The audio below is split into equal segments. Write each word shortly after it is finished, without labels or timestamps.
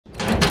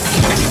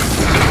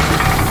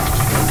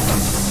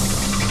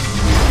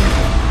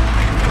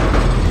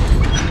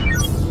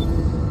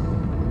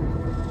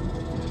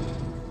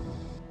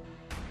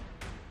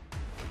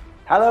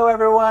Hello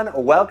everyone,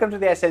 welcome to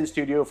the SN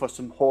studio for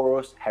some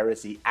Horus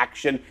Heresy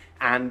action,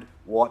 and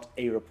what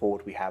a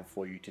report we have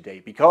for you today,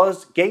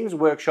 because Games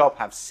Workshop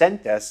have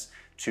sent us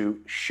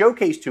to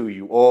showcase to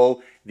you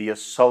all the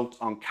Assault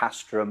on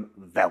Castrum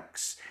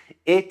Velx.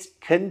 It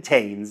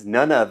contains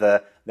none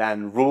other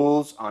than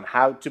rules on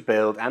how to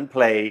build and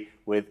play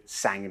with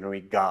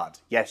Sanguinary Guard.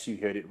 Yes, you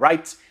heard it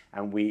right,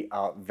 and we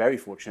are very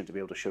fortunate to be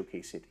able to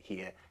showcase it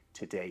here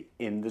today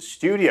in the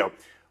studio.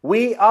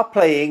 We are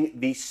playing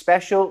the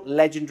special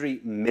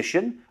legendary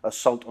mission,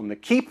 Assault on the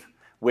Keep,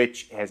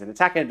 which has an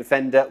attacker and a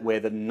defender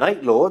where the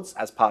Night Lords,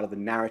 as part of the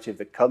narrative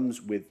that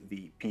comes with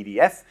the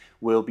PDF,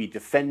 will be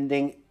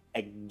defending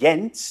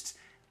against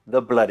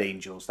the Blood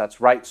Angels.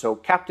 That's right, so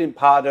Captain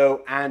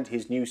Pardo and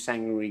his new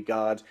Sanguinary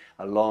Guard,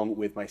 along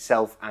with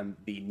myself and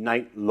the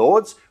Night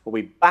Lords, will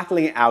be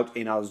battling it out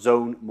in our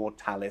Zone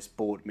Mortalis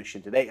board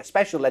mission today, a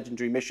special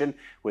legendary mission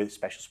with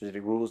special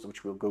specific rules,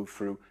 which we'll go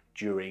through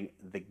during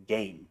the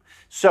game.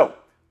 So,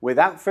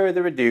 without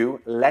further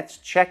ado, let's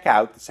check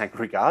out the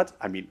Sanguinary Guard,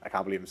 I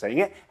can't believe I'm saying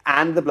it,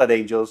 and the Blood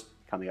Angels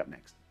coming up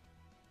next.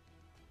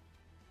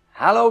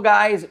 Hello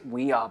guys,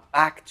 we are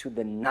back to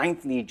the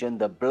 9th Legion.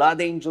 The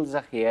Blood Angels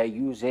are here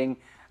using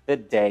the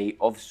Day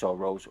of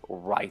Sorrow's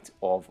Rite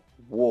of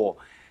War.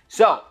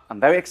 So, I'm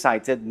very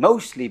excited,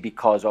 mostly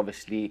because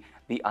obviously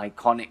the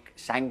iconic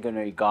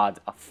Sanguinary Guard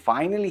are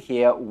finally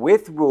here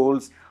with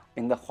rules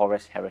in the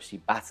Horus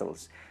Heresy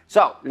battles.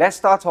 So let's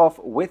start off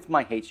with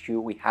my HQ.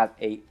 We have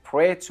a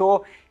Praetor.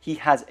 He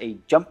has a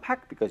jump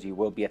pack because he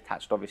will be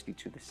attached obviously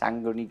to the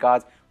Sanguinary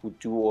Guard, who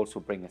do also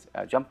bring us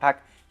a jump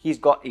pack. He's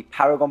got a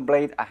Paragon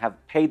blade. I have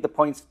paid the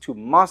points to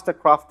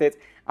mastercraft it,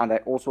 and I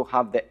also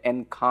have the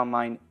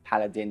Carmine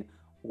Paladin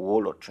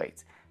Warlord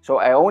trait. So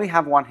I only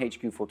have one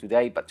HQ for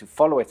today, but to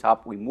follow it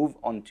up, we move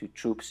on to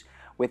troops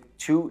with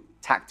two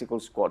tactical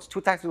squads. Two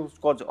tactical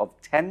squads of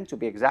 10 to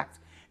be exact.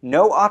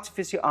 No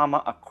Artificer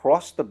armor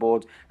across the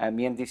board.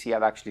 Me and DC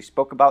have actually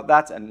spoke about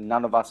that, and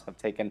none of us have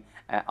taken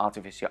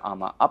Artificer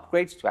armor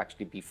upgrades, to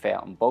actually be fair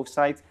on both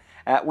sides.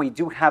 We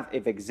do have a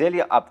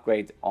Vexillia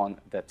upgrade on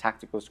the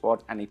tactical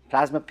squad, and a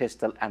Plasma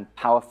Pistol and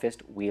Power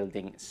Fist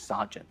wielding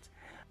Sergeant.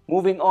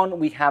 Moving on,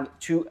 we have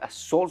two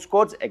Assault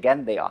squads.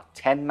 Again, they are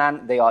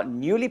 10-man. They are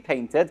newly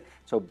painted,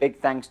 so big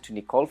thanks to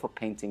Nicole for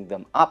painting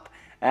them up.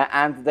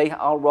 And they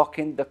are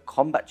rocking the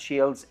combat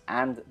shields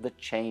and the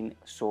chain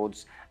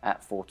swords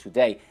for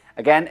today.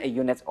 Again, a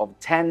unit of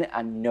 10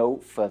 and no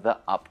further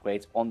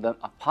upgrades on them,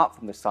 apart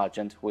from the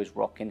Sergeant, who is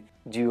rocking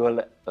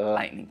dual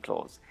lightning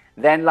claws.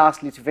 Then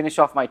lastly, to finish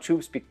off my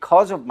troops,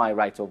 because of my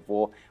Rite of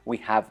War, we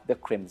have the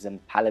Crimson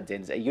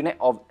Paladins, a unit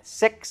of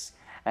 6.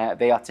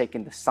 They are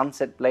taking the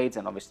Sunset Blades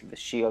and obviously the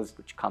shields,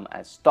 which come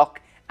as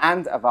stock.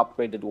 And I've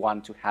upgraded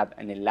one to have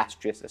an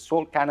illustrious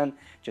Assault Cannon,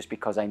 just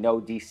because I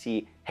know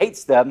DC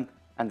hates them,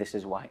 and this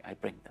is why I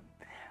bring them.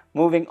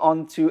 Moving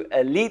on to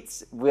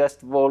elites,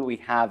 first of all, we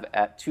have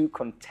two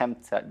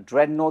Contemptor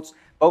Dreadnoughts,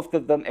 both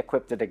of them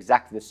equipped at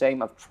exactly the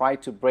same. I've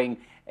tried to bring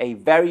a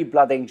very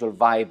Blood Angel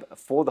vibe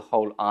for the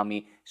whole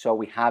army, so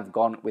we have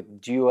gone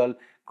with dual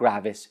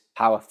Gravis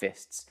Power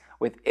Fists,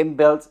 with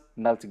inbuilt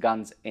melter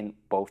guns in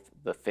both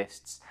the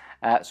fists.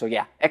 So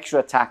yeah, extra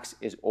attacks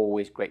is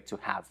always great to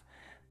have.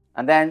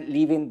 And then,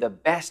 leaving the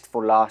best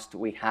for last,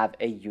 we have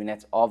a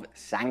unit of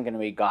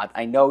Sanguinary Guard.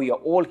 I know you're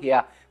all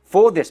here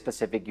for this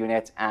specific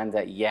unit, and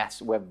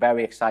yes, we're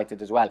very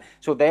excited as well.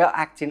 So they are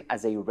acting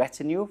as a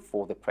retinue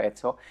for the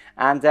Praetor,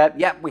 and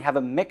yeah, we have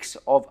a mix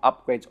of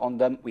upgrades on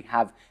them. We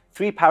have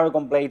 3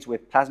 Paragon blades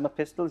with plasma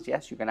pistols.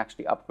 Yes, you can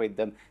actually upgrade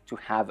them to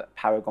have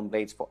Paragon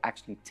blades for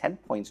actually 10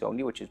 points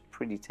only, which is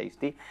pretty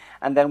tasty.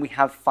 And then we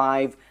have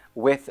 5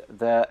 with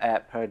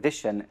the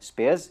Perdition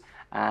spears,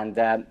 and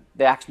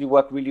they actually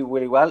work really,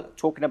 really well.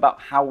 Talking about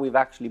how we've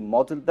actually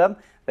modeled them,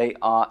 they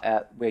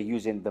are we're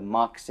using the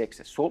Mark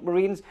 6 Assault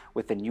Marines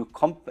with the new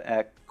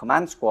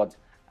Command Squad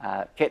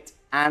kit,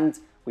 and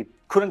we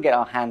couldn't get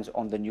our hands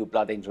on the new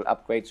Blood Angel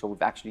upgrade, so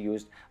we've actually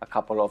used a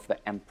couple of the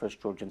Emperor's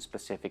Trojan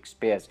specific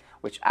spears,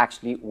 which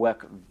actually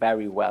work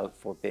very well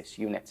for this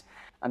unit.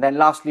 And then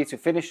lastly, to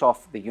finish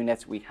off the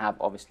unit, we have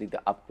obviously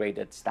the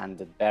upgraded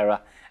Standard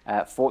Bearer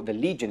for the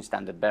Legion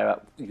Standard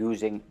Bearer,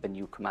 using the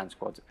new Command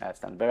Squad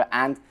Standard Bearer,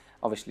 and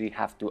obviously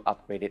have to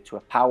upgrade it to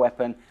a power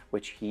weapon,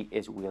 which he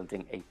is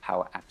wielding a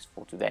power axe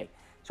for today.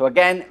 So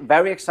again,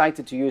 very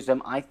excited to use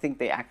them. I think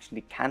they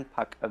actually can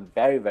pack a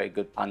very, very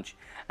good punch,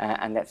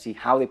 and let's see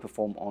how they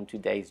perform on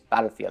today's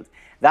battlefield.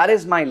 That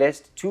is my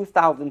list,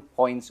 2,000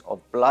 points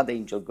of Blood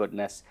Angel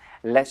goodness.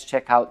 Let's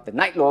check out the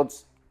Night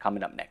Lords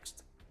coming up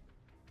next.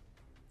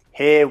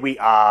 Here we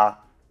are,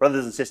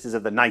 brothers and sisters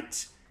of the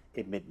night,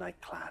 in midnight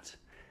clad.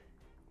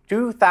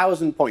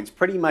 2,000 points,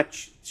 pretty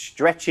much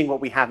stretching what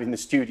we have in the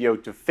studio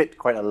to fit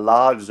quite a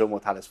large Zone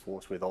Mortalis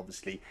force with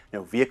obviously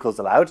no vehicles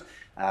allowed,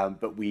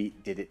 but we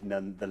did it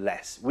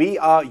nonetheless. We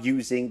are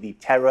using the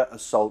Terra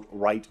Assault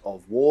Rite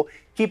of War.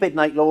 Keep it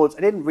Night Lords. I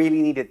didn't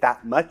really need it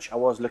that much. I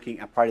was looking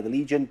at Pride of the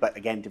Legion, but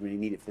again, didn't really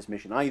need it for this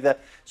mission either.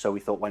 So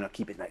we thought, why not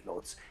keep it Night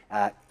Lords?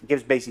 It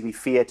gives basically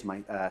fear to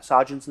my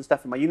sergeants and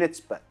stuff in my units,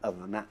 but other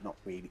than that, not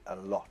really a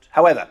lot.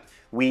 However,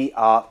 we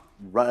are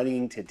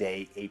running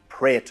today a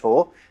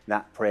Praetor.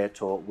 That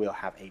Praetor will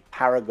have a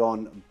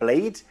Paragon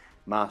blade,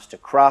 master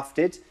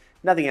crafted.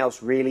 Nothing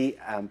else really,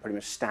 pretty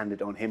much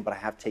standard on him, but I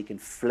have taken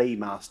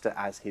Flaymaster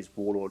as his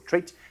Warlord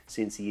trait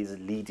since he is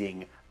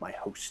leading my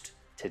host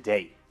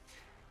today.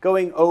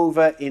 Going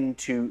over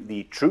into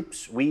the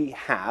troops, we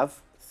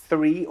have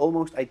 3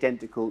 almost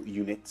identical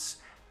units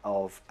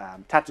of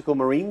tactical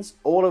marines,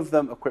 all of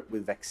them equipped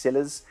with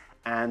vexillas,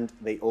 and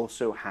they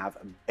also have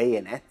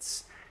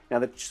bayonets. Now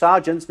the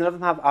sergeants, none of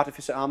them have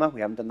Artificer armor,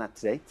 we haven't done that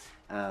today,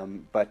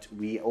 but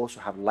we also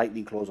have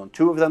lightning claws on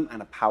 2 of them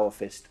and a power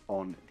fist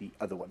on the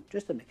other one,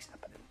 just to mix it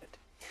up a little bit.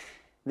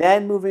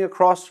 Then moving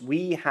across,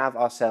 we have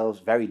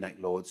ourselves, very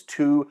Night Lords,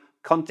 2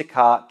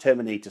 Contekar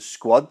Terminator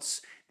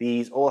squads.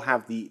 These all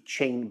have the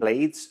chain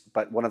blades,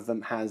 but one of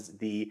them has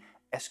the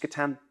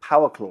Escaton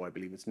Power Claw, I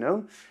believe it's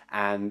known.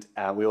 And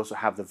we also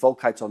have the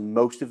Volkites on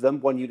most of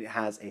them. One unit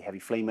has a heavy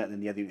flamer, and then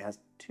the other unit has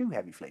 2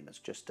 heavy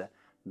flamers, just to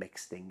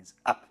mix things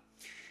up.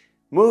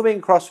 Moving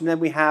across from them,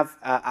 we have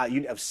a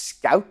unit of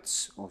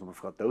scouts. Also, we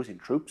forgot those in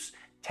troops.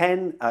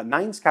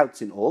 9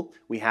 scouts in all.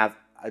 We have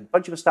a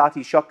bunch of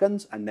Astartes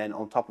shotguns, and then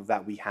on top of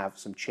that, we have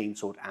some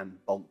chainsword and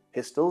bolt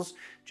pistols,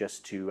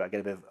 just to get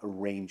a bit of a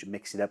range,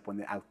 mix it up when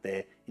they're out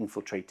there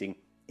infiltrating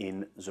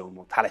in Zone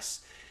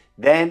Mortalis.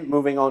 Then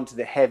moving on to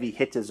the heavy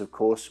hitters, of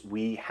course,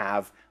 we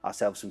have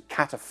ourselves some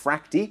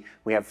Cataphractii.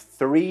 We have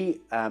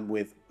 3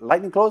 with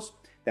lightning claws.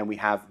 Then we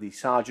have the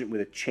sergeant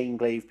with a chain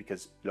glaive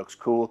because it looks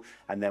cool.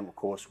 And then, of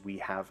course, we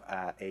have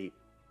a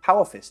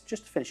power fist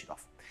just to finish it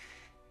off.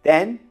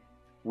 Then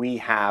we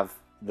have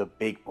the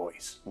big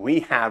boys. We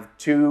have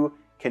 2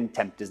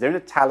 Contemptors. They're in a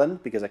Talon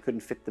because I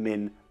couldn't fit them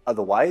in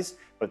otherwise,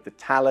 but the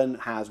Talon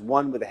has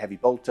one with a heavy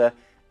bolter,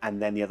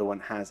 and then the other one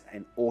has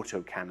an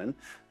autocannon.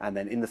 And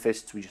then in the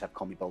fists, we just have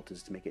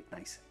Combi-Bolters to make it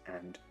nice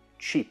and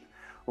cheap.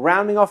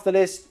 Rounding off the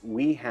list,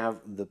 we have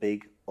the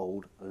big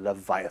old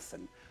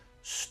Leviathan.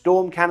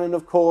 Storm Cannon,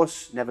 of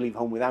course, never leave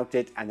home without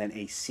it, and then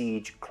a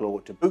Siege Claw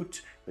to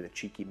boot with a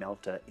cheeky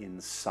melter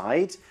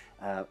inside.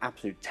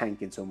 Absolute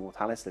tank in Zone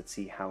Mortalis. Let's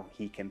see how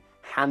he can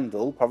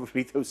handle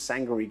probably those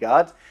Sangori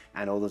Guard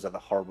and all those other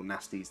horrible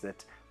nasties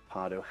that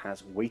Pardo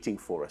has waiting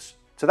for us.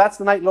 So that's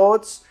the Night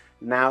Lords.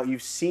 Now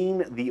you've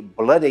seen the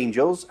Blood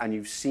Angels and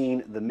you've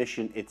seen the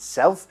mission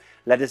itself.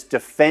 Let us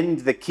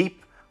defend the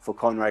keep for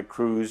Conrad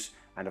Cruz,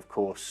 and of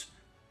course,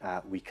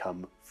 we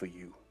come for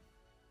you.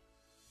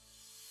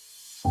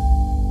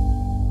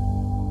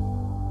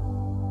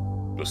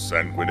 The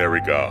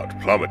sanguinary guard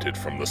plummeted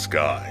from the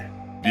sky.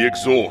 The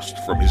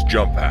exhaust from his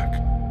jump pack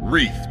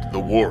wreathed the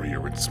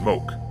warrior in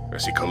smoke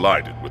as he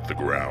collided with the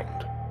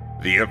ground.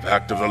 The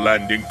impact of the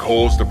landing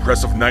caused the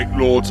press of Night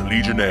Lords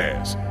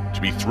legionnaires to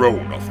be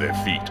thrown off their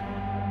feet,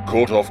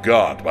 caught off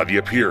guard by the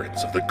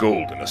appearance of the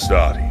golden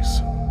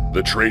Astartes.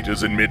 The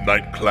traitors in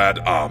midnight-clad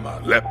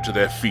armor leapt to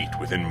their feet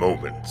within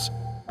moments,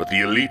 but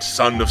the elite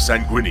son of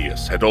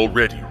Sanguinius had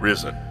already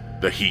risen.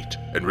 The heat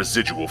and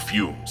residual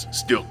fumes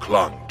still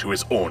clung to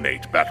his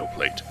ornate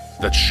battleplate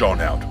that shone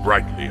out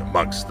brightly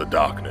amongst the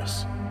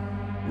darkness.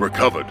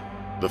 Recovered,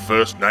 the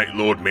first Night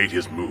Lord made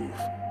his move.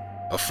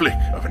 A flick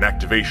of an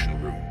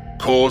activation rune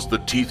caused the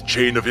teeth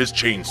chain of his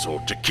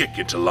chainsword to kick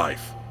into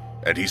life,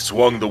 and he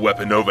swung the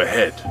weapon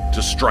overhead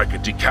to strike a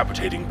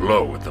decapitating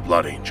blow at the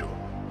Blood Angel.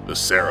 The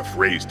Seraph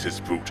raised his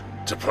boot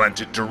to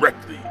plant it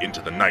directly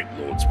into the Night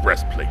Lord's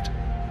breastplate,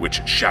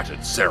 which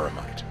shattered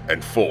Ceramite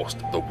and forced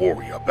the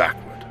warrior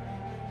backward.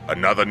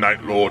 Another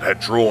Night Lord had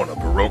drawn a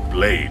Baroque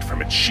blade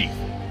from its sheath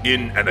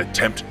in an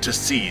attempt to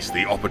seize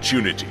the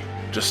opportunity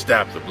to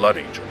stab the Blood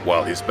Angel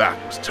while his back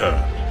was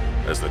turned.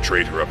 As the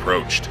traitor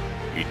approached,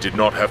 he did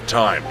not have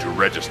time to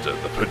register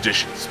the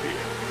Perdition Spear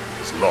that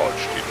was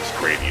lodged in his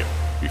cranium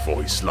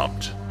before he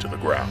slumped to the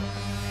ground.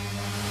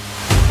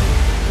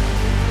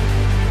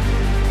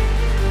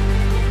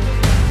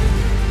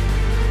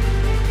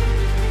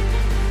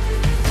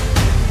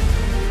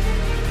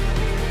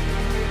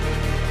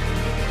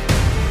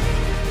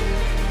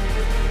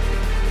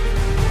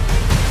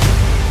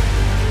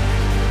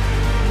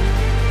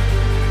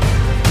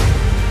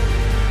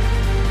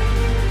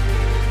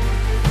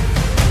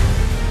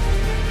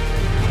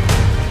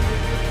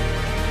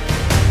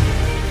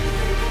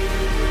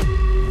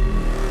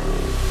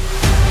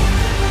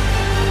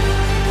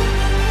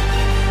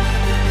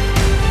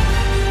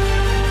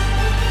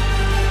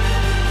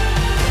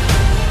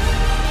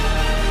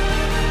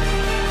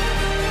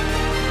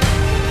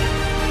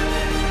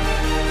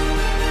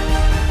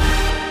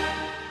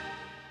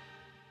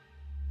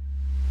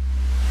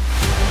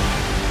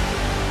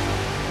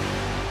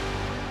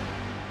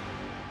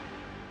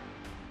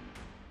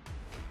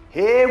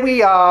 Here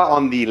we are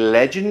on the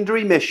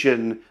legendary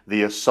mission,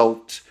 the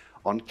assault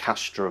on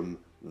Castrum,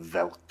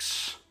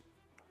 Velx.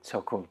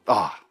 So cool.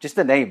 Ah, Just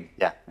the name.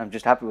 Yeah. I'm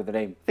just happy with the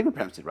name. I think we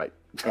pronounced it right.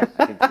 Yeah,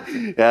 I think so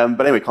too.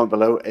 But anyway, comment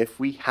below if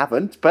we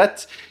haven't.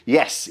 But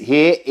yes,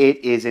 here it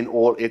is in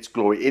all its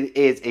glory. It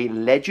is a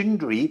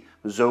legendary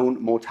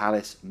Zone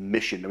Mortalis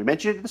mission. Now, we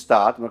mentioned it at the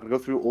start. I'm not going to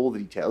go through all the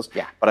details,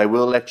 but I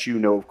will let you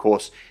know, of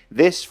course,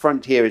 this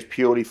front here is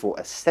purely for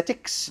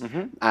aesthetics,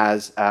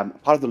 as part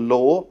of the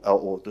lore,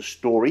 or the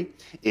story,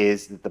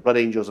 is that the Blood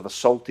Angels have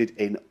assaulted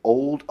an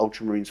old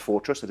Ultramarines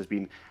fortress that has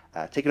been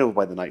taken over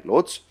by the Night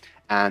Lords,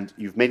 and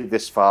you've made it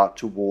this far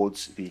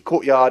towards the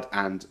courtyard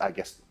and, I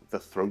guess, the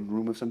throne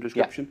room of some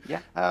description.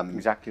 Yeah,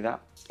 exactly that.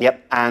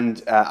 Yep,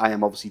 and I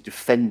am obviously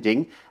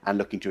defending and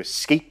looking to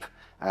escape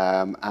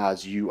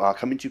as you are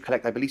coming to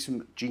collect, I believe,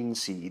 some gene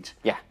seed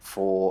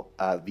for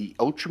the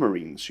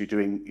Ultramarines. You're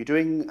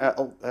doing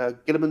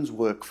Gilliman's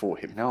work for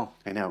him.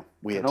 I know.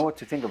 Weird. I don't know what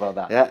to think about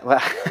that. Yeah,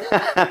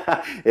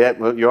 well, yeah,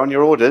 well, you're on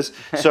your orders.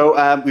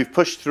 So we've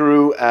pushed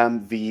through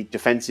the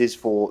defenses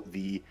for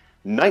the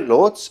Night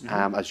Lords,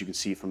 as you can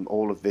see from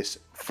all of this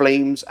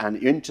flames, and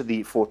into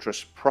the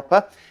fortress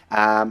proper.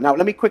 Now,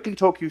 let me quickly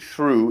talk you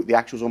through the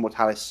actual Zone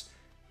Mortalis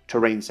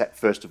terrain set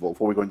first of all,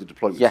 before we go into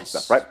deployments and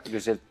stuff, right?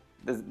 Because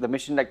the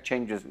mission deck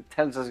changes, it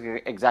tells us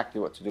exactly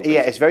what to do.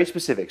 Yeah, it's very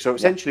specific. So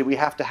essentially, we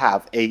have to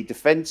have a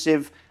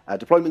defensive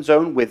deployment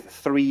zone with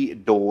 3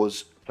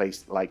 doors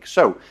placed like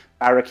so.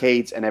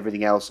 Barricades and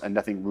everything else, and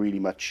nothing really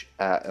much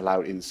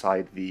allowed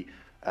inside the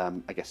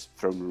I guess,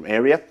 throne room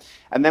area.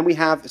 And then we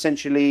have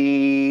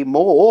essentially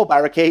more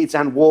barricades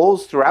and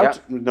walls throughout.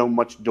 No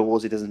much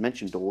doors, it doesn't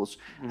mention doors.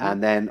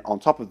 And then on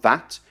top of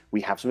that,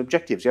 we have some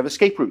objectives. We have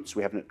escape routes.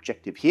 We have an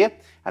objective here,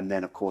 and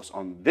then, of course,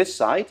 on this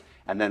side,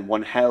 and then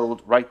one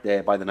held right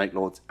there by the Night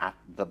Lords at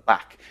the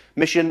back.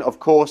 Mission, of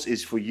course,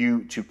 is for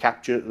you to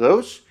capture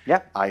those.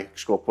 Yeah. I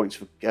score points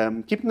for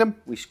keeping them.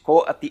 We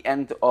score at the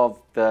end of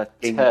the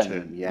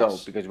turn, yes. though,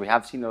 because we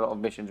have seen a lot of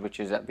missions which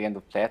is at the end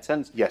of player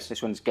turns. Yes.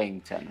 This one's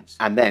game turns.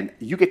 And then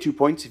you get 2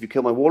 points if you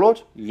kill my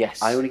Warlord.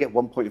 Yes. I only get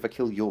 1 point if I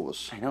kill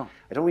yours. I know.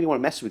 I don't really want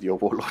to mess with your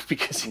Warlord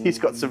because he's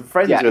got some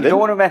friends with him. You don't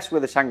want to mess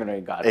with the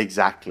Sanguinary Guard.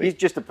 Exactly. He's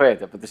just a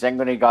Praetor, but the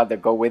Sanguinary Guard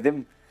that go with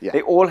him,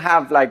 they all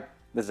have, like,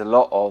 there's a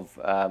lot of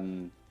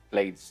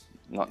blades.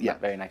 Not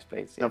very nice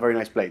blades. Not very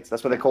nice blades.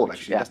 That's what they're called,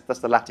 actually. That's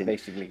the Latin.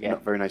 Basically,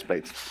 Not very nice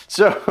blades.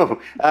 So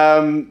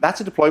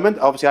that's a deployment.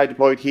 Obviously, I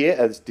deployed here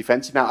as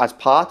defensive. Now, as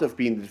part of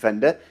being the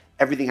defender,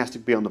 everything has to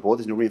be on the board.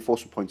 There's no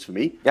reinforcement points for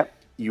me. Yep.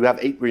 You have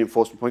 8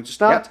 reinforcement points to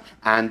start,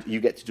 and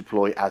you get to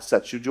deploy as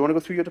such. So do you want to go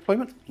through your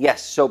deployment?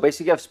 Yes. So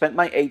basically, I've spent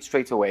my 8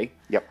 straight away.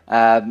 Yep.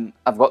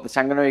 I've got the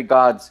Sanguinary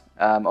Guards.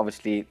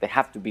 Obviously, they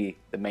have to be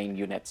the main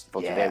units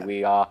for today.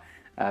 We are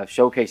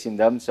showcasing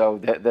them. So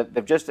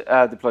they've just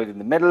deployed in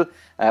the middle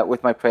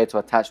with my Praetor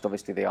attached.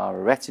 Obviously, they are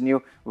a retinue.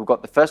 We've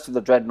got the first of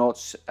the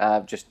Dreadnoughts,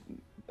 just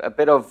a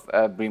bit of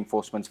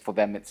reinforcements for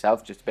them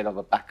itself, just a bit of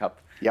a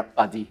backup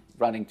buddy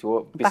running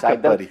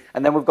beside them.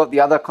 And then we've got the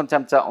other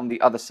Contemptor on the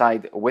other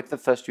side with the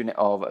first unit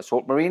of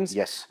Assault Marines.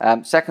 Yes.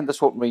 Second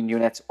Assault Marine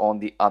unit on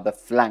the other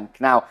flank.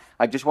 Now,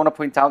 I just want to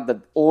point out that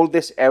all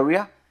this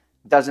area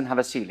doesn't have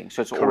a ceiling,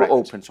 so it's all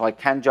open. So I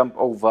can jump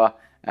over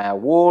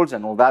walls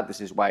and all that.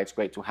 This is why it's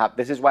great to have.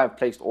 This is why I've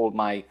placed all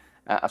my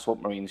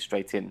Assault Marines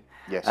straight in.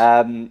 Yes.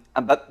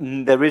 But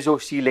there is no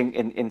ceiling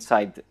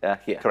inside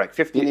here. Correct.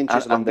 15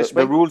 inches along this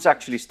way. The rules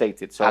actually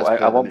stated, so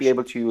I won't be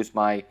able to use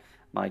my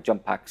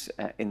jump packs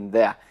in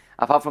there.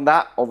 Apart from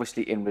that,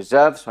 obviously in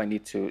reserve, so I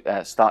need to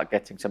start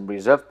getting some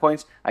reserve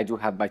points. I do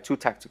have my 2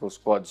 tactical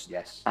squads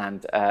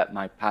and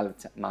my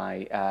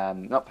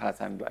not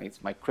Paladin Blades,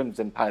 my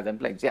Crimson Paladin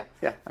Blades,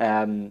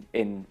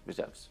 in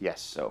reserves.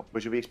 Yes. So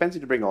which will be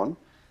expensive to bring on.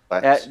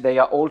 But they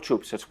are all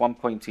troops, so it's 1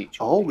 point each.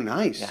 Oh,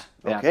 nice.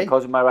 Yeah. Okay.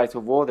 Because of my Rite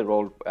of War, they're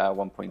all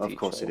 1 point each. Of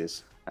course it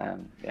is.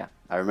 Yeah.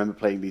 I remember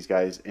playing these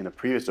guys in a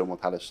previous Zone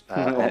Mortalis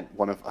on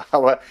one of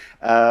our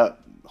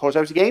Horus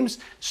Heresy games.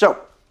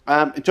 So,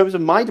 in terms of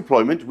my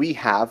deployment, we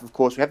have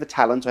the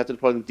Talon, so I have to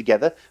deploy them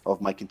together,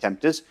 of my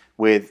Contemptors,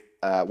 with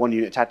 1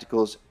 unit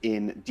tacticals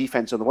in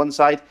defense on the one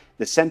side.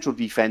 The central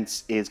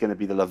defense is going to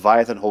be the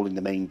Leviathan holding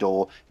the main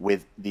door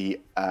with the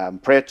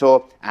Praetor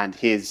and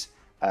his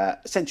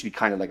essentially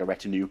kind of like a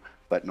retinue,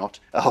 but not,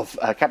 of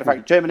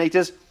Cataphractii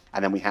Terminators.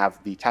 And then we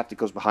have the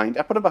tacticals behind.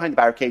 I put them behind the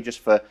barricade just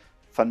for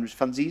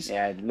funsies.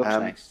 Yeah, it looks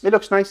nice. It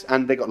looks nice,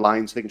 and they got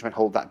lines, so they can try and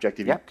hold that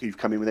objective. You've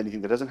come in with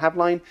anything that doesn't have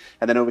line.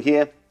 And then over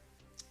here,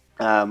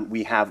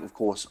 we have, of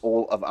course,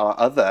 all of our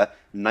other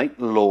Night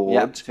Lord.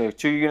 Yeah, so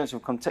 2 units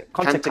of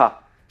Contekar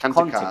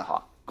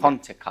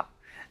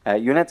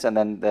units, and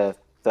then the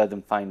third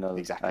and final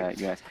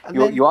unit.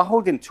 You are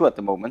holding 2 at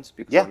the moment,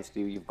 because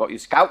obviously you've got your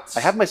Scouts. I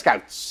have my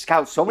Scouts.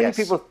 So many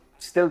people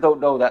still don't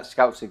know that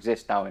Scouts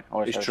exist now in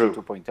Horus Heresy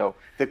 2.0.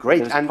 They're great.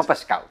 There's and proper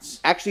Scouts.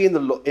 Actually,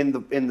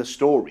 in the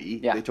story,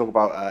 they talk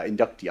about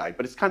inductii,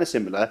 but it's kind of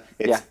similar.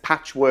 It's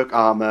patchwork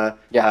armor,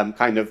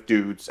 kind of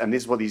dudes, and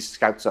this is what these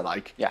Scouts are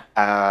like. Yeah.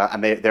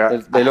 And they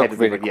look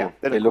really cool.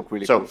 They look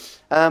really cool. So,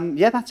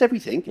 that's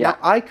everything. Yeah. Now,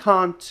 I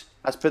can't,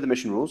 as per the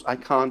mission rules, I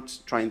can't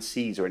try and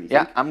seize or anything.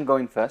 Yeah, I'm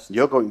going first.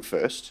 You're going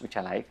first. Which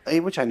I like.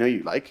 Which I know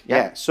you like.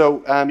 Yeah.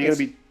 So, you're going to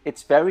be...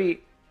 It's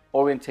very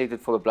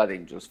orientated for the Blood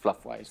Angels,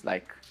 fluff-wise.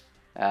 Like,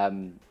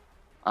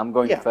 I'm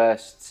going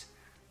first.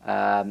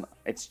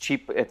 It's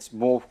cheap. It's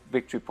more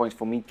victory points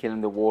for me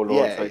killing the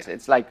Warlord. So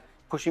it's like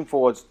pushing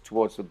forwards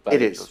towards the Blood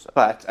Angels. Is,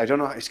 but I don't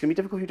know. It's going to be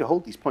difficult for you to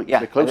hold these points. Yeah,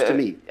 they're close to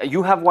me.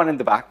 You have one in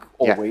the back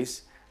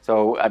always.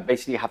 So I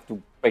basically have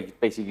to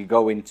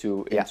go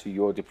into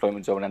your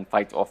deployment zone and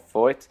fight off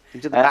for it.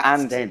 Into the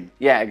back then.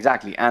 Yeah,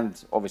 exactly.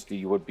 And obviously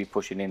you would be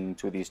pushing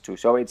into these two.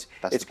 So it's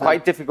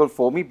quite difficult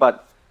for me,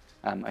 but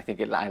I think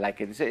I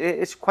like it.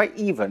 It's quite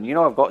even. You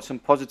know, I've got some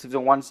positives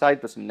on one side,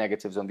 but some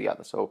negatives on the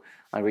other. So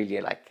I really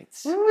like it.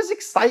 It was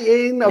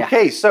exciting.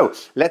 Okay, so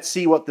let's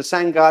see what the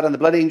Sand Guard and the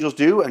Blood Angels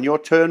do. And your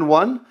turn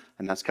 1,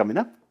 and that's coming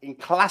up. In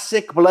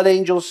classic Blood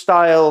Angel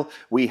style,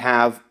 we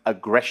have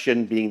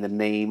aggression being the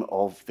name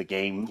of the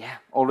game. Yeah,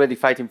 already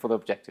fighting for the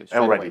objectives.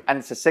 Already. And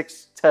it's a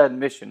 6-turn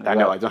mission. I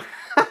know, I don't.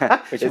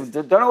 Which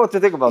don't know what to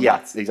think about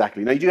that. Yeah,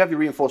 exactly. Now, you do have your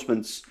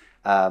reinforcements,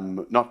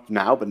 not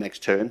now, but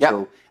next turn. Yeah.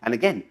 So, and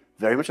again,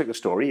 very much like the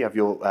story, you have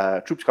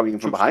your troops coming in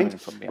from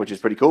behind, which is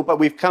pretty cool. But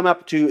we've come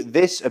up to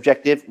this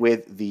objective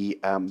with the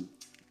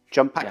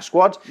jump pack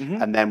squad,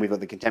 and then we've got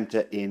the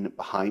Contemptor in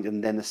behind,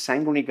 and then the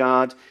Sanguinary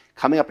Guard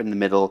coming up in the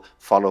middle,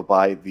 followed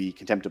by the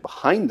Contemptor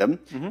behind them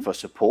for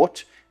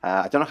support.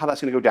 I don't know how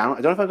that's going to go down.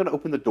 I don't know if I'm going to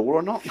open the door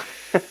or not.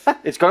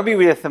 It's going to be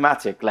really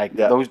thematic, like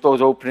those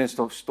doors opening,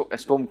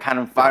 storm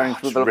cannon firing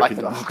through the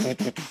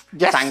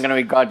light.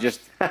 Sanguinary Guard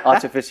just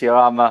Artificer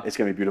armor. It's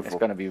going to be beautiful. It's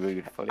going to be really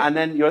beautiful. And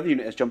then your other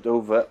unit has jumped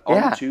over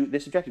onto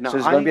this objective. Now, so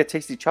there's going to be a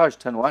tasty charge,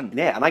 turn 1.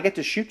 Yeah, and I get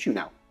to shoot you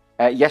now.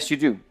 Yes, you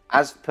do.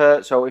 As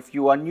per, so if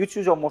you are new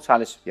to Zone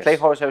Mortalis, play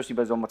Horus Heresy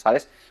by Zone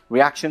Mortalis,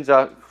 reactions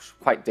are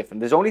quite different.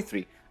 There's only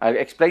 3. I'll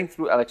explain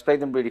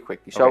them really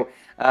quickly. So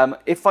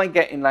if I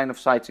get in line of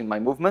sight in my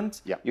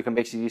movement, you can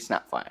basically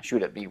snap fire,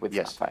 shoot at me with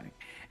snap firing.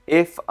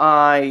 If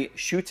I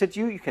shoot at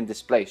you, you can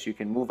displace. You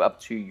can move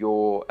up to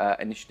your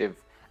initiative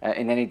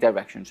in any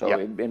direction. So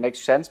it makes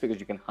sense because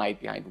you can hide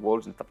behind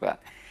walls and stuff like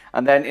that.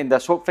 And then in the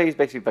assault phase,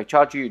 basically, if I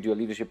charge you, you do a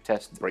leadership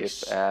test.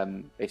 Brace.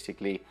 If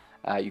basically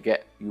you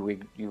get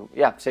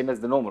same as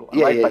the normal one.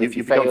 Yeah, right? yeah. But if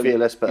you become fail,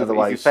 fearless, but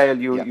otherwise, if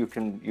you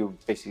fail, you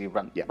basically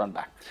run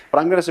back. But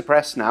I'm going to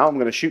suppress now. I'm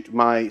going to shoot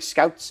my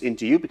scouts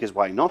into you because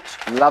why not?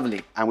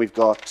 Lovely. And we've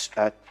got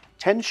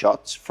 10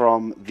 shots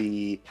from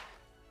the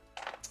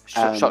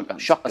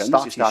shotguns.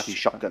 Starty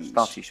shotguns,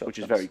 which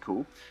is very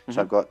cool.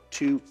 So I've got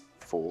 2,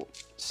 4,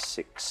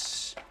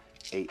 6,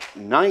 8,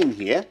 9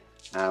 here.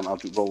 I'll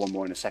roll one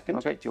more in a second.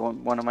 Okay, do you want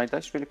one of my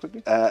dice really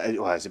quickly?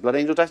 Is it Blood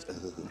Angel dice?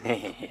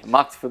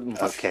 Marked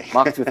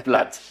with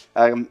blood.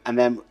 And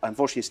then,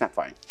 unfortunately, snap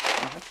firing.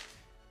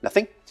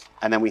 Nothing.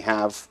 And then we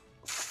have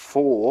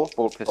 4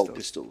 bolt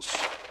pistols.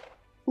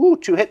 Ooh,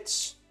 2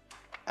 hits.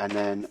 And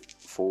then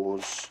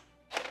 4s.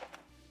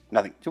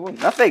 Nothing.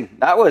 Nothing.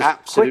 That was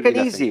absolutely quick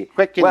and easy.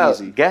 Quick and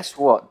easy. Guess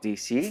what,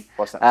 DC?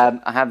 What's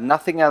that? I have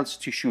nothing else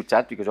to shoot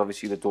at because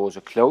obviously the doors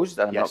are closed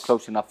and I'm not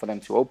close enough for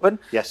them to open.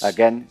 Yes.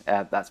 Again,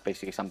 that's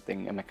basically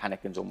something a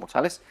mechanic in Zone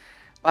Mortalis.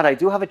 But I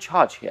do have a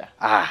charge here.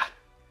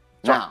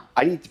 Now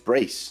I need to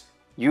brace.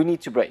 You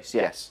need to brace.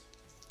 Yes.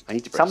 I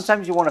need to brace.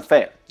 Sometimes you want to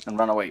fail and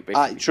run away.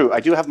 Basically. True. I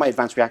do have my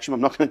advanced reaction. I'm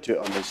not going to do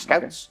it on the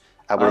scouts.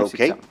 We're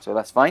okay. So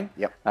that's fine.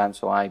 Yep.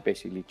 So I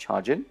basically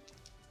charge in.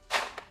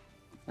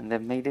 And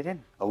they've made it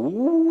in.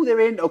 Oh, they're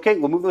in. Okay,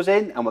 we'll move those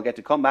in and we'll get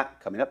to combat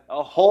coming up.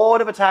 A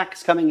horde of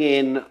attacks coming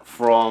in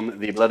from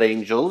the Blood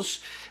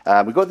Angels.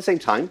 We go at the same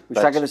time. We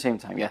strike at the same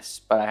time,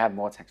 yes, but I have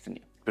more attacks than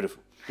you.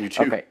 Beautiful. You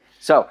too. Okay,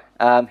 so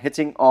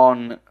hitting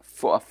on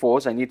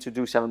 4s, I need to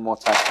do 7 more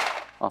attacks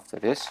after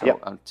this. So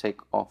I'll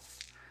take off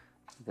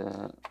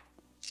the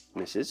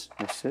misses.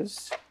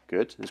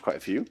 Good. There's quite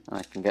a few.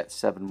 I can get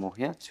 7 more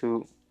here.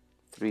 2,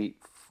 3,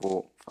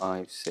 4,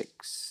 5,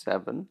 6,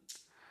 7.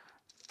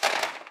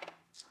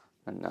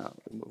 And now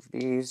remove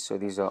these. So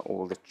these are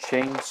all the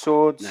chain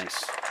swords.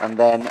 Nice. And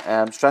then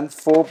strength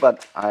 4,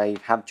 but I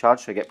have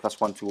charge, so I get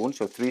 +1 to wounds.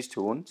 So 3 is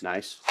 2 wounds.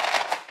 Nice.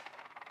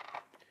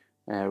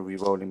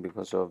 Rerolling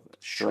because of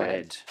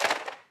shred.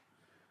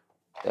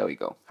 There we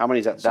go. How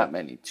many is that? That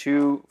many.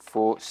 2,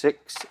 4,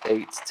 6,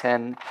 8,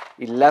 10,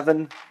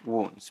 11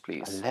 wounds,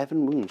 please.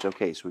 11 wounds.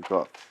 Okay, so we've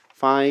got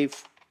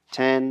 5,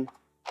 10,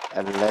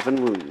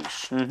 11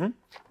 wounds.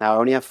 Now I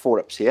only have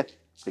 4-ups here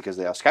because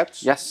they are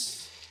scouts.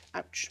 Yes.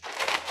 Ouch.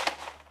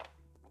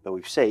 But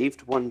we've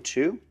saved 1,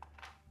 2,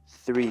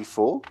 3,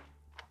 4,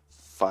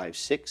 5,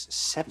 6,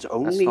 7. So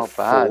only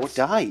 4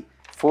 die.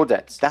 4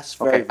 deaths. That's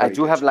very, very I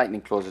do good. have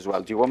lightning claws as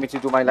well. Do you want me to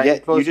do my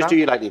lightning claws? You just do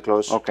your lightning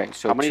claws. Okay,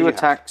 so 2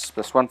 attacks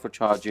 +1 for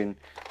charging,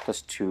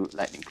 +2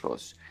 lightning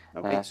claws.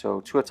 Okay. So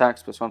 2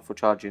 attacks +1 for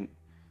charging,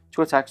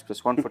 2 attacks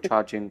 +1 for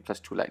charging,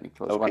 +2 lightning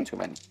claws. 1 too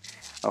many.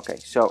 Okay,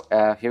 so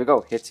here we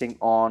go. Hitting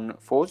on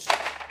 4s.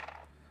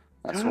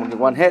 That's only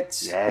 1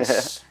 hit.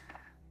 Yes.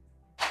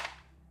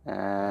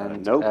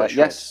 And no,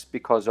 yes,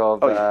 because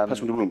of +1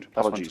 to wound.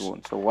 +1 to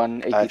wound. So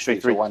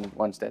 183, so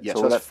one's dead. Yeah,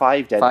 so that's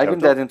 5 dead. 5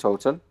 dead in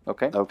total.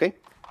 Okay. Okay.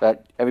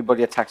 But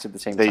everybody attacks at the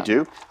same time. They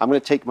do. I'm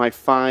going to take my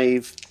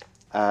 5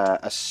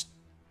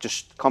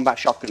 just combat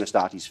shotgun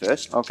Astartes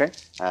first. Okay.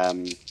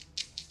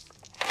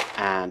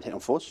 And hit on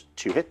 4s.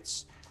 2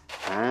 hits.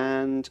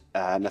 And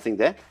nothing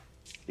there.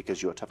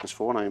 because you're toughness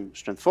 4 and I'm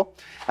strength 4.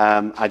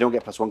 I don't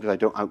get +1 because I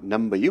don't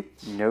outnumber you.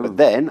 No. But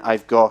then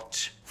I've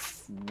got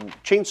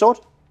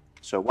Chainsword,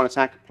 so 1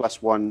 attack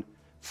 +1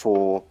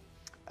 for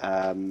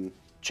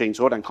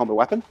Chainsword and combat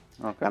weapon.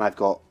 Okay. And I've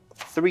got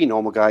 3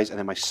 normal guys, and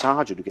then my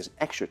Sergeant who gets an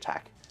extra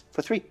attack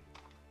for 3.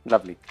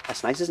 Lovely.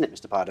 That's nice, isn't it,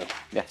 Mr. Pardo?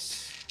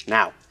 Yes.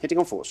 Now, hitting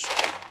on 4s.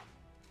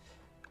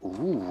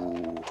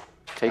 Ooh.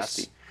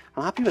 Tasty.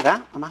 I'm happy with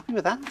that. I'm happy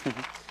with that.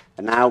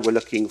 And now we're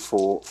looking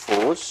for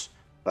 4s,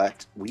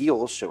 but we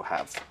also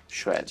have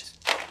Shred,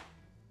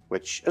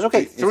 which is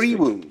okay. 3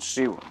 wounds.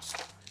 3 wounds.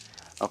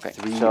 Okay,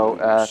 3 so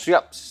wounds. 3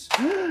 ups.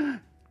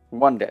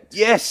 1 dead.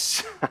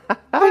 Yes.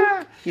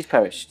 He's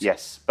perished.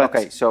 Yes. But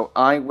okay, so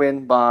I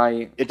win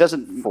by it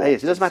doesn't. 4.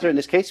 It doesn't matter in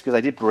this case because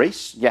I did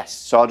brace. Yes.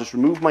 So I'll just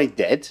remove my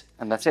dead,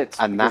 And that's it.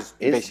 and that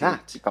is basically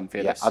that. Become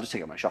fearless. Yeah, I'll just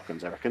take out my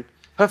shotguns, I reckon.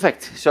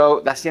 Perfect. So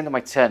that's the end of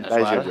my turn as That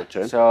is well. your good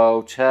turn.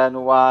 So turn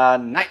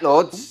 1, Night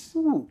Lords.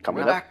 Ooh,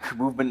 coming We're up. back.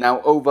 Movement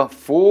now over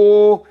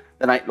for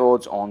the Night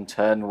Lords on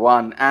turn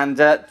 1. And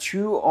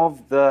 2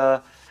 of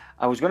the...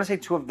 I was going to say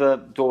 2 of the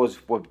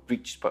doors were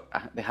breached, but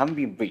they haven't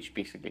been breached,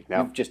 basically.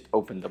 No. We've just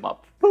opened them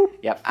up.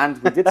 Yeah,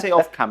 and we did say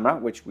off camera,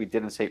 which we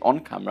didn't say on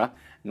camera,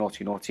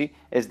 naughty, naughty,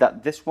 is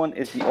that this one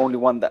is the only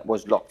one that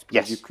was locked.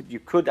 Yes. You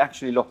could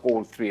actually lock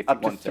all 3 if Up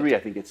you to wanted. 3, I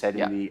think it said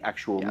Yeah. in the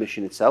actual Yeah.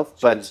 mission itself.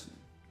 But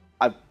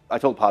I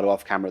told Pardo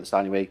off camera at the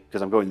start anyway,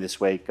 because I'm going this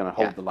way, going to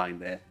hold Yeah. the line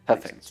there.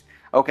 Perfect.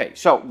 Okay,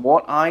 so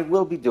what I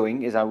will be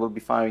doing is I will be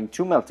firing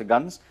 2 melter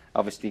guns.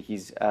 Obviously,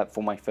 he's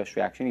for my first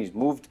reaction. He's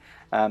moved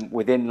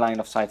within line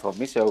of sight of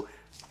me, so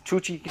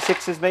 2 cheeky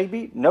 6s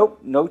maybe? Nope,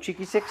 no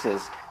cheeky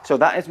 6s. So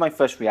that is my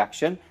first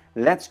reaction.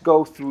 Let's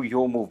go through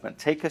your movement.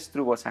 Take us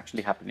through what's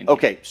actually happening here.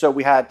 Okay, so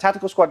we had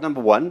Tactical Squad number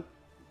 1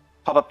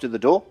 pop up to the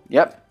door.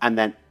 Yep. And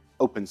then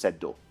open said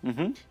door.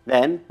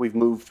 Then we've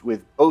moved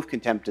with both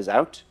Contemptors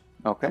out.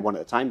 Okay. One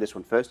at a time. This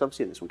one first,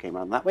 obviously, and this one came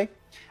around that way.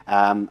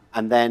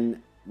 And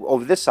then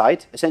over this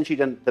side, essentially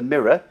done the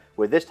mirror,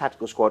 where this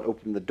Tactical Squad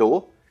opened the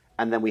door,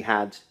 and then we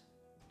had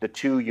the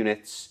 2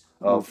 units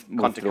of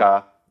Move through.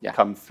 Contekar Yeah.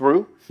 come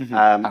through.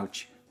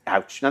 Ouch.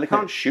 Ouch. Now, they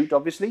can't shoot,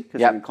 obviously,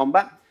 because Yep. they're in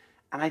combat.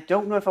 And I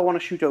don't know if I want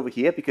to shoot over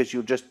here, because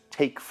you'll just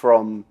take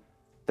from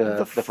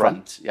the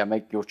front. Yeah,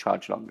 make your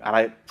charge longer. And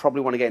I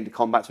probably want to get into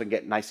combat so I can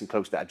get nice and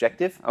close to that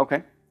objective.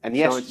 Okay. And So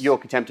yes, it's- your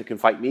Contemptor can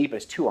fight me, but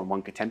it's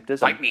 2-on-1 Contemptors.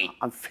 Fight me.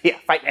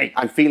 Fight me.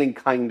 I'm feeling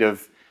kind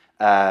of,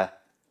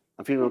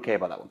 I'm feeling okay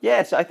about that one.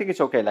 Yes, I think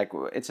it's okay. Like,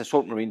 it's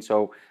Assault Marine,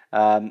 so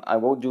I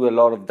won't do a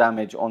lot of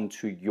damage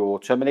onto your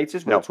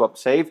Terminators with No. a 2-up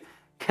save.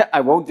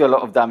 I won't do a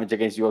lot of damage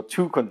against your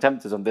 2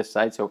 Contemptors on this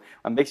side, so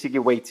I'm basically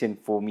waiting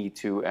for me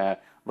to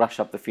rush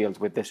up the field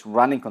with this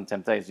running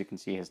Contemptor. As you can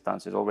see, his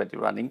stance is already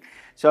running.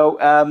 So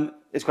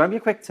it's going to be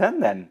a quick turn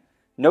then.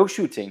 No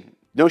shooting.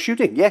 No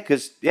shooting, yeah,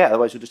 because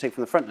otherwise we'll just take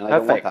from the front, and I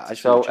don't want that. I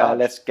just So want to charge.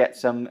 let's get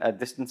some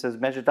distances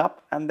measured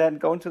up and then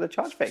go into the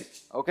charge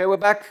phase. Okay, we're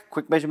back.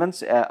 Quick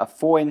measurements: a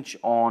 4-inch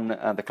on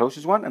the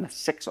closest one and a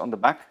 6 on the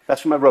back.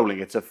 That's for my rolling.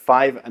 It's a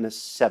 5 and a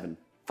 7.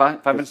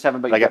 5 and 7,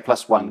 but you I get get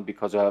plus +1 1.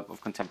 because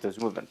of Contemptor's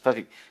movement.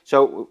 Perfect.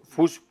 So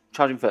who's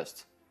charging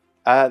first?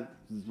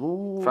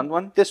 Front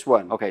one? This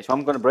one. Okay, so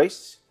I'm going to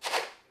brace.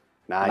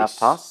 Nice. And I've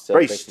passed. So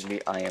Braced.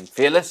 basically, I am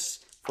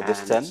fearless for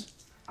this turn. And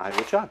I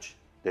will charge.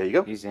 There you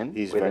go. He's in.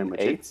 He's with very an much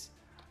 8. in.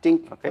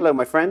 Dink. Okay. Hello,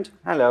 my friend.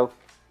 Hello.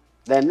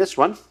 Then this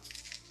one,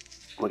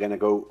 we're going to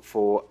go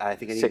for, I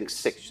think I need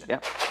 6.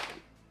 Yeah.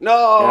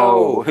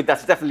 No! No,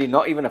 that's definitely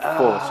not even a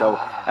 4.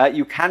 So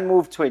you can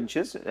move 2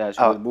 inches. So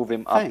we'll move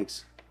him up.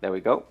 Thanks. There we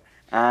go.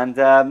 And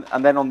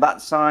then on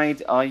that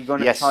side, are you going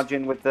to Yes. charge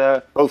in with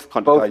the Both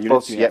Contekar units.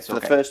 both Yep, units, for the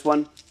okay. first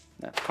one.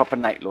 proper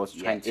Night Lords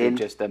trying to in.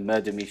 just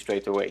murder me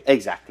straight away?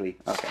 Exactly.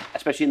 Okay.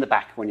 Especially in the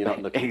back when you're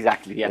not looking.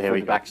 Exactly, yeah, There from we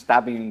the go. back,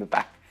 stabbing in the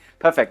back.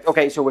 Perfect.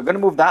 Okay, so we're going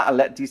to move that. I'll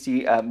let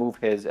DC move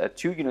his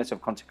 2 units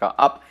of Contekar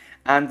up.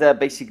 And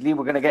basically,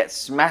 we're going to get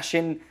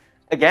smashing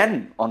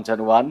again on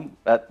turn 1.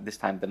 But this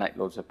time, the Night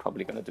Lords are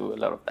probably going to do a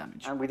lot of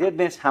damage. And we did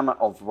miss Hammer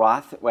of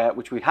Wrath,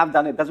 which we have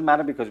done. It doesn't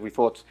matter because we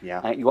thought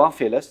you are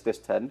fearless this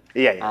turn.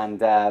 Yeah, yeah.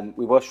 And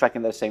we were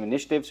striking the same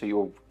initiative, so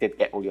you did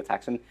get all your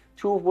attacks. And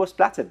 2 were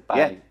splattered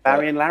by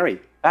Barry and Larry.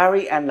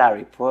 Barry and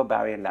Larry. Poor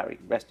Barry and Larry.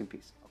 Rest in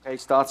peace. Okay,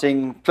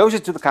 starting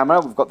closest to the camera,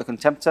 we've got the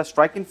Contemptor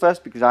striking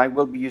first because I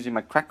will be using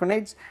my crack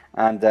grenades.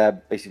 And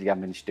basically,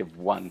 I'm initiative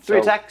 1. 3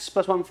 attacks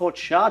plus 1 for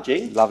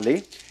charging.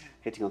 Lovely.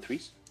 Hitting on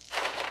 3s.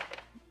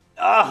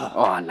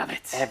 Oh, I love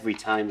it. Every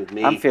time with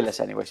me. I'm fearless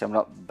anyway, so I'm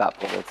not that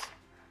bothered.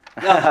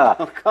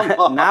 Oh, come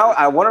on. Now,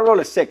 I want to roll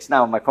a 6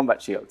 now on my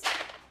combat shield.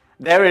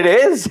 There it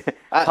is.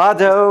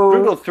 Pardo.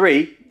 Brutal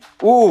 3.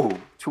 Ooh,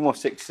 2 more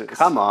 6s.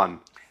 Come on.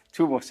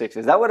 2 more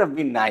 6s. That would have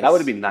been nice. That would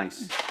have been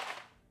nice.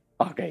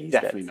 Okay, he's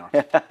Definitely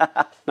dead.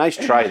 not. Nice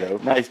try, though.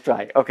 Nice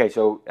try. Okay,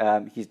 so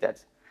he's dead.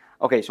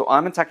 Okay, so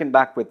I'm attacking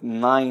back with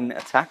 9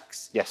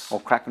 attacks. Yes. Or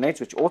crack grenades,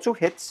 which also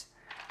hits.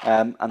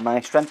 And my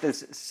strength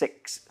is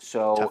 6.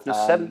 So Toughness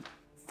 7.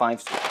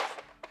 5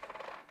 strength.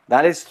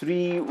 That is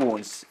 3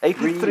 wounds.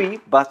 83,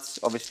 but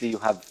obviously you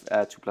have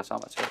 2 plus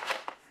armor. So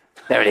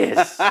There it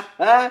is.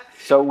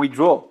 So we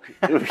draw.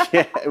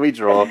 Yeah, we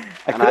draw.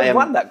 I could have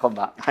won that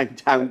combat. I'm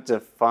down to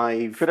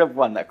 5. Could have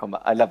won that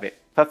combat. I love it.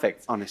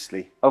 Perfect.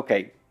 Honestly.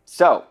 Okay,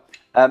 so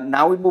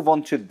now we move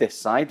on to this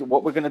side.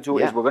 What we're going to do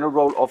is we're going to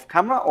roll off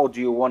camera, or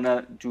do you want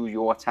to do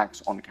your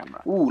attacks on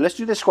camera? Ooh, let's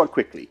do this squad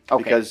quickly.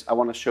 Okay. Because I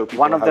want to show people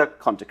One of how the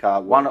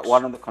Contekar works.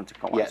 One of the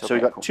Contekar ones. Yeah, so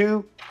we've got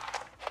 2,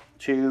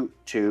 2,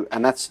 2,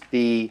 and that's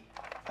the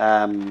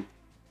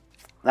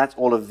that's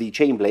all of the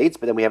chain blades,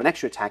 but then we have an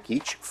extra attack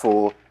each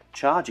for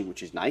charging,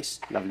 which is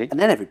nice. Lovely. And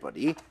then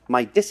everybody,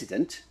 my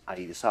Dissident,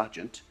 i.e. the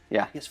Sergeant, he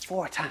has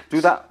 4 attacks.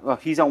 Do that. Well,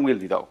 he's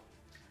unwieldy though.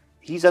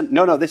 He's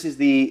no. This is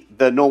the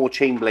normal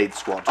chain blade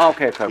squad. Oh,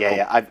 okay, cool.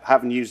 Yeah. I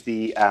haven't used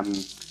the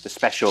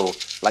special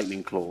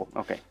lightning claw.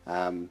 Okay.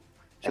 So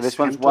this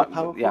one's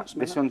power. Yeah,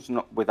 this one's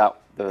not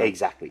without the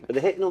exactly. But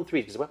they're hitting on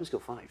 3 because the weapon skill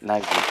 5.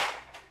 Nice.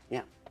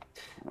 Yeah.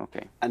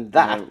 Okay. And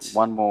that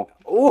one more.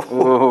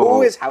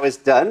 Oh, is how it's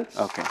done.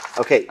 Okay.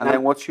 Okay. And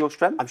then what's your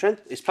strength? I'm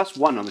strength. It's +1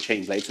 on the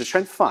chain blade, so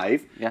strength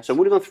 5. Yes. So I'm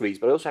moving on 3s,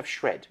 but I also have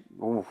shred.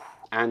 Ooh.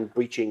 And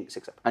breaching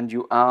 6 up. And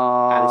you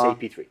are. And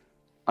it's AP 3.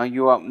 Are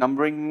you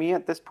outnumbering me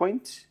at this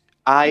point?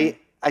 I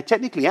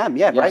technically am,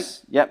 yeah,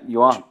 right? Yep,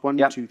 you are. 1,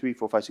 yep. 2, 3,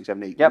 4, 5, 6,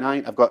 7, 8, Yep.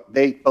 9. I've got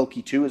they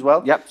bulky 2 as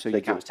well. Yep. So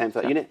they count as 10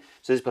 for that unit.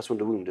 So this is +1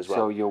 to wound as well.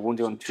 So you're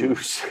wounded on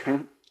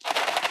 2s.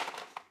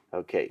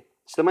 Okay.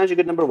 Still manage a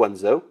good number of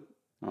 1s though.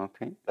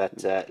 Okay. But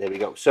there we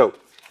go. So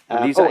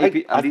these are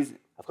AP,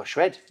 I've got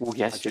shred. Oh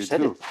yes, I you just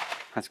said do. it.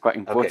 That's quite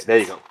important. Okay, there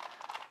you go.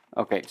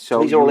 Okay,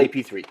 so these are all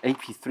AP3.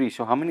 AP3.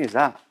 So how many is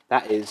that?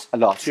 That is a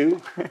lot. 2,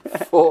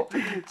 4,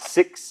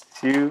 6,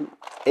 2,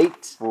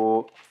 8,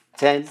 4,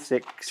 10,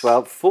 6,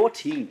 12,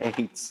 14.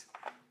 8,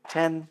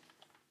 10,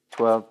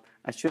 12.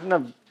 I shouldn't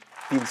have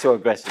been so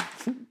aggressive.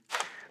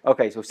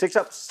 Okay, so 6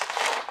 ups.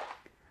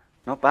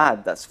 Not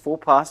bad. That's 4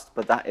 passed,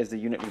 but that is the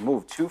unit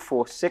removed. 2,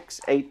 4,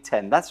 6, 8,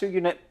 10. That's your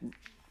unit.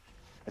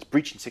 That's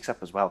breaching 6 up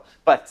as well.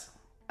 But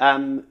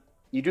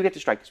you do get to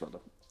strike as well,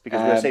 though,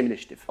 because we're the same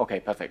initiative. Okay,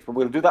 perfect. But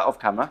we'll do that off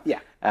camera. Yeah.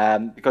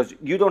 Because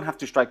you don't have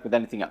to strike with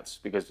anything else,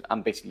 because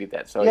I'm basically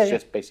dead. So it's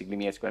just basically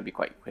me. It's going to be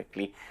quite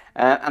quickly,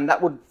 and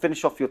that would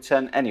finish off your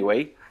turn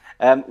anyway.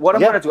 What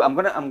I'm going to do, I'm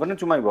going to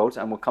do my rolls,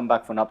 and we'll come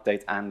back for an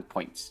update and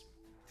points.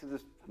 So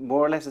this is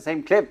more or less the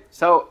same clip.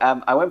 So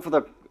I went for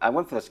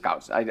the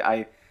scouts.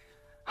 I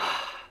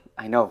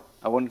know.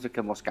 I wanted to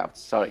kill more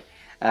scouts. Sorry.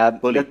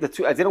 The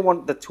 2, I didn't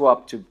want the 2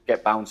 up to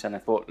get bounced, and I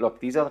thought, look,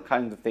 these are the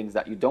kind of things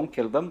that you don't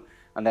kill them,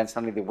 and then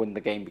suddenly they win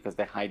the game because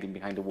they're hiding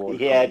behind a wall.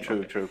 Yeah,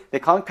 true. They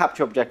can't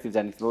capture objectives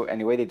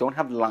anyway. They don't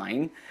have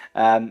line.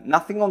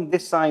 Nothing on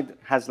this side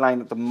has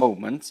line at the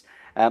moment,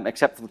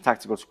 except for the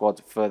tactical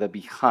squad further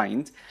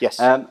behind. Yes.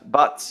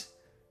 But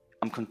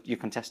you're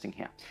contesting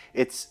here.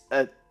 It's.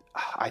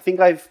 I think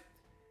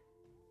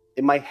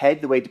in my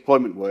head, the way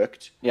deployment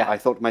worked, I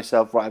thought to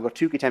myself, right, I've got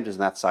 2 Contemptors on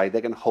that side.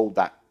 They're going to hold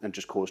that and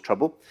just cause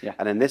trouble. Yeah.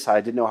 And then this side,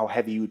 I didn't know how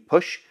heavy you would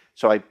push,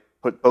 so I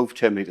put both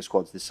Terminator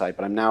squads this side.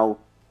 But I'm now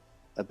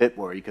a bit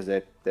worried because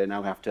they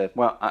now have to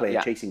play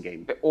a chasing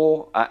game.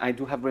 Or I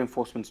do have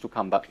reinforcements to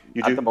come, but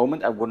at the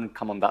moment I wouldn't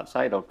come on that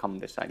side. I'll come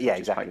this side. Yeah,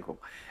 which exactly. Is quite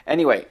cool.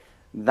 Anyway,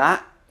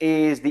 that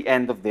is the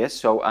end of this.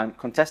 So I'm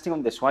contesting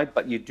on this side,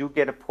 but you do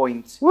get a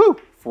point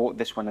for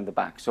this one in the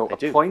back. So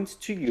point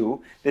to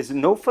you. There's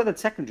no further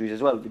secondaries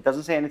as well. It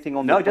doesn't say anything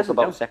on the book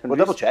about secondaries.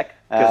 We'll double check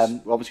because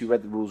obviously we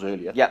read the rules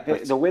earlier. Yeah,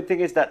 the weird thing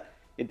is that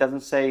it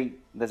doesn't say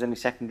there's any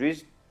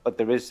secondaries, but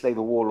there is Slay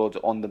the Warlords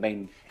on the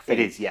main thing.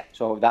 It is, yeah.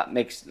 So that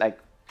makes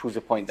proves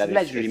the point that it's a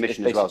legendary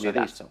mission as well, so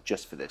that's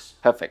just for this.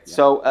 Perfect. Yeah.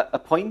 So a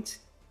point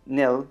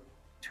nil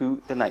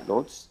to the Night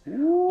Lords.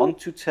 On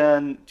to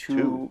turn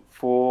 2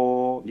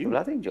 for the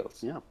Blood Angels.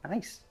 Yeah.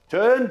 Nice.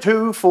 Turn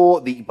 2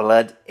 for the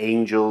Blood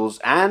Angels,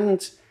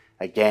 and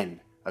again,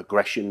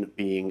 aggression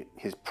being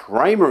his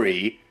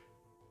primary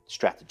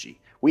strategy.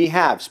 We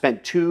have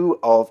spent 2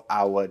 of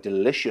our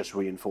delicious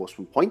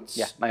reinforcement points.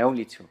 Yeah, my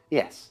only 2.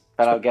 Yes.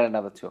 But I'll get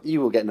another 2.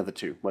 You will get another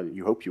 2. Well,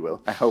 you hope you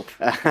will. I hope.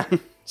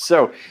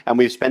 And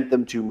we've spent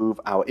them to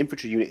move our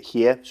infantry unit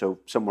here, so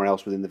somewhere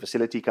else within the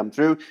facility come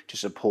through to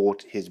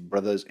support his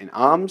brothers in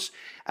arms.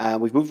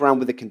 We've moved around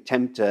with the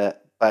Contemptor,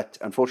 but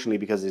unfortunately,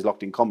 because he's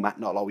locked in combat,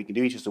 not a lot we can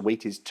do. He's just to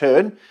wait his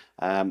turn.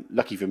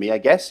 Lucky for me, I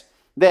guess.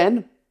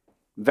 Then,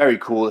 very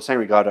cool, the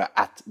Sangre Guard are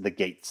at the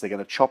gates. They're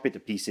going to chop it to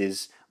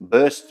pieces,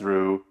 burst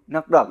through.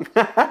 Knock, knock.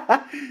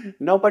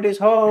 Nobody's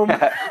home.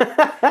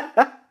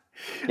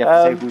 You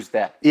have to say who's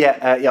there.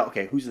 Yeah,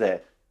 okay, who's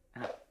there?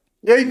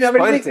 Yeah, you didn't have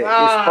anything? You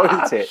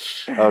spoiled it.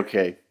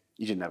 Okay.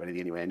 You didn't have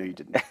anything anyway. I know you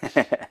didn't.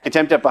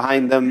 Contemptor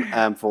behind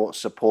them for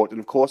support. And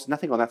of course,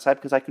 nothing on that side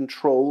because I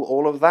control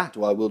all of that.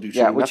 Well, I will do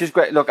soon enough. Which is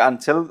great. Look,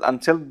 until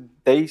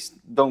they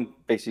don't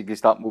basically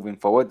start moving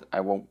forward, I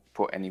won't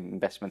put any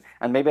investment.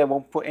 And maybe I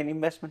won't put any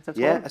investment at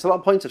all. Yeah, there's a lot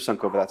of points have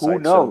sunk over that side. Who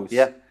knows? So,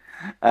 yeah.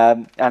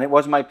 And it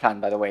was my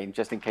plan, by the way,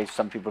 just in case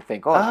some people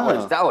think,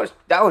 that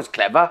was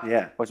clever.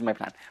 Yeah. Wasn't my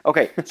plan.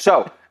 Okay,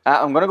 so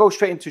I'm going to go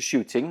straight into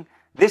shooting.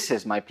 This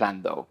is my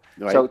plan, though.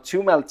 Right. So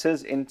 2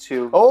 melters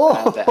into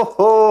death.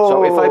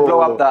 So if I blow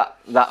up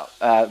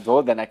that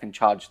door, then I can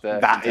charge the...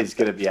 That is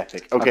going to be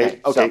epic. Okay.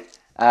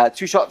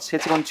 2 shots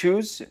hitting on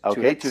 2s.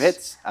 Okay, 2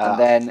 hits. And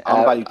then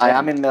armor value I 10.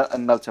 am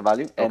in melter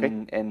value,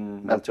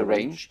 in melter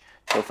range.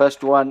 So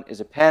first one is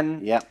a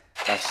pen. Yeah.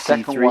 The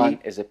second D3. one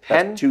is a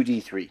pen. That's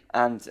 2d3.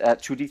 And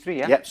 2d3,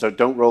 yeah? Yep, so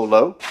don't roll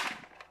low.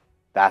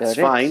 That's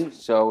There it fine.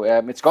 is. So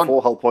it's gone.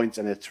 4 hull points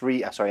and a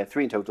 3, sorry, a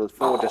 3 in total.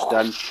 4 just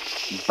done.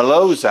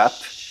 Blows up.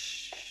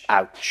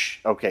 Ouch.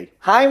 Okay.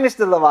 Hi,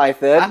 Mr.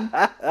 Leviathan.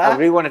 I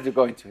really wanted to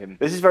go into him.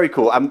 This is very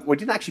cool. We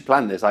didn't actually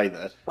plan this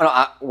either.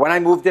 Well, when I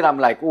moved it, I'm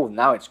like, oh,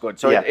 now it's good.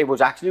 So Yeah. it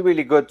was actually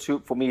really good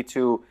for me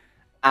to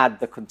add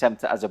the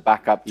Contemptor as a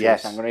backup to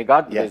Yes. the Sanguinary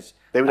Guard. Yes. Because,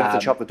 They would have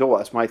to chop the door.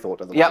 That's my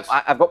thought. Otherwise. yeah,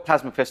 I've got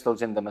plasma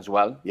pistols in them as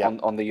well, Yeah.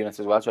 on the units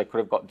as well, so I could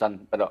have got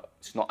done, but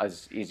it's not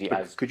as easy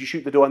as... Could you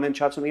shoot the door and then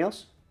charge something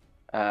else?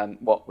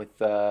 What, with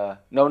the...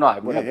 No, I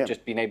would have yeah.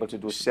 just been able to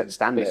do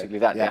Stand there. basically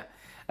that, Yeah.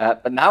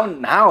 But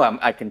now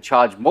I can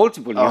charge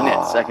multiple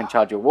units. I can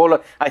charge a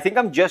Warlord. I think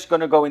I'm just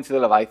going to go into the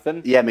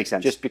Leviathan. Yeah, makes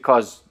sense. Just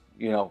because,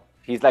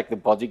 he's like the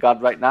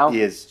bodyguard right now.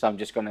 He is. So I'm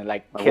just going to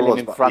kill him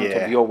Warlord's in front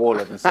of your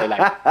Warlord and say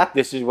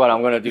this is what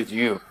I'm going to do to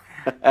you.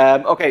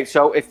 Okay,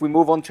 so if we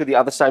move on to the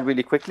other side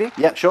really quickly.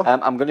 Yeah, sure.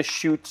 I'm going to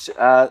shoot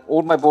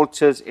all my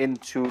bolters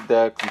into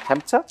the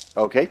Contemptor.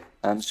 Okay.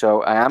 And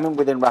so I am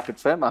within rapid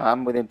firm. I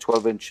am within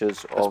 12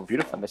 inches of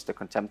beautiful. Mr.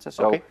 Contemptor.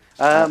 So Okay.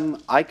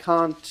 I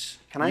can't...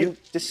 Can I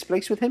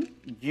displace with him?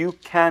 you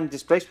can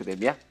displace with him,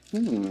 yeah?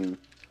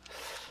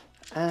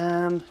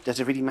 Does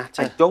it really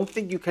matter? I don't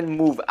think you can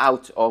move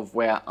out of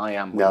where I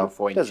am with your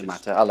 4 inches. doesn't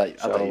matter. I'll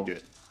let you do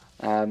it.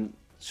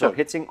 So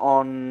hitting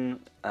on...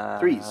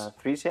 Threes.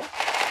 Threes, yeah.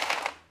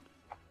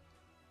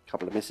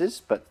 Couple of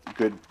misses, but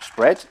good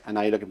spread. And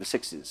now you're looking for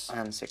 6s.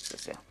 And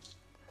 6s, yeah.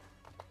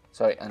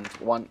 Sorry, and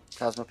 1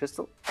 plasma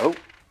pistol. Oh.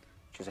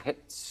 Which is a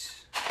hit.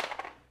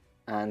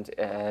 And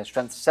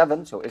strength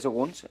 7, so is a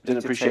wound.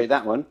 Didn't appreciate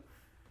that one.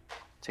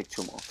 Take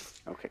 2 more.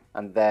 Okay.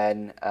 And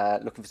then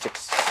looking for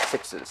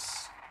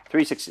 6s.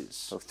 3 6s.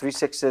 So 3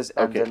 6s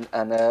and Okay.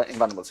 an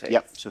invulnerable save.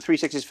 Yep. So 3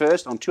 6s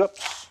first on 2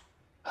 ups.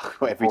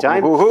 Every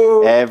time.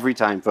 Ooh. Every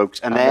time, folks.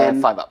 And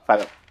then 5 up.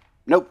 5 up.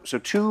 Nope. So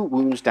 2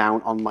 wounds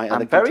down on my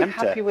other I'm very Contemptor.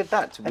 happy with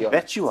that, to be I honest.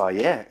 bet you are,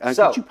 yeah.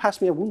 So- Could you pass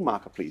me a wound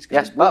marker, please? 'Cause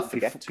Yes, I won't but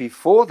forget.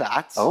 before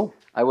that, Oh.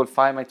 I will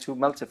fire my 2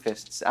 melter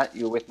fists at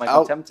you with my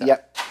Oh, Contemptor.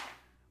 yep.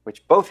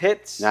 Which both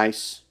hits.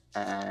 Nice.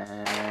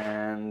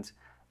 And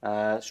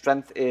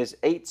strength is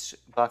 8,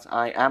 but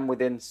I am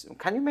within...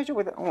 Can you measure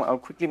with... Oh, I'll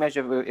quickly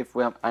measure if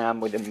I am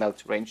within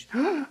melt range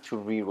to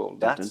re-roll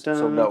that. Dun, dun,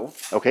 So dun. no.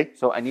 Okay.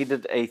 So I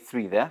needed a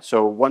 3 there.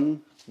 So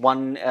 1...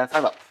 1 5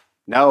 up.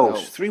 No,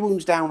 3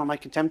 wounds down on my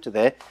Contemptor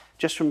there,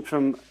 just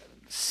from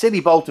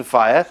silly bolter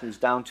fire. So it's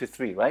down to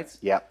 3, right?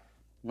 Yeah.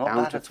 Not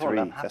down bad to at all. 3.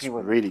 I'm happy That's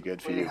with really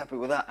good for really you. happy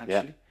with that, Yeah.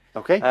 actually.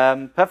 Okay.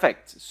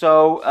 Perfect.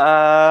 So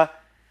I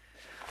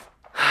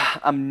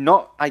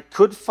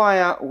could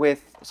fire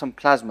with some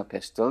plasma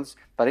pistols,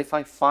 but if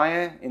I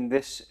fire in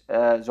this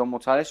zone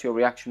mortalis, your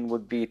reaction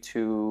would be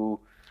to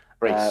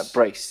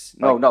brace.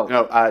 No.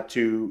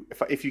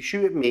 If you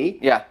shoot at me,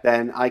 Yeah.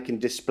 then I can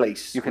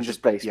displace. You can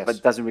displace, yes. but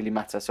it doesn't really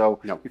matter. So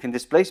No. you can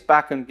displace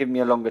back and give me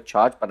a longer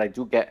charge, but I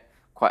do get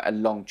quite a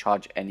long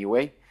charge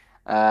anyway.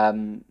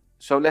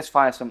 So let's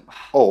fire some...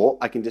 Or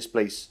I can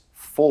displace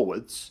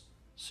forwards,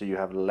 so you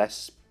have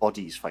less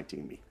bodies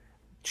fighting me.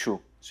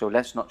 True. So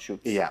let's not shoot.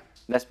 Yeah.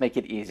 Let's make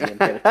it easy and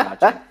get a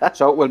charge in.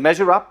 So we'll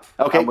measure up.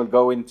 Okay. And we'll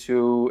go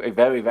into a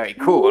very, very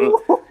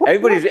cool.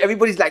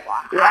 Everybody's like,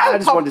 I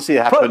just wanted to see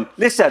it happen.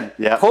 Listen,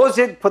 Yeah. pause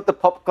it, put the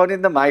popcorn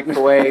in the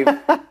microwave.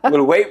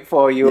 We'll wait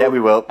for you. Yeah, we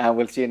will. And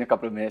we'll see you in a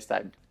couple of minutes'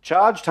 time.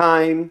 Charge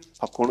time.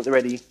 Popcorn at the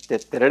ready.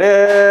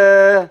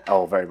 Da-da-da-da.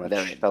 Oh, very much.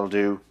 There it is. That'll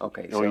do.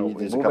 Okay, All so you we'll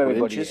need is a move couple of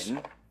everybody inches. in.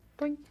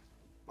 Boing.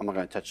 I'm not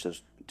going to touch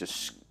those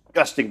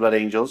disgusting blood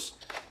angels.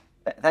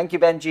 Thank you,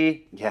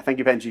 Benji. Yeah, thank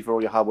you, Benji, for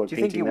all your hard work Do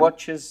you think painting he them.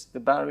 watches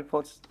the battle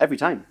reports? Every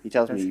time. He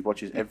tells me he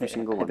watches every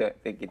single I one.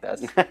 don't think he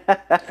does. If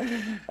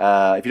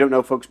you don't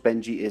know, folks,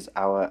 Benji is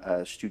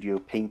our studio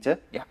painter.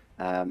 Yeah.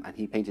 And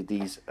he painted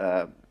these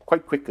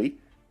quite quickly.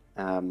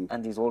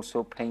 And he's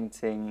also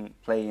playing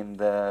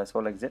the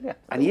Soul Auxilia.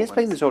 And he is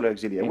playing the Solo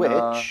Auxilia, In which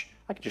our-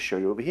 I can just show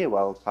you over here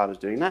while Pardo's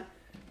doing that.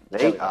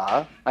 They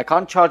are I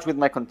can't charge with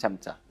my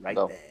Contemptor. right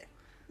though. there.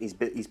 He's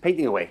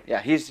painting away.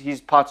 Yeah, he's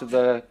part of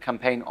the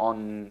campaign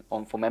on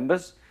for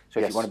members. So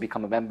if Yes. you want to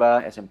become a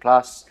member, SM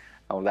Plus,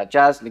 all that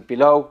jazz, link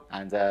below,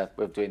 and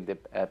we're doing the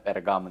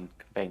Paragon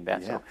campaign there.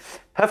 Yeah. So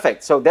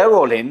perfect. So they're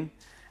all in.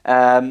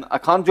 I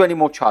can't do any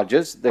more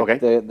charges. Okay.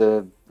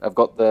 I've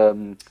got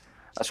the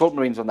assault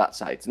marines on that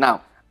side.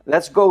 Now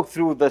let's go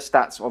through the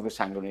stats of the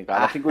Sanguinary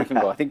Guard. I think we can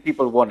go. I think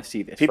people want to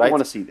see this. People right?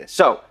 want to see this.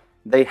 So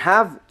they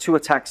have 2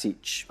 attacks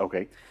each.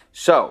 Okay.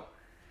 So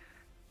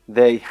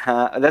they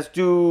have. Let's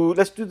do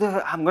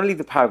the. I'm going to leave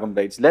the Paragon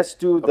blades. Let's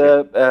do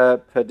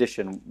the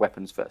perdition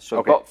weapons first. So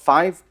I've got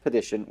 5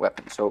 perdition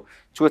weapons. So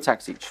 2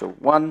 attacks each. So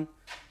 1,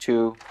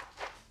 2,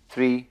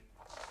 3,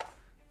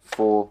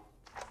 4,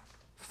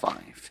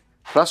 5.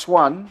 Plus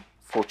 1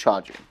 for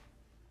charging.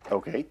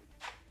 Okay.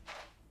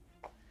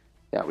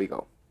 There we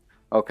go.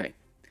 Okay.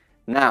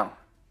 Now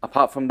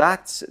apart from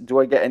that, do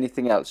I get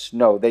anything else?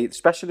 No. The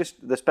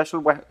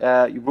special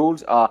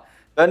rules are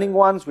burning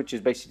ones, which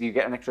is basically you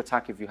get an extra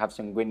attack if you have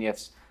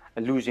sanguinius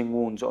losing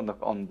wounds on the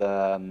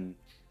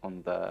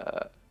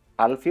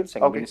battlefield.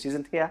 Sanguinius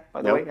isn't here,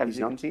 by the way, as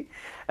you can see.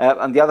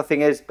 And the other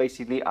thing is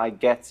basically I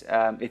get,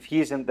 if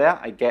he isn't there,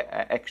 I get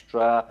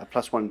extra... A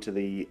 +1 to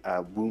the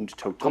wound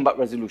total. Combat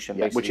resolution,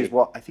 basically. Which is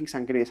what I think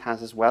Sanguinius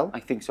has as well. I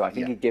think so. I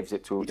think he gives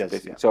it to...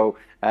 does, So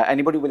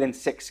anybody within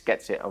 6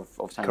 gets it of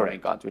Sanguinary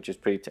Guards, which is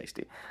pretty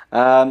tasty.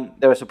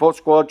 They're a support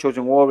squad,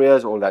 chosen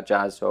warriors, all that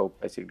jazz. So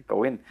basically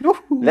go in.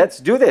 Let's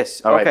do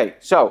this. All right. Okay,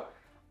 so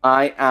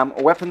I am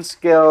weapon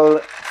skill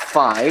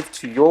 5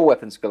 to your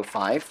weapon skill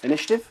 5.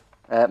 Initiative?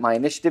 My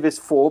initiative is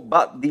 4,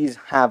 but these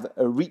have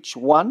a reach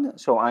 1,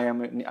 so I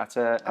am at an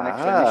extra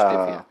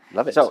initiative here.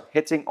 Love it. So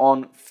hitting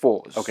on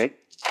 4s. Okay.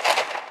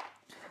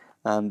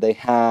 And they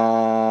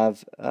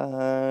have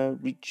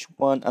reach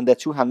 1, and they're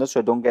two-handed,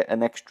 so I don't get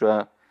an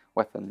extra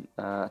weapon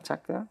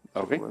attack there.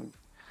 Okay. So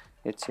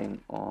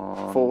hitting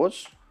on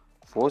 4s.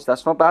 4s,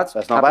 that's not bad.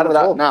 That's not bad at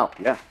all. Now,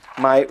 yeah.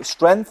 My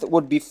strength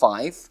would be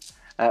 5.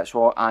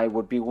 So I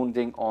would be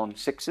wounding on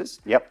 6s.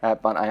 Yep.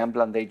 But I am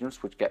blunt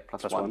agents, which get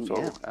 +1.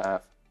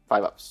 So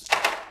 5 ups.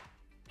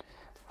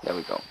 There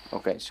we go.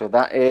 Okay, so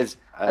that is.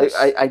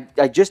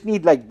 I just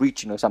need like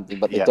breaching or something,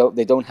 but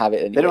they don't have it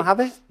anyway. They don't have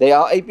it? They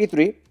are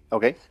AP3.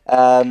 Okay.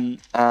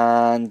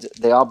 And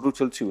they are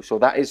brutal 2. So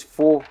that is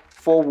 4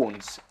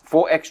 wounds,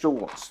 4 extra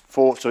wounds.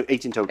 4, so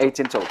 8 in total. 8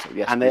 in total.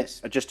 Yes. And they're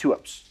just 2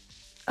 ups.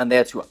 And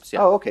they're 2 ups.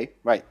 Yeah. Oh, okay,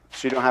 right.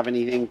 So you don't have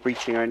anything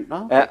breaching or anything?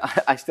 No?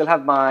 I still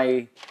have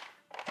my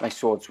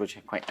swords, which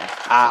are quite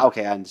nice.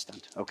 Okay, I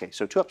understand. Okay,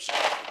 so 2 ups.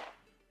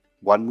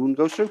 1 wound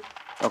goes through.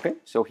 Okay,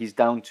 so he's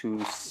down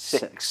to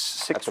 6.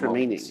 6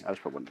 remaining. I was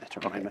probably better.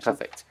 Okay,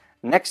 perfect.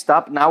 Next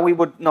up, now we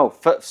would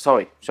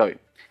sorry.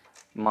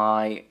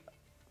 My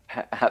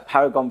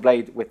Paragon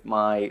blade with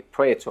my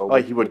Praetor. Oh,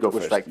 he would go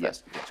first. Strike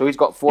first. So he's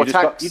got 4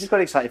 attacks. You just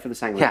got excited for the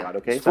Sanguinary Guard,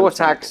 okay? 4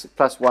 attacks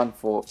 +1,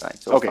 4. Right,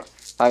 so okay.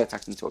 5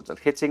 attacks in total.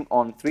 Hitting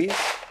on 3s.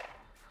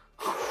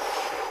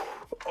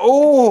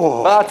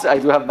 Oh! But I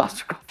do have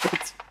Master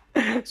Comfort.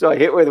 So I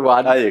hit with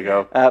 1. There you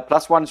go.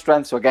 +1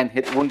 strength, so again,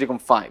 wounding on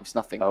 5s,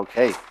 nothing.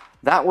 Okay.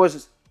 That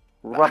was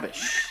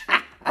rubbish.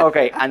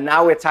 Okay, and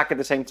now we attack at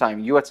the same time.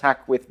 You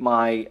attack with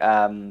my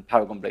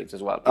Paragon blades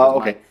as well. Oh,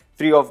 okay.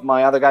 3 of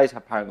my other guys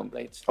have Paragon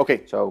blades.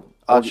 Okay. So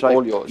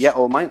all yours. Yeah,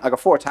 all mine. I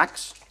got 4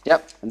 attacks.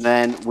 Yep. And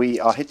then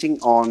we are hitting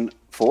on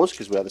 4s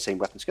because we have the same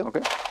weapon skill.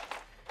 Okay.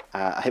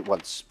 I hit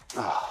once.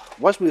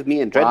 Was with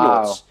me and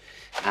Dreadnoughts.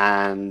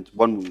 And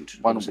 1 wound.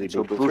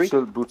 So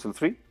brutal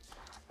 3.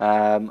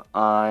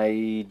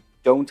 I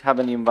don't have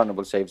any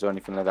invulnerable saves or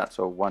anything like that,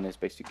 so 1 is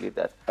basically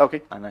dead.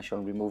 Okay. And I shall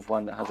remove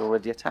 1 that has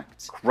already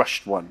attacked.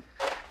 Crushed 1.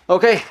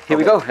 Okay, here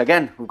we go.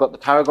 Again, we've got the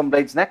Paragon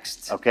blades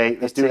next. Okay,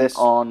 let's do this.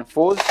 On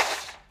 4s.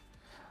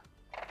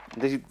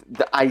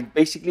 I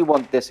basically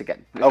want this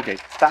again. Okay,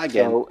 that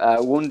again.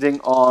 So wounding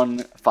on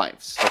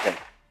 5s. Okay.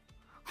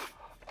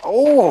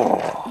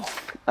 Oh!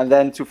 And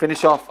then to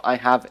finish off, I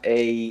have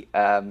a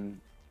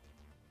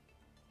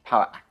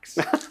power axe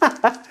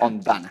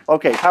on banner.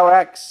 Okay, power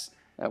axe.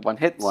 1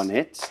 hit. 1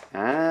 hit.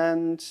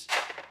 And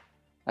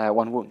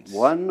 1 wound.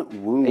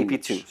 1 wound.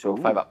 AP2, so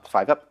 5 up.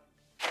 5 up.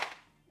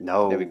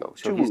 No. There we go.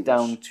 So 2 he's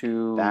wounds.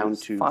 down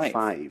to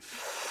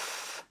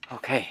 5.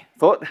 Okay.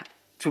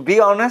 To be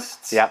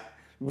honest,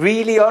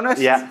 really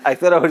honest, I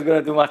thought I was going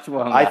to do much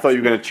more. I thought you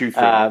were going to chew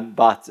through.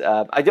 But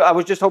I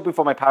was just hoping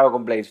for my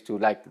Paragon blades to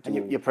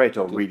your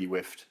Praetor really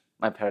whiffed.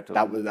 My Praetor.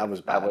 That was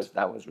bad.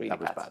 That was really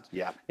bad.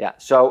 Yeah. Yeah.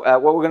 So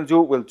what we're going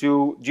to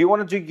do, do you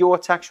want to do your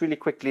attacks really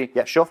quickly?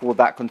 Yeah, sure. For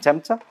that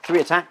Contemptor? 3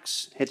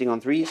 attacks, hitting on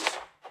 3s,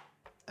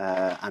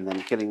 and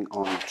then killing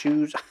on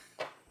 2s.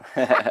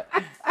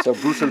 So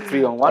brutal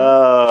 3 on 1.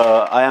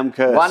 I am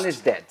cursed. 1 is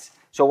dead.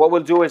 So what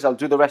we'll do is I'll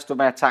do the rest of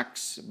my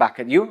attacks back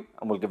at you,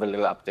 and we'll give a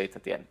little update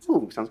at the end.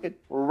 Ooh, sounds good.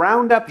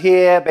 Round up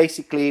here,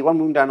 basically 1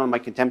 wound down on my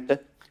Contemptor.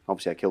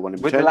 Obviously, I kill 1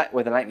 in return.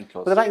 With the lightning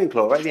claw. With the lightning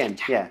claw right at the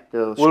end. Yeah.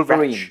 The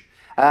Wolverine. Scratch.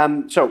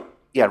 So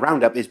yeah,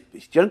 roundup is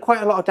done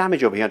quite a lot of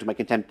damage over here onto my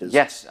Contemptors.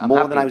 Yes,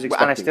 more than I was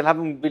expecting. And I still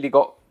haven't really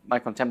got my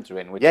Contemptor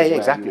in. Which yeah, is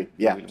exactly.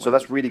 So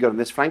that's really good on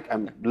this flank.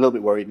 I'm a little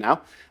bit worried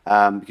now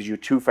because you're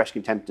 2 fresh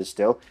Contemptors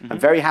still. I'm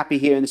very happy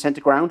here in the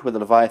center ground where the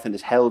Leviathan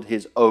has held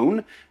his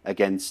own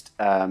against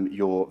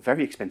your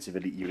very expensive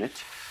elite unit.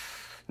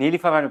 Nearly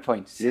 500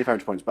 points. Nearly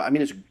 500 points, but I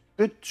mean it's a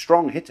good,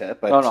 strong hitter.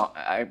 But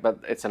but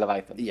it's a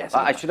Leviathan. Yes,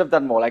 I should have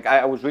done more. Like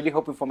I was really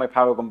hoping for my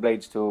Paragon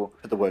blades to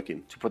put the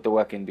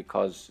work in.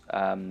 Because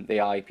they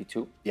are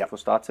AP2 for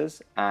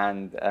starters,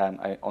 and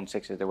on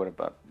 6s they would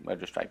have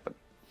murder strike, but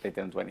they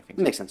didn't do anything.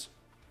 Makes sense.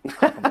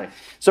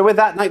 So with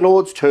that, Night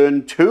Lord's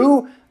turn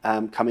 2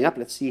 coming up.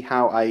 Let's see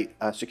how I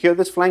secure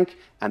this flank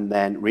and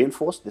then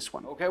reinforce this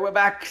one. Okay, we're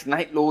back.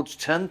 Night Lord's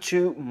turn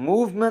 2.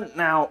 Movement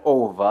now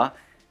over.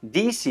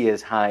 DC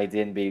is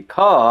hiding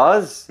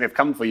because... We've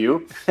come for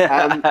you.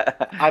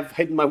 I've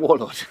hidden my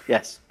Warlord.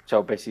 Yes.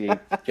 So basically,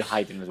 you're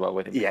hiding as well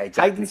with him. Yeah,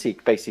 exactly. Hide and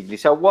seek, basically.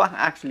 So what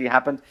actually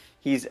happened,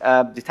 he's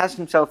detached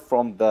himself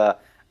from the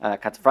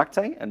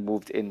Cataphractii and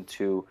moved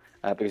into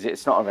because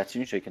it's not a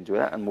retinue, so you can do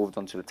that, and moved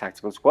on to the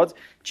tactical squad.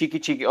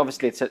 Cheeky,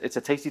 obviously, it's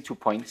a tasty 2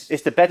 points.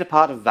 It's the better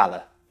part of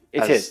Valor.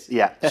 It is.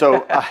 Yeah.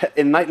 So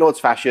in Night Lord's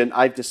fashion,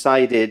 I've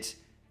decided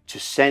to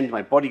send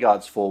my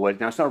bodyguards forward.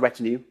 Now, it's not a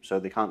retinue, so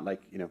they can't,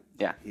 like, you know...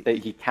 Yeah,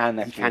 he can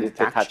actually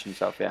detach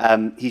himself,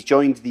 He's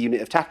joined the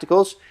unit of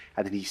tacticals,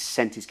 and then he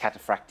sent his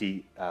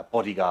Cataphractii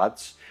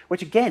bodyguards,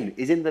 which, again,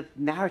 is in the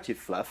narrative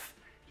fluff.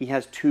 He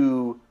has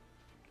 2,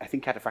 I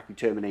think, Cataphractii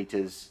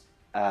Terminators,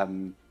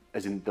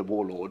 as in the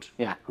Warlord,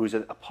 who's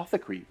an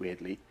apothecary,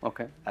 weirdly,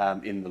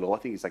 in the lore. I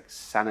think it's like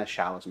Sana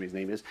Shao, or something his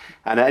name is.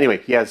 And anyway,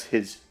 he has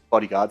his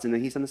bodyguards, and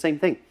then he's done the same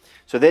thing.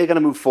 So they're going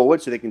to move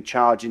forward so they can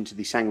charge into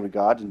the Sanguinary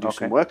Guard and do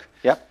some work.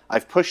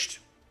 I've pushed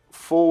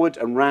forward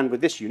and ran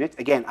with this unit.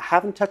 Again, I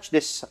haven't touched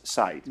this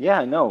side. Yeah,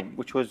 I know,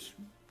 which was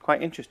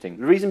quite interesting.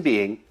 The reason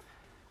being,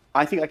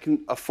 I think I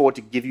can afford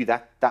to give you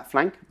that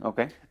flank.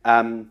 Okay.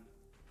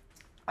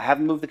 I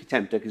haven't moved the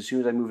Contemptor because as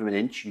soon as I move him an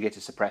inch, you get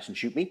to suppress and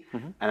shoot me.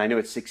 And I know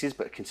it's 6s,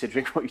 but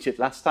considering what you did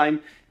last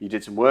time, you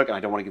did some work and I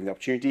don't want to give you the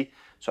opportunity.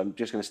 So I'm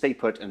just going to stay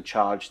put and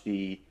charge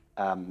the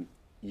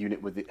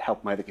unit with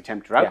help my other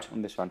Contemptor out.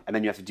 On this one. And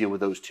then you have to deal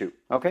with those 2.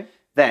 Okay.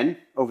 Then,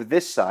 over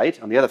this side,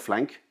 on the other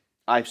flank,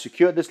 I've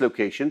secured this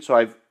location. So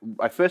I've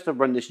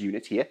run this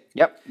unit here.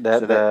 Yep,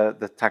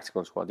 the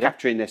tactical squad.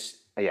 Capturing this,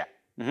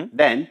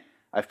 Then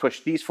I've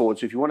pushed these forward.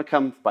 So if you want to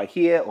come by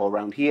here or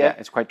around here...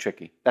 it's quite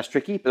tricky. That's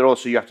tricky, but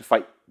also you have to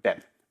fight them.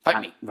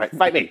 Fight me. Right,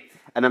 fight me.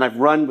 And then I've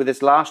run with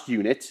this last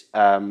unit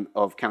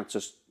of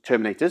Counter's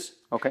Terminators.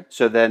 Okay.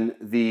 So then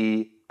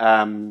the...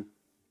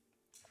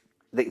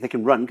 They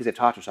can run because they have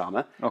Tartarus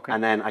armor. Okay.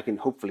 And then I can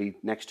hopefully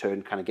next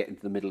turn kind of get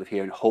into the middle of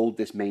here and hold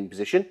this main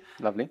position.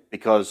 Lovely.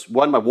 Because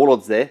 1, my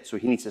Warlord's there, so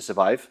he needs to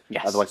survive.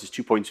 Yes. Otherwise, it's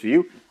 2 points for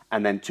you.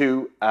 And then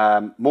 2,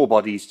 more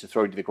bodies to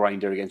throw into the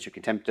grinder against your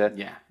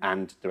Contemptor.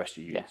 And the rest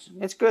of your units.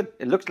 It's good.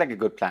 It looks like a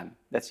good plan.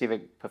 Let's see if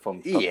it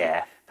performs properly.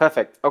 Yeah.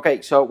 Perfect.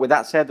 Okay, so with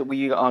that said,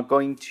 we are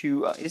going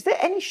to... is there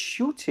any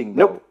shooting,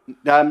 though?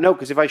 Nope. No,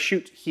 because if I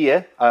shoot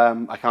here,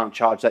 I can't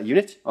charge that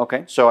unit.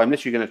 Okay. So I'm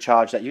literally going to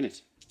charge that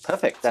unit.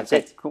 Perfect. That's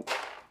it. Cool.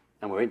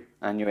 And we're in.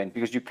 And you're in.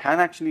 Because you can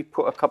actually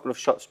put a couple of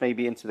shots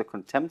maybe into the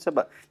Contemptor,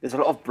 but there's a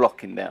lot of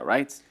block in there,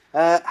 right?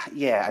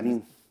 Yeah, I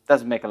mean...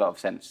 Doesn't make a lot of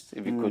sense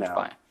if you could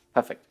fire.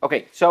 Perfect.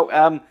 Okay, so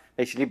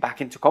basically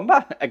back into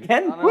combat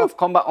again. We have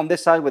combat on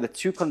this side with the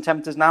 2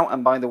 Contemptors now.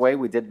 And by the way,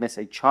 we did miss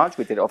a charge.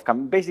 We did it off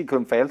camera. Basically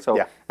couldn't fail. So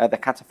the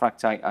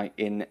Cataphractii are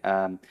in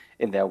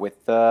there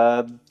with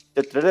the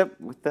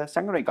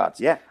Sanguinary Guards.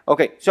 Yeah.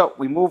 Okay, so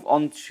we move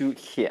on to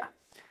here.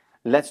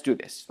 Let's do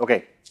this.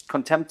 Okay.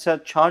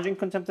 Contemptor, charging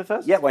Contemptor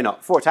first? Yeah, why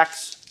not? 4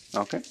 attacks.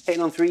 Okay.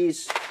 Hitting on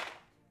 3s.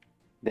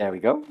 There we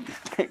go.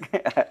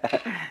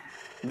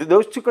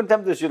 Those 2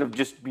 Contemptors should have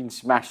just been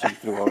smashing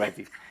through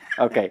already.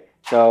 Okay,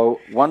 so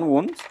 1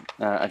 wound.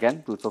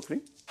 Again, brutal 3.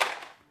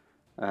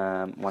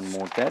 1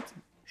 more dead.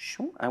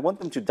 Sure. I want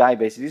them to die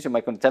basically, so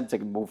my Contemptor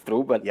can move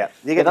through, but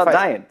they're not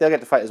dying. They'll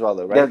get to fight as well,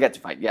 though, right? They'll get to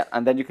fight, yeah.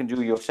 And then you can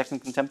do your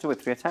second Contemptor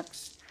with 3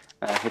 attacks.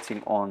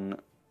 Hitting on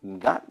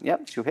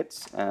that, 2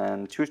 hits,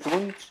 and 2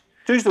 wounds.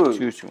 2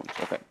 wounds,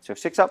 okay. So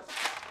 6 up,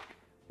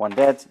 1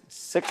 dead,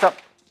 6 up,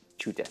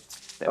 2 dead.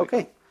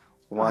 Okay.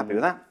 1, happy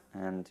with that.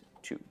 And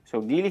 2.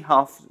 So nearly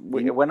half.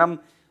 When I'm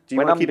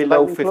keep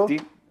below the 50.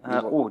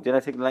 Did I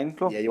take the Lightning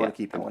Claw? Yeah, you want to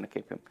keep him. I want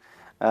to keep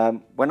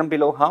him. When I'm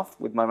below half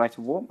with my Rite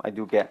of War, I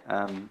do get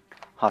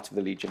Heart of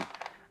the Legion.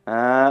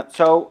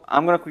 So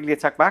I'm going to quickly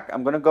attack back.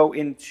 I'm going to go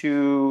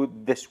into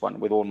this one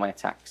with all my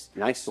attacks.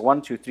 Nice. So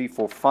 1, 2, 3,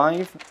 4,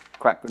 5.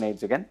 Crack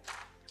grenades again.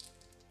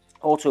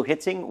 Also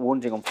hitting,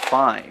 wounding on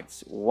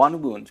 5s.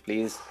 1 wound,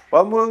 please.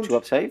 1 wound. 2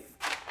 up save.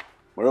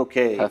 We're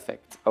okay.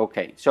 Perfect.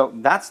 Okay, so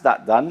that's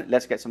that done.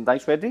 Let's get some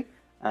dice ready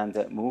and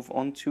move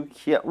on to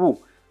here.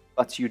 Ooh,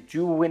 but you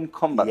do win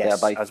combat there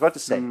by I was about to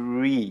say.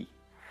 3.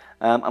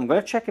 I'm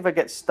going to check if I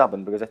get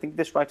stubborn, because I think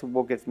this Rite of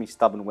War gives me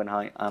stubborn when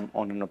I am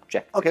on an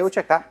objective. Okay, we'll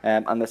check that.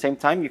 At the same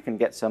time, you can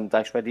get some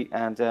dice ready,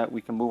 and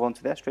we can move on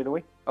to there straight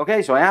away.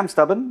 Okay, so I am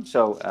stubborn,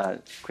 so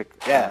quick.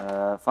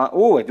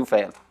 Oh, I do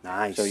fail.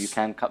 Nice. So you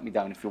can cut me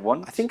down if you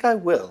want. I think I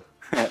will.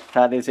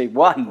 That is a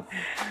 1.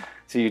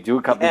 So you do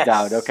cut me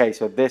down. Okay,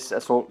 so this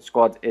assault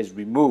squad is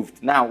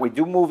removed. Now, we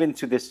do move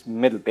into this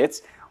middle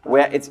bit,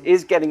 where it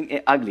is getting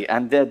ugly,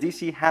 and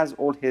DC has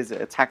all his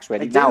attacks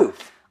ready. Now,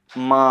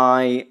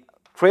 my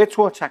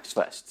Praetor attacks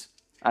first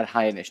at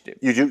high initiative.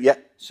 You do, yeah.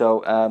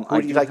 So who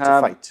would you like to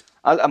fight?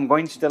 I'm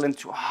going still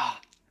into...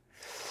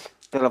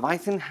 the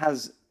Leviathan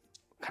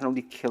can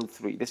only kill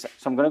 3. So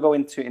I'm going to go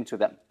into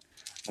them.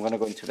 I'm going to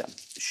go into them.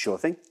 Sure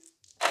thing.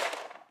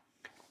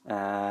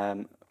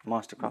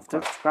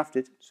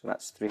 Mastercrafted. So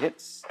that's 3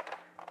 hits.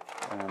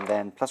 And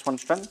then +1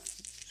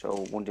 strength.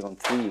 So wounding on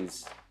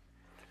 3s.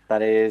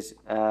 That is...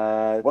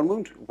 1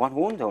 wound. 1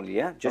 wound only,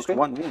 yeah? Just 1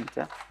 wound,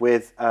 yeah?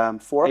 With 4 up?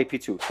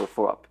 AP2, so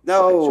 4 up.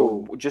 No!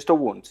 Okay, so just a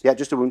wound. Yeah,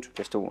 just a wound.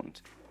 Just a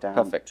wound. Down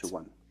Perfect. to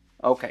 1.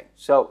 Okay,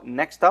 so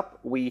next up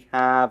we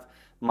have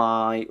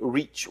my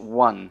Reach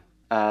 1.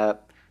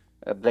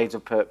 blades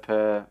of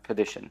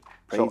perdition.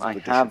 So Blades of I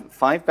perdition. have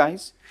 5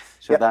 guys.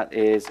 So that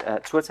is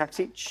 2 attacks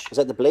each. Is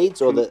that the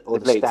blades or the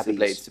blades, stabbies?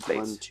 the blades.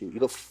 1, 2. You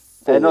got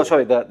 4. No,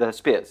 sorry, the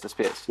spears.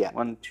 Yeah.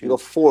 1, 2. You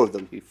got 4 of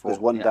them. 3, 4.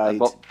 Because one I've died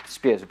got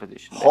spears of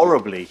perdition.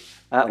 horribly.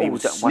 When he Oh,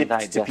 was that one snipped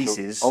died to so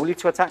pieces. only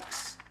 2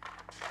 attacks.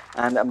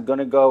 And I'm going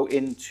to go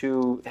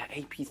into the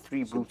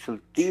AP3 Brutal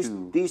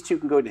 2. These 2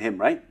 can go into him,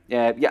 right?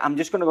 Yeah, I'm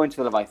just going to go into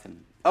the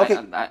Leviathan. Okay.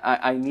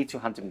 I need to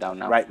hunt him down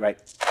now. Right.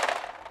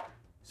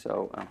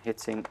 So I'm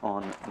hitting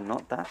on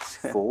not that.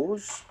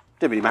 4s.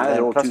 Doesn't really matter.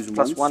 They're all Plus- 2s and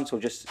plus 1s. 1, so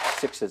just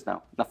 6s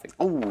now. Nothing.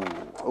 Oh,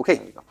 There okay.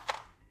 we go.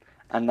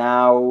 And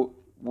now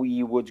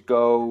we would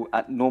go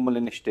at normal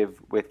initiative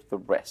with the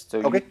rest. So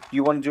Okay.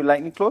 you want to do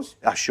lightning claws?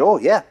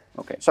 Sure, yeah.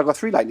 Okay. So I've got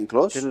 3 lightning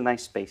claws. Little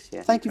nice space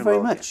here. Thank you can very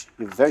roll much.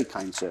 You're very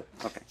kind, sir.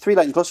 Okay. 3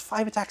 lightning claws,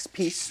 5 attacks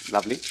apiece.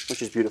 Lovely.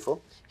 Which is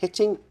beautiful.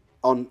 Hitting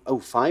on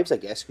 5s, I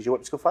guess, because you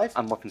want to go 5.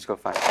 And weapons go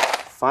 5.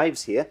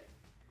 5s here,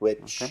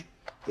 which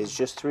is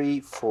just 3,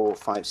 4,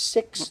 5,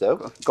 6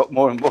 though. Got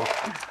more and more.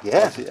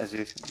 Yeah. As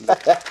you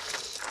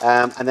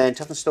And then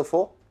toughness still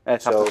 4.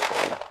 toughness 4,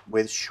 yeah.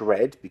 With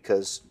shred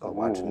because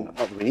not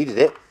that we needed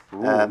it.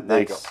 There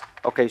you go.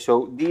 Okay,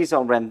 so these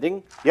are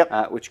rending,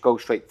 Yep. which go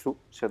straight through.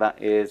 So that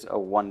is a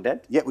 1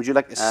 dead. Yeah. Would you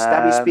like a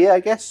stabby spear?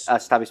 I guess.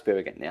 Stabby spear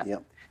again, yeah.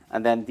 Yep.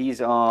 And then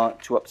these are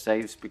 2 up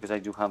saves because I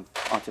do have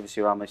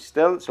Artificer armor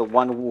still. So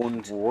 1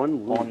 wound,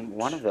 One wound. on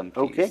one of them,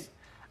 please. Okay.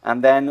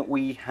 And then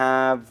we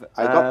have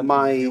I got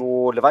my-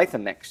 your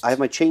Leviathan next. I have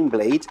my chain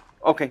blade.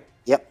 Okay.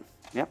 Yep.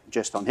 Yep.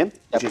 Just on him. Yeah,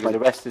 Which is because my, the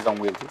rest is on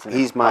wheels, isn't it?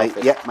 he's my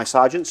Power Fist.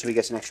 sergeant, so he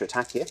gets an extra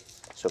attack here.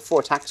 So 4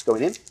 attacks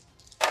going in.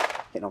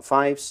 Hitting on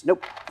 5s.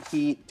 Nope.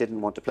 He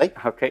didn't want to play.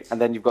 Okay, and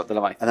then you've got the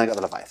Leviathan. And then I got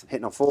the Leviathan.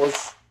 Hitting on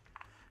 4s.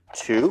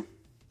 2.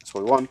 That's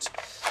what we want.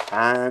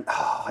 And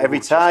every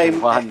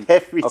time. One.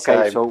 Every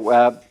Okay, time. so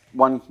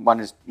one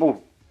is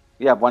one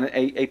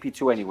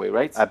AP2 anyway,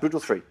 right? Brutal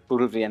 3.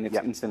 Brutal 3 and it's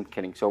Yep. instant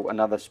killing. So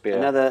another spear.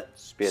 Another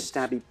spear.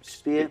 stabby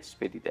spear.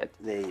 Speedy dead.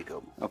 There you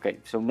go. Okay,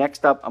 so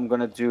next up I'm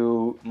gonna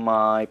do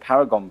my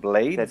Paragon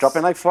blades. They're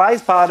dropping like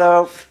flies,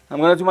 Pardo. I'm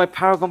gonna do my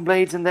Paragon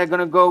blades and they're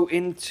gonna go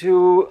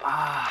into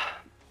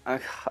I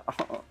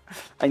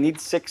need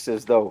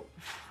 6s though.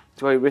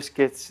 Do I risk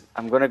it?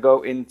 I'm gonna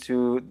go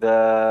into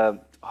the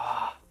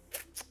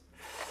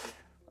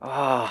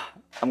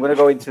I'm gonna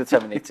go into the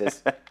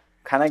Terminators.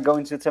 Can I go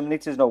into the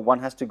Terminators? No, one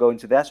has to go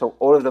into there, so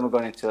all of them are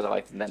going into the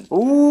Leviathan then.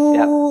 Ooh.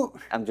 Yeah,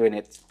 I'm doing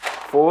it.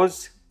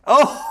 4s,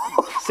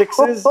 Oh.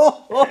 6s.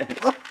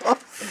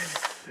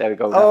 There we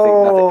go.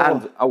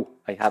 Nothing. And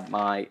I have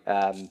my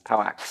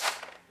power axe.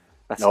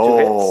 That's 2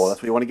 hits. Oh,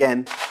 that's what you want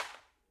again.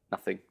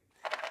 Nothing.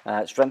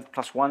 Strength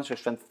 +1, so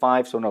strength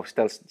 5. So no,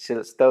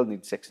 still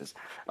need 6s.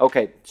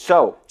 Okay,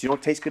 so Do you know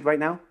what tastes good right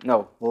now?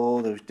 no.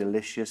 Oh, those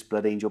delicious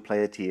Blood Angel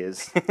player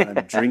tears. I'm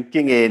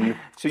drinking in.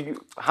 So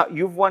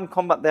you've won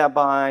combat there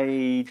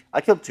by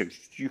I killed 2.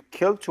 you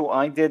killed 2.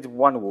 I did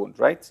 1 wound,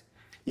 right?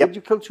 Yep. Did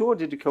you kill 2 or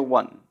did you kill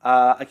 1?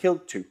 I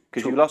killed 2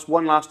 because you lost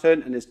 1 last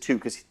turn and there's 2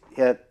 because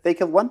they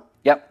killed 1.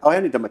 Yep. Oh, I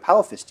haven't done my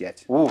Power Fist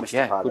yet. Oh, Mr.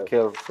 yeah, Pardo. could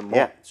kill some more.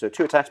 Yeah, so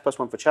 2 attacks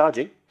 +1 for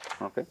charging.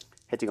 Okay.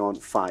 Hitting on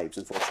 5s,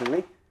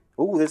 unfortunately.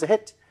 Oh, there's a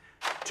hit.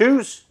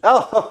 2s.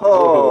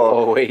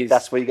 Oh, Always.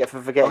 That's what you get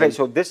for forgetting. Okay,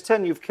 so this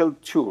turn you've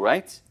killed 2,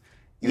 right?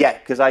 Yeah,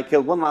 because I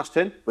killed 1 last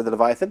turn with the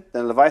Leviathan.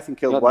 Then the Leviathan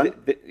killed No, 1.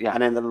 yeah.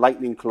 And then the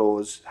Lightning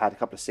Claws had a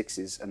couple of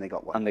 6s and they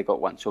got 1. And they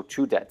got 1, so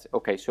 2 dead.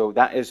 Okay, so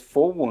that is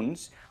 4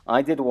 wounds.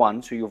 I did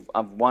 1, so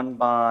I've won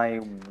by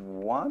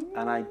 1?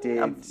 And I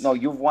did... No,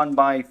 you've won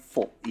by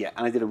 4. Yeah,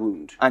 and I did a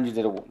wound. And you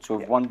did a wound, so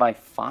we've won by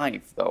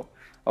 5 though.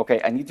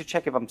 Okay, I need to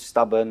check if I'm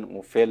stubborn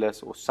or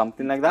fearless or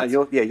something like that.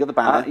 You're the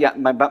banner. Yeah,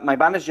 my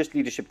banner is just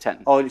leadership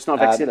 10. Oh, it's not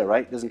Vexilla,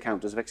 right? Doesn't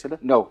count as Vexilla?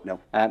 No, No.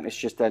 It's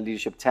just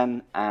leadership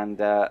 10, and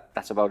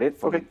that's about it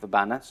for the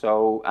banner.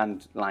 So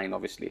and line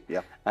obviously.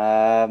 Yeah.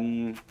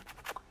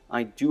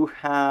 I do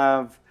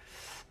have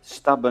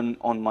stubborn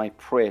on my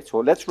Praetor.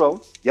 Let's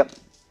roll. Yep.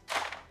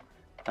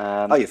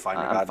 You're fine.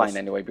 I'm regardless. fine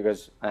anyway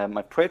because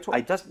my Praetor.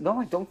 I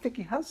don't think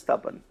he has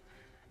stubborn.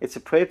 It's a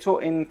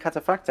Praetor in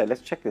Cataphractii. Let's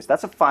check this.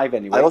 That's a 5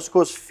 anyway. I also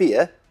caused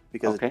fear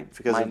because of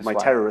Minus my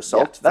 1. terror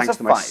assault, Yeah, that's thanks a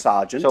to my 5.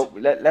 sergeant. So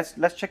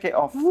let's check it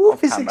off. Ooh,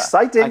 off it's camera.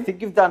 exciting. I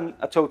think you've done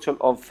a total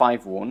of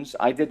 5 wounds.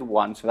 I did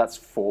 1, so that's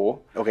 4.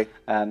 Okay.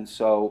 And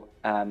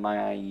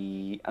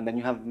then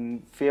you have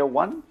fear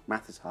 1.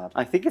 Math is hard.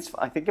 I think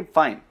I'm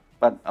fine,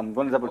 but I'm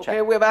going to double check.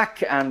 Okay, we're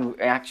back, and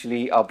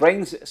actually our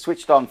brains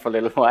switched on for a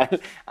little while.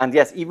 And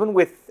yes, even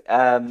with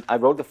I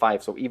rolled a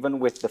 5, so even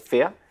with the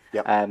fear.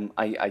 Yep.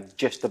 I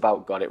just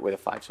about got it with a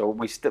 5. So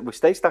we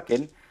stay stuck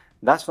in.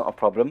 That's not a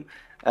problem.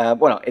 Well,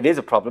 no, it is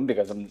a problem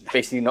because I'm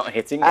basically not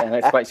hitting and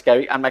it's quite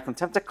scary. And my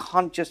Contemptor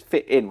can't just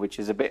fit in, which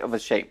is a bit of a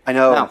shame. I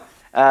know.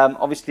 Now,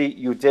 obviously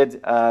you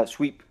did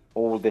sweep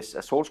all this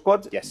assault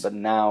squad. Yes. But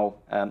now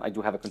I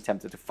do have a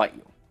Contemptor to fight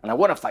you. And I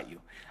want to fight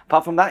you.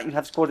 Apart from that, you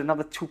have scored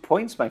another 2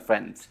 points, my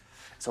friend.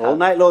 It's all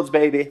Night Lords,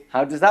 baby.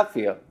 How does that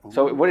feel?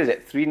 So what is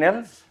it,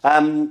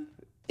 3-0?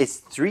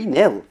 It's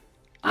 3-0.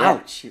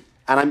 Ouch.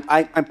 And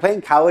I'm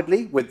playing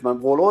cowardly with my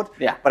Warlord,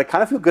 Yeah. but I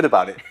kind of feel good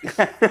about it.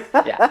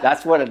 Yeah,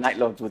 that's what a Night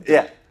Lord would do.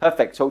 Yeah.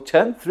 Perfect. So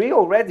turn 3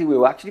 already. We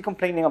were actually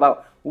complaining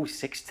about,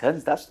 6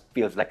 turns. That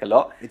feels like a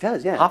lot. It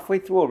does, yeah. Halfway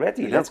through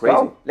already. That's Let's crazy.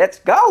 go. Let's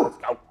go.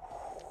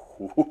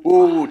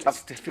 Ooh,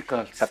 tough,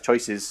 Difficult. tough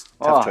choices.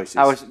 Tough choices.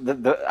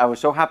 I was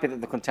so happy that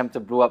the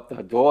Contemptor blew up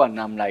the door, and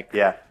I'm like,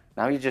 Yeah.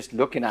 now you're just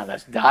looking at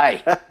us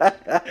die.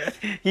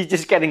 He's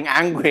just getting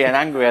angry and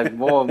angry as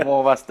more and more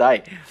of us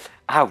die.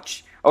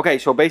 Ouch. Okay,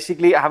 so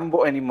basically, I haven't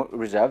bought any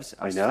reserves.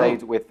 I know.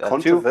 stayed with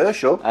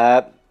Controversial. 2.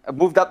 I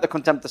moved up the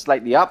Contemptor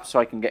slightly up so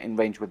I can get in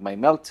range with my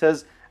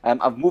melters.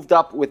 I've moved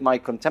up with my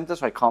Contemptor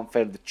so I can't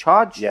fail the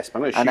charge. Yes, but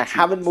I'm going to shoot And I you.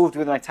 haven't moved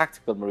with my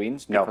Tactical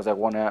Marines No. because I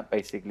want to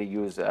basically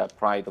use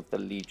Pride of the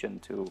Legion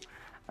to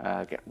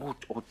get...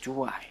 Or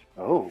do I?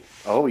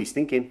 Oh, he's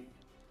thinking.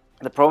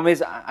 The problem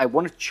is I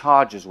want to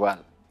charge as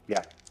well.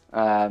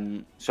 Yeah.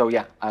 So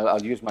yeah,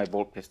 I'll use my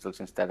bolt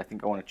pistols instead. I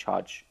think I want to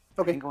charge.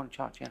 Okay. I think I want to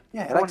charge, yeah.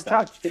 Yeah, I want to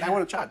charge. I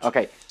want to charge.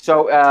 Okay,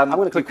 so I'm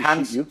going to quickly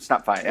can shoot you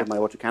snap fire. Yeah. with my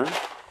autocannon.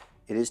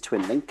 It is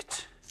twin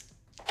linked.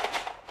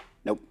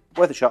 Nope,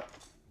 worth a shot.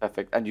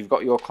 Perfect. And you've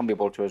got your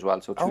Combi-Bolter as well,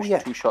 so two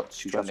shots. Two shots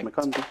twin from my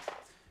combi.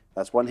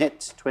 That's 1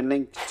 hit, twin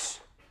linked.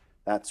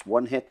 That's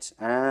 1 hit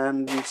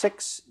and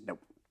 6. Nope.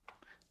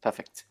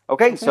 Perfect.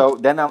 Okay, so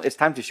then it's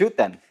time to shoot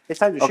then. It's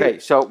time to shoot. Okay,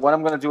 so what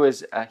I'm going to do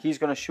is he's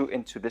going to shoot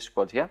into this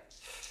squad here.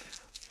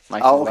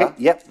 Might Oh, as okay, well.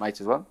 yep. Might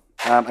as well.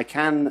 I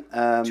can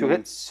 2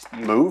 hits.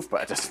 move,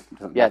 but it doesn't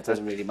Yeah, it matter.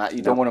 doesn't really matter.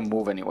 You don't want to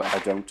move anywhere. I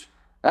don't.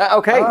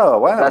 Okay. Oh,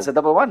 wow. That's a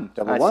double 1.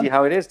 Double I 1. see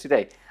how it is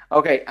today.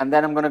 Okay, and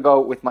then I'm going to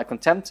go with my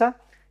Contemptor.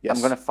 Yes.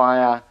 I'm going to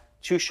fire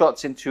 2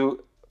 shots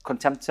into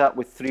Contemptor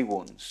with 3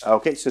 wounds.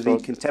 Okay, so the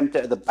Contemptor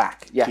at the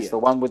back. Yes, here. the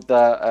one with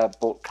the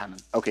bolt cannon.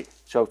 Okay.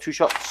 So 2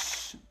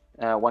 shots,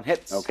 1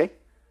 hit. Okay.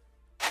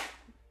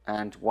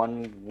 And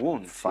 1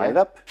 wound. Fired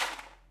up.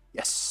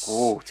 Yes.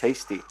 Oh,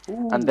 tasty.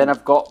 Ooh. And then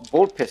I've got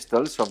bolt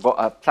pistols. So I've got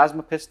a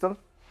plasma pistol,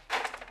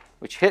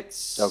 which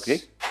hits.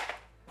 Okay.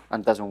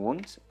 And doesn't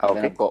wound. And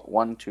then I've got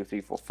 1, 2,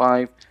 3, 4,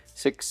 5,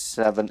 6,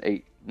 7,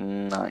 8,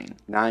 9.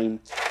 9.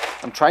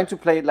 I'm trying to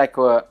play it like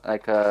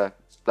a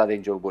Blood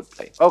Angel would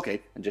play.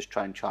 Okay. And just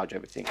try and charge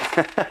everything.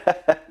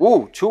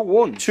 Ooh, 2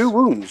 wounds. 2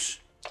 wounds.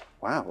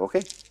 Wow,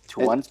 okay.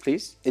 2 ones,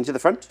 please. Into the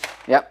front.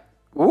 Yep.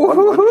 One.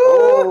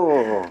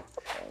 Oh.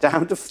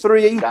 Down to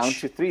 3 each. Down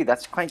to 3.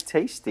 That's quite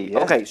tasty. Yeah.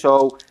 Okay,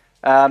 so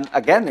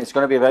again, it's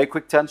going to be a very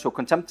quick turn. So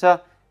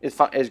Contemptor is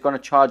going to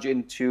charge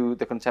into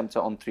the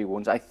Contemptor on 3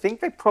 wounds. I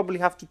think I probably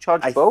have to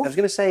charge both. I was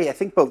going to say, I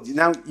think both.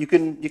 Now, you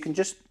can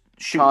just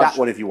shoot Charge. that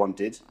one if you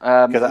wanted.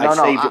 Because I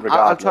saved it regardless.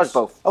 I'll charge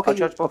both. Okay. I'll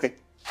charge both. Okay.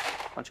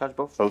 I'll charge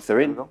both. Both are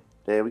in.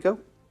 There we go.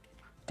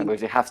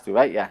 Because it has to,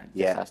 right? Yeah.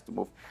 Yeah. It has to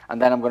move.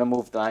 And then I'm going to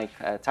move my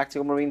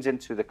Tactical Marines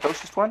into the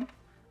closest one.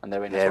 And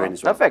they're in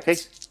as well. Perfect.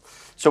 Okay.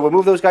 So we'll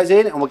move those guys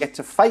in and we'll get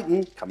to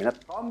fighting coming up.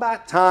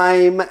 Combat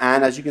time.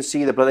 And as you can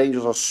see, the Blood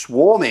Angels are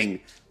swarming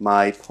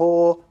my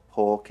poor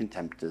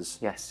Contemptors.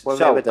 Yes. What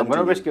So have I'm they ever done going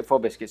to to risk it for a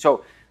biscuit.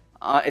 So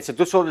it's a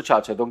disorder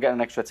charge, so I don't get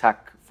an extra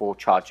attack for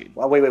charging.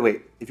 Well,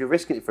 wait. If you're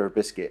risking it for a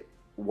biscuit,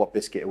 what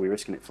biscuit are we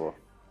risking it for?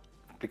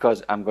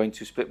 Because I'm going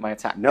to split my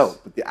attacks. No,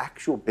 but the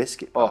actual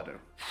biscuit, Pardo.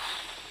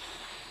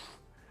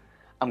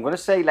 I'm going to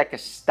say like a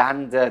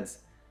standard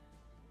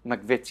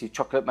McVitie,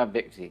 chocolate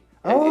McVitie.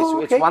 Oh,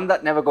 it's one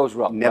that never goes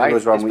wrong. Never right?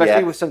 goes wrong,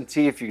 Especially yeah. with some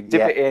tea, if you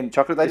dip it in.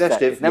 Chocolate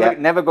digestive, It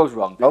never goes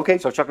wrong. Okay.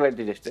 So chocolate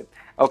digestive.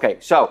 Okay,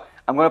 so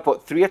I'm going to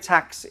put 3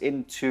 attacks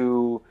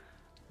into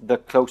the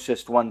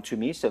closest one to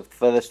me, so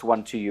furthest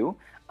one to you,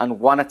 and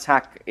 1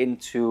 attack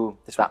into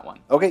that one.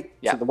 Okay,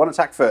 Yeah. so the 1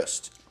 attack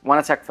first. 1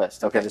 attack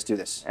first. Okay, let's do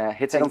this.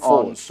 Hitting on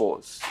on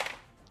 4s. 4s.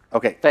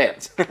 Okay.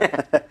 Failed.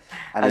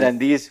 and then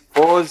these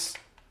 4s,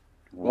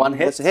 1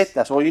 hit. That's a hit,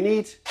 that's all you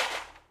need.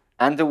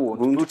 And a wound.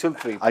 Brutal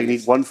 3. I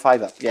need 1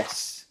 5 up.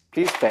 Yes.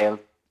 Please fail.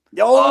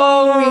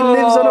 Oh, he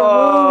lives on a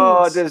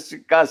wound. Oh,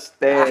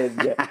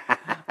 disgusting.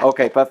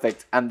 Okay,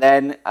 perfect. And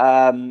then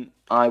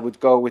I would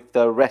go with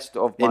the rest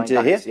of my Into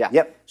guys. here? Yeah.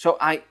 Yep. So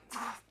I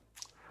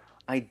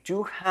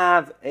do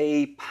have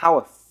a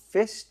Power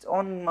Fist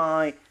on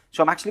my...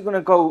 So I'm actually going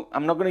to go...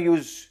 I'm not going to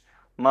use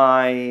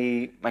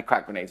my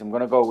crack grenades. I'm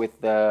going to go with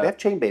the... They have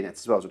chain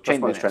bayonets as well, so plus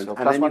chain 1 bayonets, strength. so And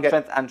plus then 1 you get,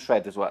 strength and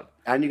shred as well.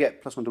 and you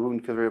get plus 1 to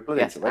wound because you're a blood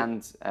Yes, angel,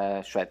 right?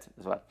 and shred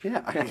as well.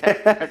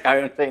 Yeah.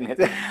 Carry on saying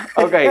it.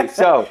 Okay,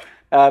 so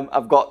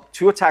I've got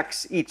 2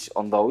 attacks each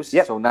on those.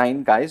 Yep. So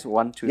 9 guys.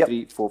 1, 2, Yep.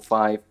 3, 4,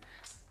 5,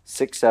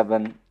 6,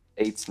 7,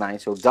 8, 9.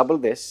 So double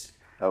this.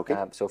 Okay.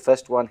 So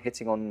first one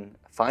hitting on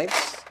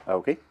 5s.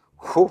 Okay.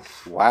 Whew,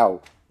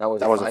 Wow. that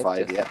was a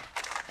 5, yeah.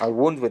 I'll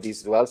wound with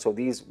these as well. So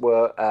these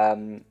were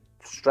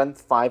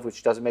strength 5,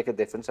 which doesn't make a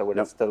difference. I would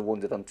have still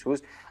wounded on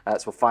 2s.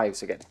 So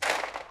 5s again.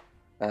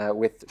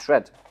 With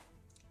shred.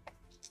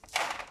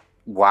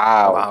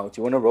 Wow. Wow. Do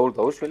you want to roll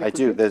those really I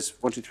quickly? do. There's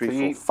 1, 2,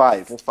 3, 4,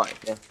 5. 4, 5,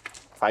 yeah.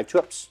 5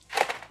 2-ups.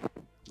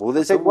 Well,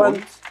 there's a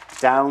 1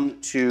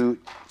 down to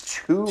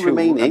 2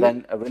 remaining. And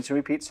then a rinse and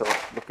repeat. So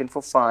looking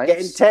for 5s. Get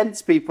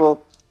intense,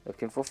 people.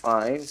 Looking for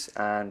 5s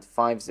and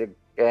 5s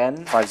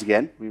again. 5s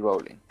again.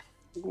 Rerolling.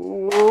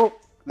 Ooh.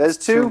 There's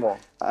two. more.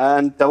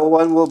 And double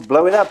one will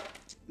blow it up.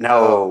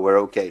 No, we're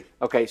okay.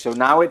 Okay, so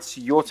now it's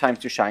your time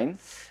to shine.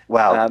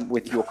 Well,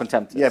 with your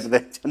Contemptors. yeah, but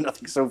they've done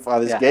nothing so far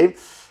this game.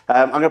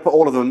 I'm going to put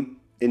all of them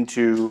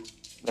into...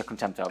 The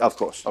Contemptor. Of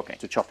course. Okay.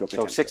 To chop your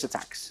So Contemptor. 6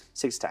 attacks.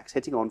 6 attacks,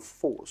 hitting on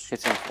 4s.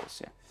 Hitting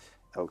 4s, yeah.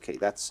 Okay,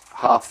 that's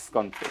Half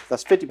gone through.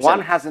 That's 50%.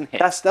 One hasn't hit.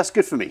 That's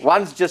good for me.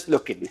 One's just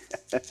looking.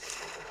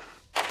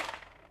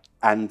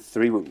 And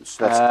 3 wounds.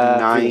 That's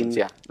 9. Wounds,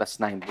 yeah, that's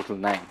 9. Brutal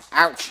 9.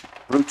 Ouch.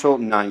 Brutal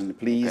 9,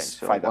 please.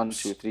 Okay, so 5 1,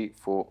 ups. 2, 3,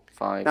 4,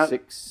 5, Now,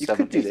 6, you 7,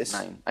 could do 8, this.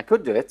 9. I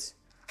could do it.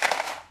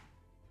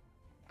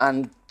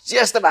 And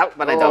just about,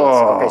 but I don't.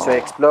 Oh. Okay, so it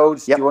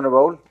explodes. Yep. Do you want to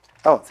roll?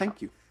 Oh,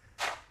 thank you.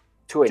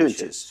 2 inches.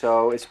 2 inches.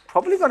 So it's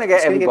probably going to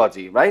get gonna get-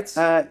 everybody, right?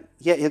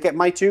 Yeah, he'll get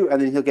my 2, and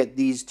then he'll get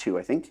these 2,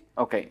 I think.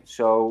 Okay,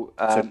 so...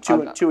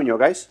 So 2 in your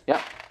guys. Yeah.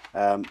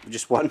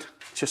 Just one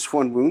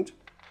wound.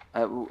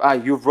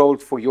 You've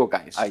rolled for your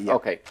guys. Yeah.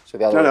 Okay, so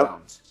the other way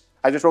around.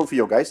 I just rolled for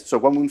your guys. So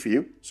 1 wound for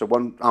you. So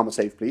 1 armor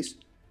save, please.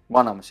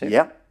 1 armor save.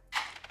 Yeah.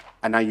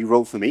 And now you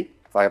roll for me.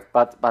 If I have...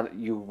 But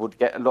you would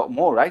get a lot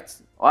more, right?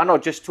 Oh, no,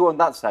 just 2 on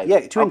that side.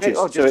 Yeah, 2 inches.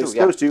 Oh, so just it's 2,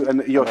 yeah. those 2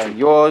 and your 2.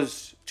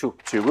 Yours, 2.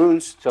 2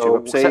 wounds, So 2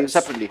 up saves.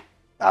 separately.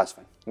 That's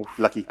fine.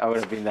 Lucky. I would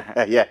have been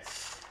there. Yeah.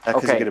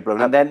 Because Okay, he could have blown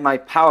and up. then my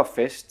Power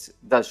Fist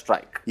does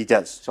strike. He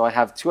does. So I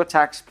have 2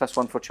 attacks plus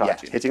 1 for Yeah,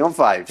 charging. hitting on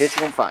 5s.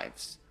 Hitting on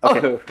 5s.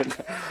 Okay.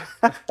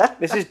 Oh.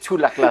 This is too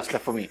lackluster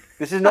for me.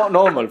 This is not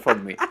normal for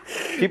me.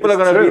 People are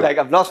going to be true. like,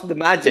 I've lost the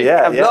magic.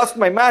 Yeah, I've yeah. lost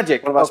my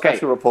magic. One of our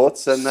special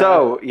reports. And,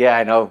 So, yeah,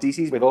 I know.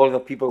 DC's with all the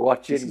people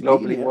watching, DC's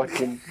globally leading, yeah.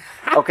 watching.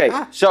 Okay,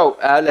 so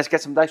let's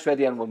get some dice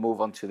ready and we'll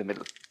move on to the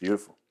middle.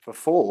 Beautiful.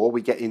 Before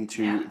we get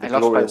into the I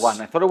lost glorious... by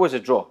 1. I thought it was a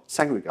draw.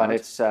 Sanguinary But Guard.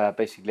 it's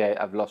basically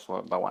I've lost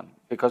by 1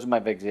 because of my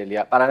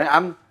Vexilia. But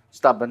I'm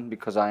stubborn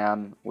because I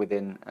am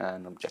within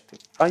an objective.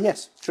 Oh,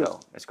 yes. True. So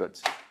it's good.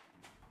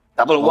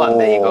 Double 1,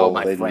 there you go, Oh,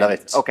 my they friend. love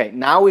it. Okay,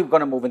 now we're going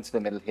to move into the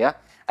middle here.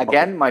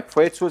 Again, my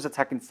Praetor is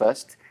attacking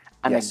first.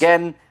 And Yes.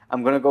 again,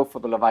 I'm going to go for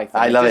the Leviathan.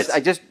 I love it.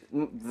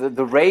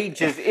 The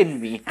rage is in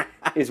me,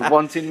 is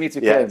wanting me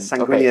to kill him.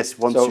 Sanguinius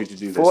wants you to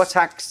do this. 4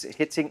 attacks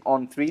hitting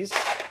on 3s.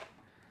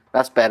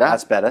 That's better.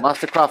 That's better.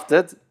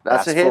 Mastercrafted.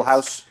 That's a hit. full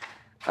house.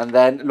 And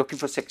then looking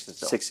for 6s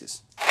though.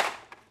 6s.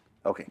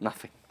 Okay.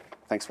 Nothing.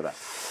 Thanks for that.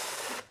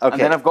 Okay. And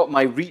then I've got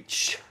my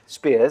reach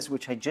spears,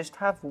 which I just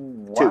have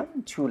 2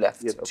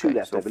 left. You have 2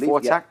 left, so I believe.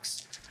 4 Yeah.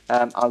 attacks.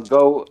 I'll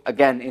go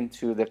again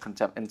into the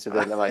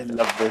Leviathan. I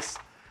love this.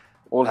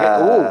 All hit.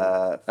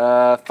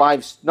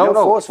 5s. No,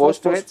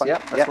 4s to hit. fine. Yeah,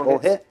 that's all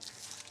one hit.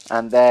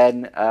 And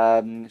then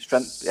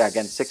strength. Yeah,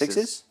 again 6s.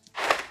 6s.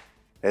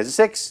 There's a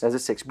 6. There's a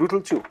 6.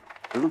 Brutal 2.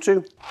 Little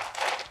 2.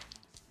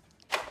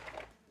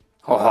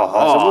 That's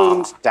a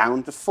wound.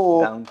 Down to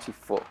 4. Down to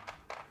 4.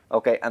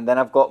 Okay, and then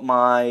I've got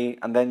my,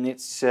 and then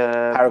it's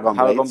Paragon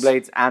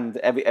blades and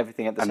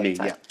everything at the same me,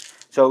 time. yeah.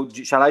 So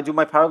shall I do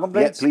my Paragon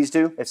blades? Yeah, please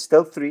do. It's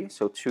still 3,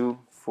 so 2,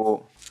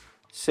 4,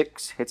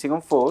 6, hitting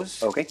on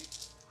 4s. Okay.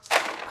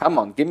 Come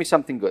on, give me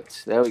something good.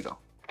 There we go.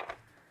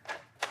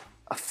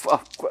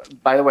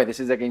 By the way, this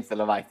is against the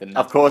Leviathan.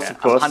 Of course, of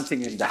course. I'm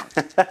hunting him down.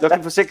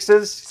 Looking for 6s.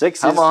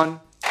 6s. Come on.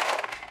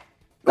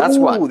 That's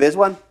Ooh, 1. There's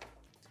 1.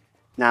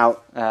 Now,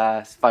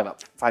 5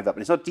 up. 5 up.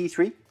 And it's not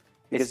D3?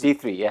 It's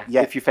D3, yeah,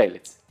 Yeah. if you fail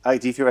it. Oh,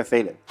 D3 I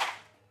fail it.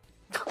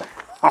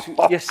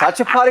 You're such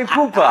a party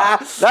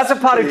pooper. That's a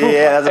party pooper.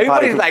 Yeah, that's a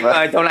party Everybody's like, pooper. oh,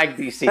 I don't like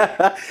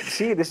DC.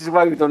 See, this is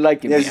why we don't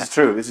like him. This here. is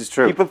true. This is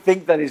true. People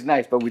think that he's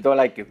nice, but we don't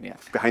like him here.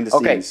 Behind the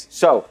Okay, scenes.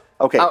 so.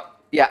 Okay.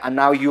 Yeah, and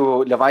now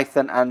you're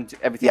Leviathan and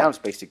everything else,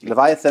 basically.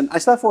 Leviathan. I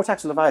still have 4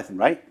 attacks with Leviathan,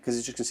 right? Because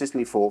it's just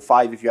consistently 4.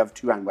 5 if you have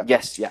 2-hand weapons.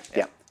 Yes, yeah.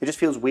 It just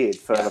feels weird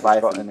for Yeah,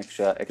 Leviathan. it's got an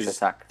extra 'cause it's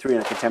attack. 3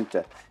 and a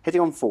Contemptor.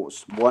 Hitting on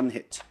 4s. 1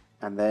 hit.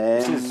 And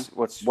then This is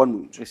what's 1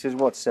 wound. This is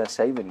what's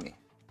saving me.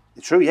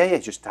 It's true, yeah.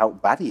 Just how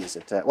bad he is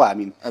at... well, I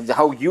mean...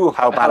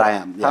 How bad I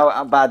am, yeah.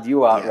 How bad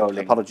you are yeah, rolling.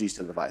 apologies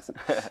to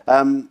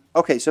Leviathan.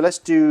 Okay, so let's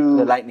do...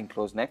 The lightning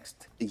claws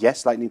next.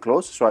 Yes, lightning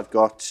claws. So I've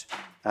got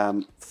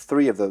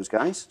 3 of those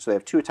guys. So they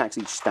have 2 attacks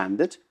each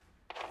standard.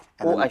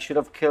 And Oh, then- I should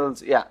have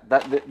killed. Yeah,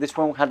 this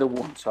one had a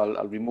wound, so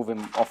I'll remove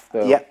him off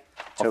the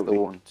totally. the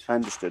wound.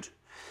 Understood.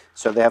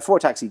 So they have 4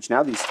 attacks each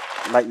now, these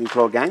lightning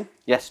claw gang.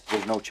 Yes,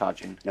 there's no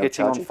charging. No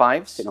Hitting charging. on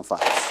 5s. Hitting on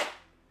 5s.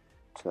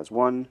 So that's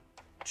 1,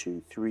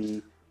 2,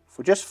 3,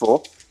 4. Just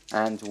 4.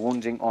 And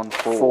wounding on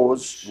 4s.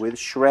 4s with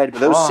shred. But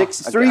those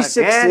 6s, 3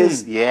 again.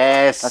 6s.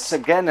 Yes. That's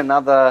again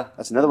another.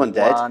 That's another one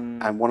dead.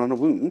 One. And 1 on a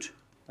wound.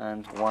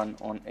 And 1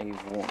 on a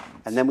wound.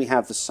 And then we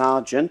have the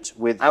sergeant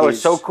with I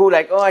was so cool,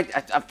 like, oh,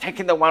 I've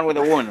taken the one with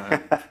the wound.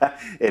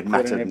 It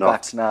mattered Putting it not.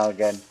 back now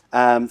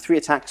again. 3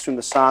 attacks from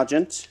the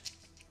sergeant.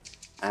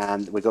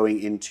 And we're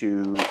going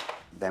into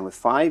then with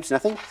 5s,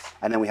 nothing.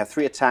 And then we have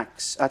 3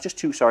 attacks, just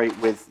 2, sorry,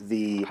 with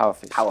the Power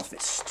Fist. Power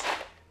Fist.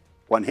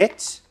 1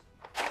 hit.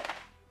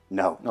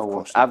 No, No of wound.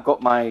 course not. I've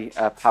got my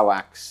Power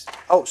Axe.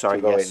 Oh, sorry,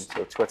 to go yes. in.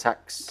 So 2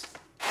 attacks.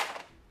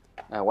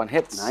 1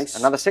 hit. Nice.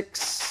 Another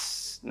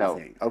 6. No.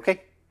 Nothing.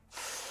 Okay.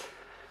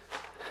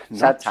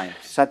 Sad times.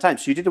 Sad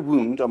times. So you did a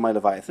wound on my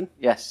Leviathan.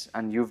 Yes,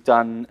 and you've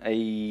done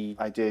a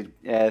I did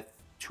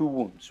 2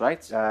 wounds,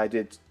 right? I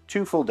did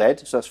 2 full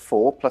dead, so that's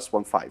 4 plus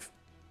 1, 5.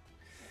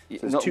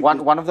 So No, two-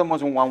 one of them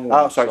was on 1 wound.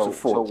 Oh, sorry, so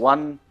 4. So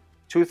 1,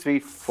 2, 3,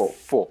 4.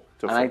 4.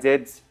 So and 4. I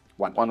did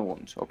 1. 1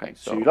 wound. Okay,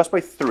 So you lost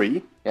by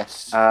 3.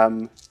 yes.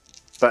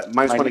 But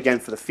minus 1 again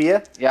for the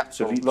fear. yeah,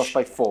 so if you lost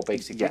by 4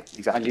 basically. Yeah,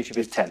 exactly. And leadership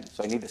is 10,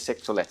 so I need a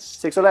 6 or less.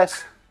 6 or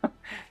less.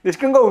 This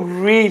can go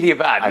really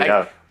bad. I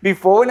know.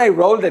 Before when I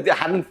rolled it, I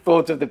hadn't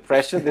thought of the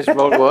pressure this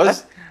roll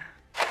was.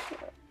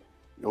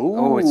 Ooh.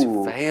 Oh, it's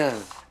a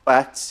fail.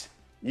 But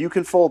you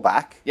can fall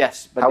back.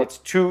 Yes, but it's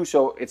 2,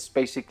 so it's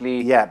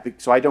basically... Yeah,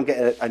 so I don't get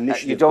an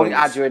initiative you don't bonus,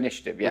 add your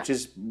initiative, yeah. which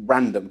is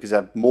random because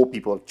more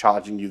people are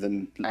charging you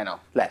than I know.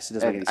 less. It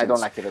doesn't make any sense. I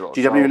don't like it at all.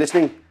 GW, you're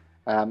listening?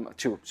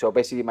 2. So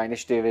basically my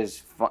initiative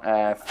is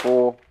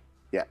 4.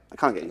 Yeah, I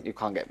can't get you. You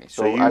can't get me.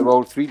 So, So you- I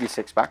rolled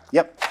 3d6 back.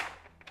 Yep.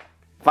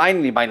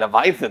 Finally, my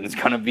Leviathan's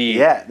going to be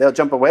Yeah, they'll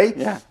jump away.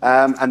 Yeah.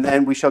 And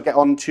then we shall get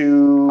on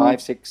to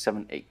 5, 6,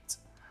 7, 8.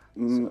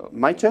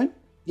 my turn.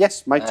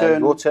 Yes, my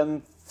turn. Your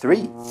turn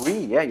 3. 3,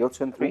 yeah, your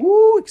turn 3.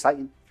 Ooh,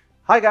 exciting.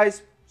 Hi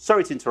guys,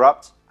 sorry to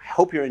interrupt. I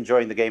hope you're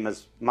enjoying the game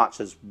as much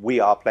as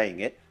we are playing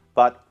it.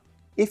 But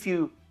if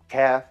you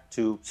care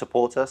to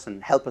support us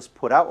and help us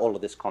put out all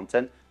of this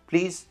content,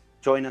 please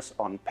join us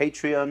on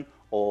Patreon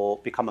or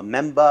become a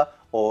member.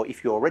 Or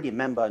if you're already a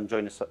member and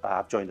joined us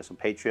on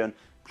Patreon,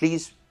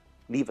 please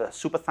leave a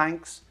super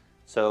thanks.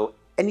 So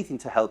anything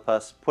to help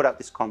us put out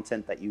this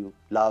content that you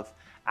love.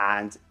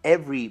 And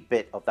every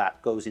bit of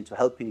that goes into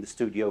helping the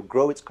studio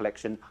grow its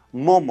collection,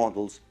 more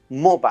models,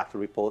 more battle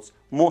reports,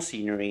 more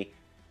scenery,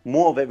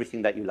 more of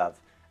everything that you love.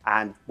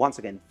 And once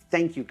again,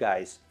 thank you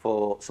guys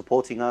for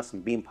supporting us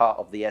and being part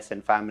of the SN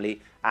family.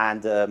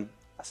 And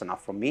that's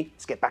enough from me.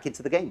 Let's get back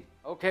into the game.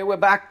 Okay, we're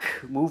back.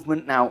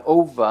 Movement now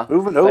over.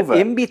 Movement But over.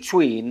 in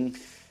between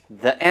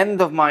the end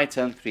of my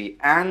turn 3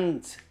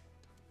 and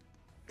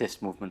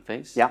this movement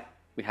phase, Yeah.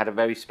 we had a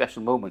very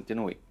special moment,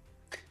 didn't we?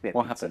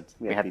 What pizza. happened?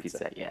 We We had had pizza.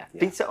 pizza. Yeah. Yeah.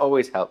 Pizza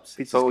always helps.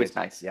 Pizza's It's always good.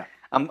 nice. Yeah.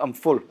 I'm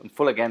full. I'm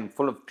full again.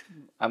 Full of.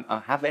 I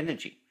have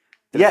energy.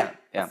 Yeah.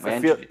 Yeah. I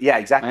feel- yeah,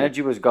 exactly. My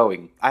energy was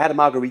going. I had a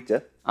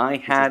margarita. I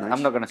had. nice.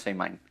 I'm not going to say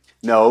mine.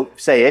 No,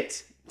 say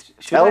it.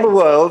 Should Tell I? the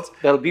world.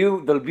 There'll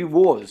be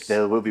wars.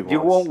 There will be Do you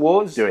wars. want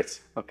wars? Do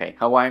it. Okay.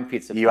 Hawaiian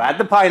pizza. You had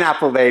the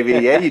pineapple, baby.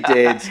 Yeah, you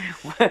did.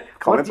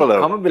 Comment below.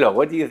 Comment below.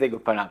 What do you think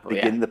of pineapple?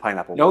 Begin the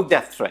pineapple. No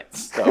death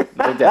threats, though.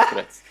 No death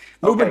threats.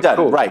 Movement Okay, done.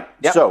 cool. Right.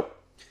 Yep. So,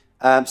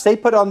 stay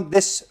put on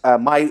this,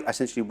 my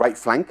essentially right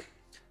flank,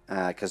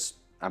 because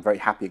I'm very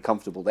happy and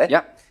comfortable there.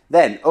 Yep.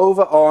 Then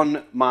over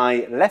on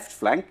my left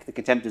flank, the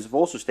Contemptors have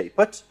also stayed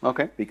put.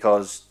 Okay.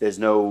 Because there's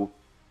no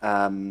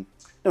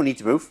need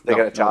to move. They're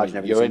going to charge and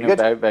everything. You're so in you're a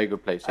good. very, very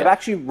good place. I've Yeah.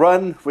 actually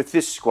run with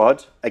this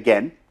squad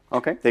again.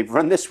 Okay. They've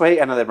run this way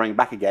and now they're running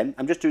back again.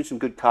 I'm just doing some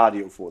good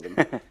cardio for them.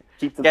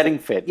 Keep them Getting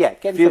fit. Yeah,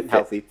 getting Feel fit and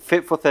healthy.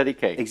 Fit for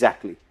 30k.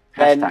 Exactly.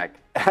 Hashtag.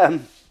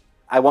 Then,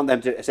 I want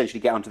them to essentially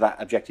get onto that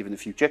objective in the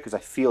future because I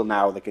feel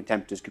now the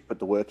Contemptors could put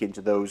the work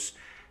into those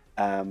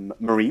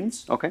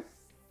Marines. Okay.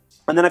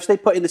 And then I've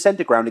stayed put in the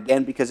center ground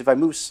again because if I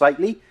move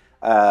slightly,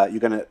 you're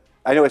going to...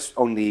 I know it's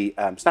only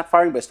snap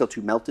firing, but it's still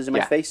 2 melters in my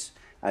Yeah. face.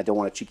 I don't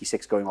want a cheeky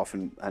 6 going off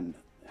and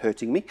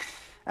hurting me.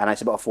 And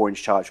it's about a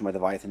 4-inch charge from my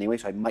Leviathan anyway,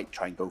 so I might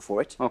try and go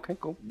for it. Okay,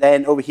 cool.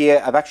 Then over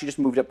here, I've actually just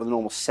moved up with a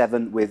normal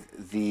 7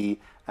 with the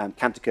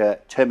Contekar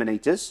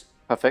Terminators.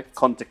 Perfect.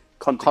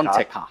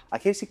 Contekar. I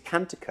can't say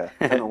Contekar.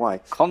 I don't know why.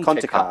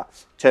 Contekar.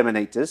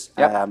 Terminators.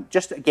 Yep.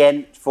 Just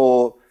again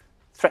for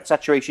threat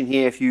saturation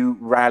here, if you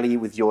rally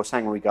with your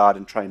Sanguinary Guard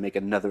and try and make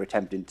another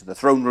attempt into the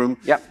throne room.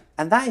 Yep.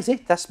 And that is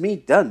it. That's me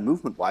done,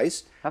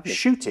 movement-wise. Lovely.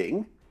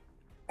 Shooting,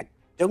 I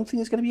don't think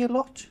there's going to be a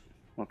lot.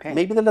 Okay.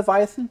 Maybe the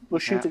Leviathan will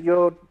shoot Yeah. at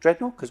your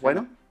Dreadnought, because why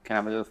not? Can I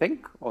have a little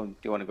think, or do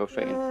you want to go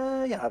straight in?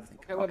 Yeah, I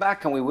think. Okay, we're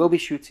back, and we will be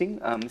shooting.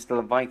 Mr.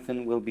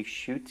 Leviathan will be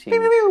shooting.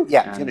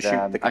 Yeah, he's going to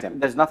shoot the Contemptor.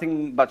 There's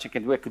nothing much I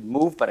can do. I could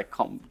move, but I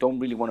don't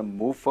really want to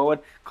move forward.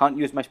 Can't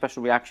use my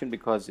special reaction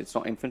because it's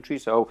not infantry.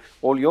 So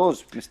all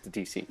yours, Mr.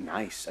 TC.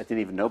 Nice. I didn't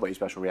even know about your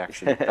special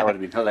reaction. That would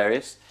have been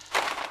hilarious.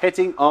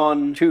 Hitting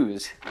on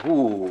 2s.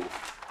 Ooh,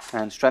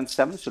 And strength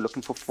 7, so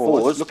looking for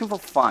 4s. Looking for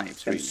 5s,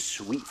 some really.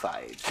 sweet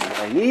 5s. What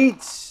I need.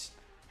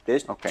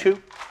 There's Okay.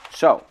 2.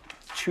 So,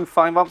 2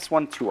 5-ups,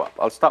 1 2-up.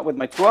 I'll start with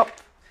my 2-up.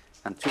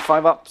 And 2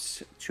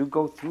 5-ups to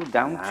go through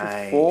down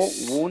to 4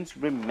 Nice. wounds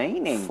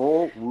remaining.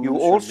 4 wounds You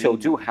also remaining.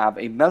 do have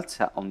a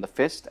melter on the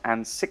fist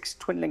and 6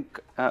 twin link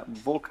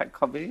Volkite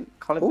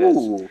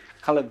Ooh.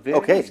 Calaviers.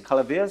 Okay.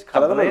 Calaviers.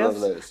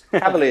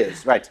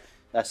 Cavaliers. Right.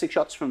 6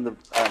 shots from the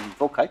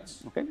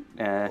Volkites. Okay.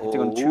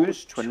 Hitting on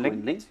 2s, twin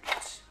link.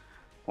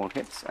 All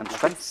hits. And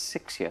strength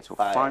 6 here, so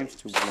 5s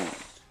to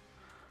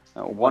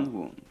wound. 1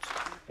 wound.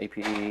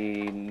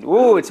 AP.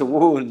 Oh, it's a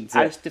wound.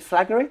 Has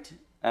deflagrate?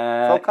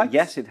 Volkites?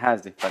 Yes, it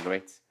has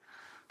deflagrate.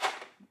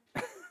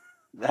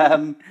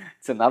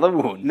 It's another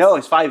wound. No,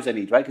 it's 5s I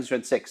need, right? Because you're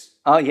in 6.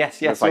 Oh,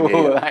 yes, yes. You're fine,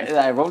 Oh,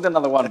 yeah, I rolled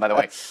another one, by the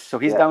way. So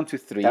he's down to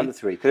 3. Down to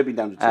 3. Could have been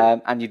down to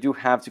 2. And you do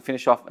have to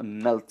finish off a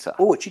melter.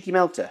 Oh, a cheeky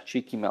melter.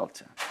 Cheeky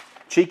melter.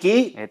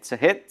 Cheeky. It's a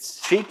hit.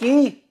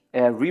 Cheeky.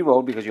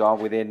 Reroll because you are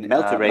within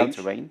Melter range.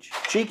 range.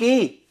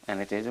 Cheeky. And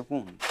it is a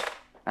wound.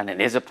 And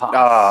it is a pass.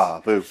 Ah,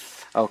 boo.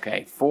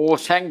 Okay, 4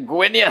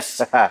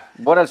 sanguineous.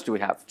 What else do we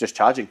have? Just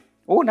charging.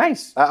 Oh,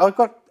 nice. I've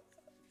got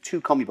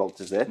 2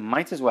 Combi-Bolters there.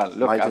 Might as well.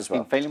 Look, I've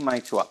been failing my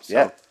 2-ups. So.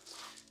 Yeah.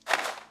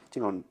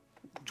 Hitting on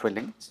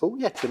Twinning. Oh,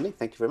 yeah, twinning.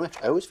 Thank you very much.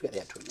 I always forget they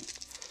have twinning.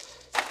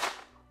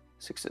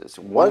 6s.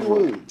 1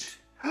 wound.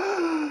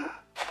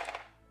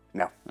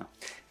 No.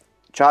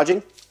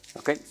 Charging.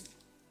 Okay.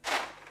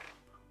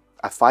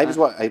 A 5 is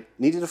what I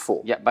needed. A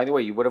 4. Yeah, by the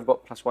way, you would have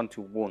got +1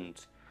 to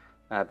wound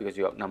because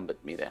you outnumbered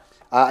me there.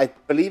 I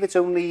believe it's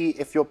only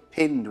if you're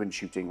pinned when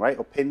shooting, right?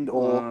 Or pinned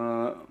or...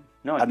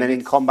 no, and then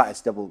in combat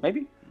it's double.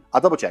 Maybe?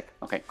 I'll double check.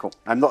 Okay, cool.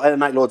 I'm not a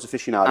Night Lord's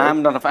aficionado.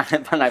 I'm not a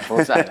fan of Night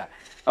Lords either.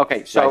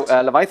 Okay, so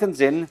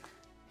Leviathan's in.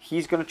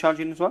 He's going to charge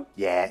in as well?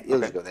 Yeah, he'll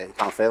just go there. He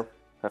can't fail.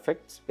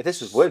 Perfect. If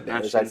this was word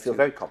bearers, I'd feel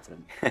very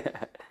confident.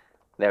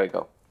 There we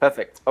go.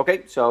 Perfect.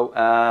 Okay, so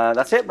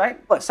that's it, right?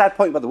 But sad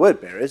point about the word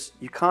bearers,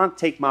 you can't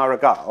take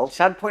Maragal.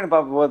 Sad point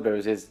about word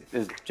bearers is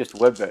just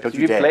word bearers. Don't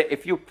you dare.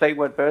 If you play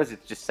word bearers,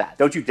 it's just sad.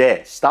 Don't you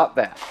dare. Start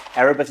there.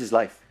 Erebus is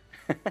life.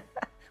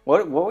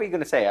 What were you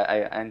going to say?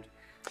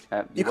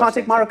 You can't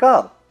take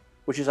Maragal,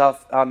 which is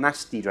our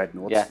nasty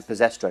dreadnoughts, Yeah. the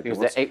possessed Because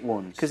dreadnoughts. they're 8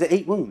 wounds. Because they're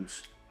 8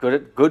 wounds.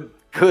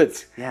 Good.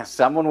 Yeah.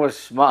 Someone was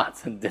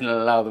smart and didn't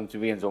allow them to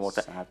be in Zone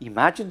Mortalis.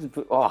 Imagine,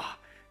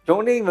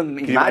 don't even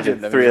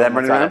imagine them 3 of them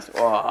running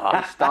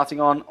around?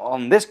 Starting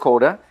on this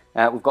quarter,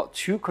 we've got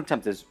 2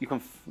 Contemptors. You can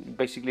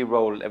basically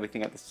roll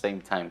everything at the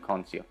same time,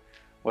 can't you?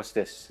 What's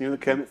this? You know the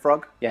Kermit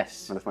frog?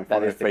 Yes. That's my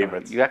that is the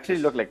favourite. Kermit. You actually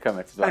look like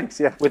Kermit as well. Thanks,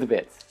 yeah. With a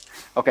bit.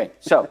 Okay,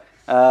 so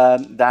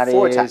that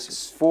 4 is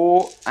attacks.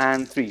 4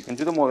 and 3. You can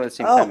do them all at the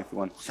same time if you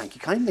want. Thank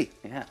you kindly.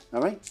 Yeah.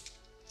 All right.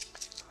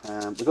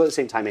 We go at the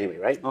same time anyway,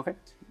 right? Okay.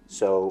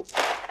 So,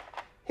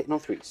 hitting on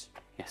 3s.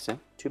 Yes, sir.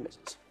 2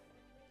 misses.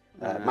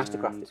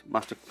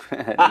 Mastercrafted.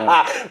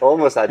 No.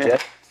 Almost had you.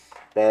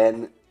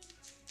 Then,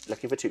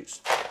 looking for 2s.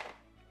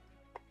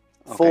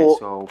 Okay,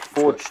 so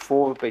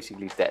 4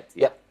 basically dead.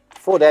 Yeah.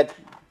 4 dead.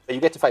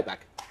 You get to fight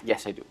back.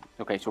 Yes, I do.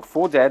 Okay, so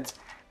 4 dead.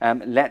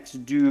 Let's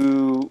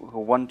do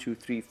 1, 2,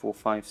 3, 4,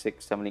 5,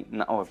 6, 7, 8.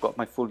 No, I've got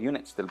my full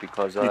unit still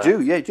because... you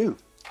do, yeah, you do.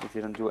 I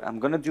didn't do it. I'm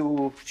going to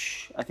do...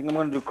 I think I'm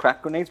going to do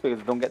crack grenades because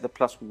I don't get the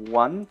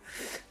 +1.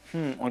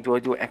 Or do I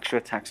do extra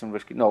attacks and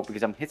risk it? No,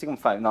 because I'm hitting on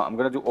 5. No, I'm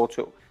going to do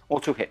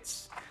auto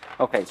hits.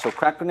 Okay, so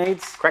crack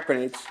grenades. Crack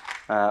grenades.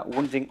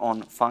 Wounding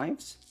on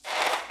 5s.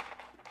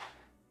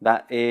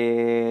 That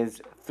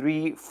is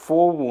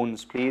 4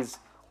 wounds, please.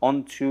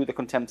 Onto the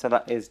Contemptor.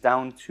 That is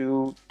down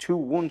to 2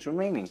 wounds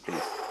remaining,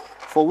 please.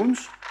 4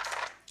 wounds?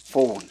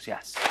 4 wounds,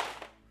 yes.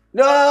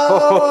 No!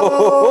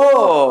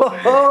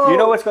 You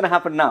know what's going to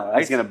happen now, right?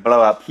 He's going to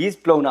blow up. He's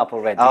blown up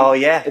already. Oh,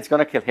 yeah. It's going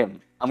to kill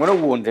him. I'm going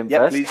to wound him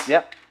Yep, first. please.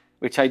 Yep.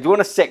 Which I do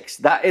on a 6.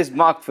 That is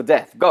marked for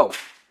death. Go.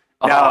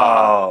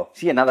 No.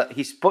 See, another.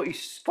 He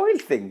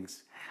spoiled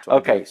things.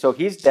 Okay, so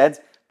he's dead,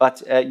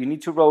 but you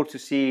need to roll to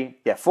see.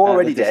 Yeah, 4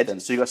 already the dead.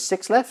 distance. So you got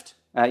 6 left?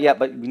 Yeah,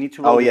 but we need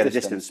to roll the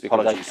distance. because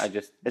Apologies. I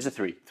just... It's a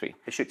 3. 3.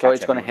 It should so catch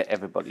it's going to hit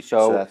everybody.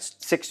 So that's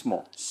 6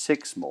 more.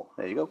 6 more.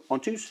 There you go. On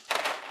 2s.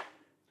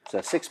 So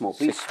 6 more,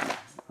 please. 6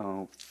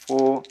 more.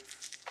 4,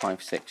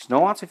 5, 6.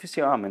 No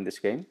Artificer armor in this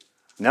game.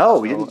 No,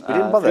 we didn't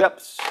bother. 3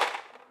 ups,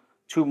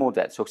 2 more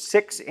dead. So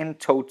 6 in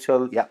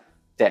total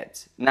dead.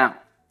 Now,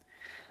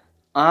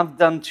 I've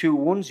done 2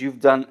 wounds.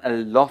 You've done a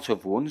lot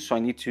of wounds. So I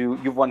need to...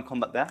 You've won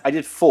combat there? I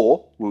did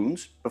 4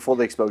 wounds before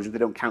the explosion. They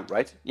don't count,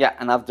 right? Yeah,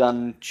 and I've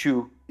done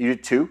 2. You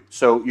did 2.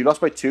 So you lost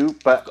by 2,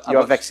 but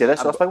you're Vexilla,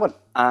 so lost by 1.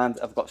 And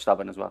I've got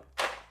Stubborn as well.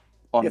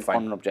 On You're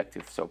fine. an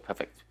objective, so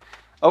perfect.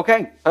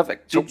 Okay,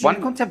 perfect. So 1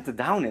 Contemptor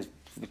down is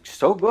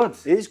so good.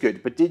 It is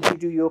good, but did you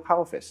do your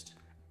Power Fist?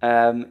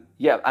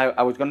 Yeah,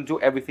 I was going to do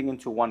everything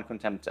into 1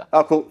 Contemptor.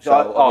 Oh, cool.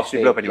 So you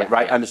blew up anyway. yeah,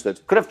 Right, yeah.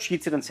 understood. Could have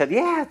cheated and said,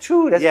 yeah,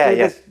 true, let's do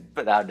this.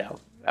 But no,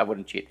 I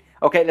wouldn't cheat.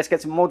 Okay, let's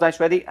get some more dice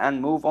ready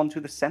and move on to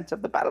the center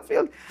of the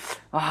battlefield.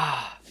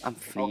 I'm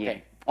fleeing.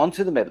 Okay,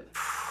 onto the middle.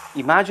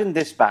 Imagine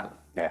this battle.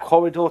 Yeah.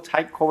 Corridor,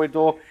 tight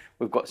corridor.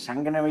 We've got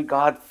Sanguinary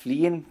Guard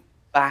fleeing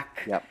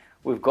back. Yep.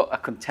 We've got a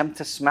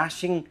Contemptor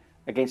smashing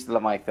against the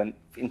Leviathan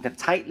in the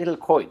tight little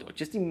corridor.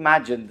 Just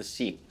imagine the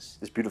scenes.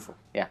 It's beautiful.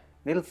 Yeah.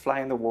 Little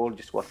fly on the wall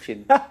just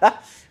watching.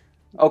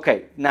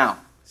 Okay, now,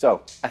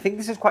 so I think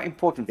this is quite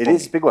important for It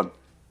is a big one.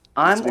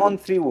 I'm on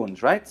 3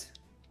 wounds, right?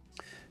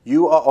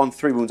 You are on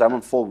 3 wounds. I'm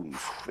on 4 wounds.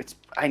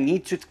 I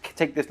need to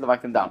take this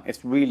Leviathan down.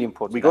 It's really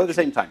important. We go at the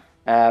same time.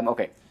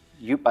 Okay.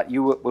 But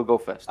you will go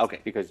first.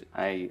 Okay. Because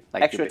I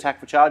like Extra your beard. attack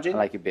for charging. I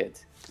like your beard.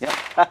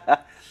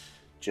 Yep.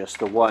 Just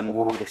the 1.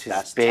 Oh, this is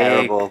That's big.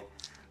 terrible.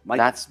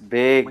 That's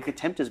big. My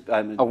Contemptor's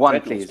A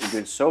 1, please. been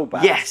doing so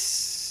bad.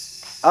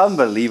 Yes.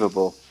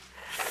 Unbelievable.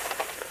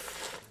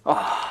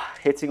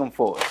 Hitting on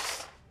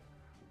 4s.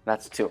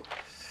 That's 2.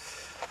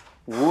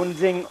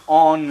 Wounding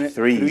on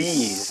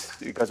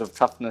 3s because of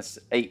toughness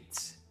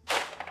 8.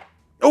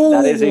 Oh,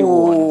 That is a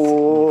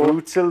 1.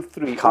 Brutal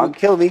 3. Can't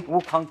kill me.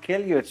 Oh, can't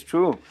kill you. It's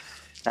true.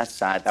 That's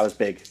sad. That was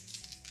big.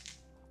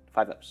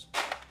 5 ups.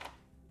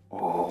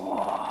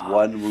 Oh.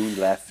 1 wound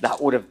left. That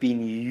would have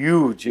been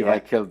huge if Yeah. I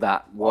killed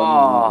that. 1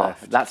 wound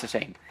left. That's a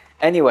shame.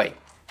 Anyway,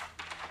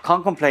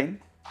 can't complain,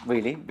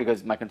 really,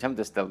 because my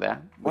Contemptor's still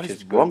there. What which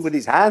is good. wrong with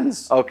these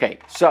hands? Okay,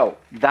 so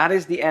that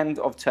is the end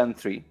of turn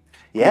 3.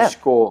 Yeah. You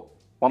score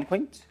 1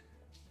 point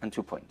and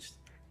 2 points,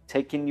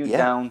 taking you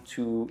down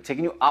to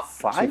up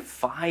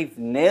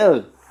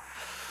 5-0.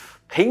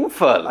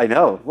 Painful. I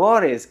know.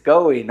 What is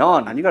going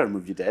on? And you got to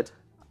remove your dead.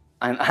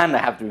 And I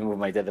have to remove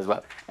my dead as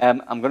well.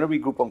 I'm going to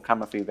regroup on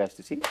camera for you guys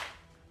to see.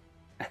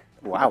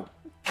 Wow.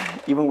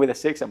 Even with a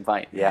 6, I'm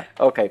fine. Yeah.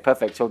 Okay,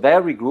 perfect. So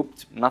they're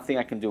regrouped. Nothing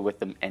I can do with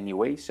them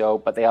anyway.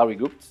 But they are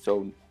regrouped.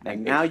 So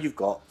And now you've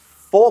got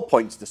 4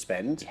 points to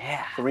spend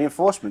Yeah. for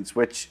reinforcements,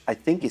 which I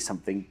think is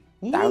something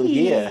down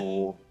here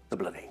for the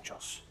Blood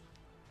Angels.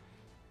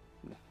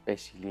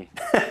 basically.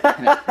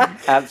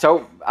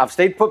 So I've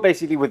stayed put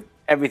basically with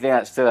everything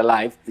that's still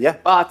alive. Yeah.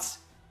 But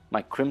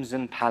my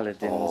Crimson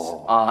Paladins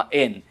are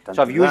in. Dun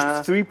So I've used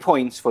dun. 3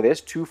 points for this.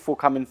 2 for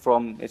coming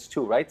from, it's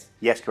 2, right?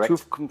 Yes, correct. 2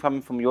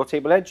 coming from your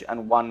table edge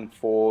and 1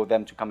 for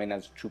them to come in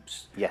as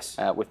troops. Yes.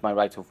 With my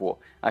Rite of War.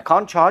 I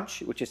can't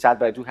charge, which is sad,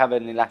 but I do have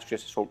an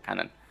illustrious assault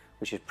cannon,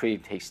 which is pretty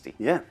tasty.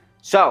 Yeah.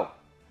 So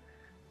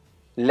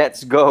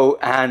let's go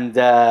and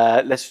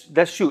let's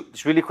shoot.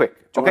 It's really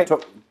quick. Do you Okay.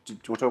 want to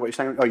talk about your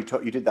Sanguinary?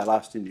 Oh, you did that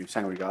last, didn't you?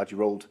 Sanguinary Guard. You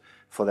rolled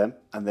for them,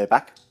 and they're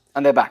back.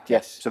 And they're back.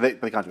 Yes. So they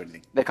can't do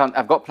anything. They can't.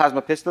 I've got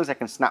plasma pistols. I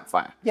can snap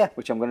fire. Yeah.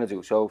 Which I'm going to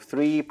do. So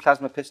 3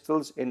 plasma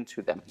pistols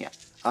into them here.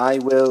 I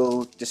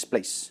will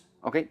displace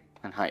Okay.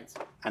 And hide.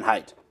 and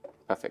hide.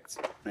 Perfect.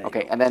 There you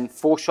Okay. go. And then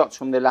 4 shots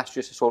from the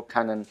illustrious assault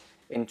cannon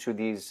into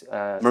these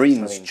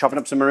Marines, chopping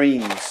up some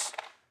Marines.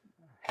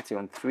 Hitting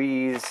on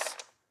 3s.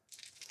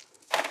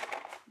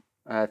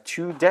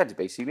 2 dead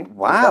basically.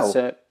 Wow.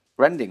 That's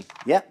rending.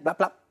 Yeah, blap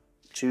blap.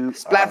 2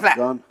 Splat, are splat.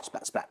 gone.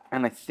 Splat splat.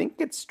 And I think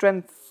it's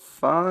strength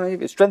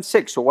 5. It's strength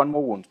 6. So 1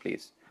 more wound,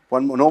 please.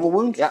 1 more normal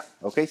wound. Yeah.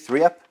 Okay,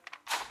 3 up.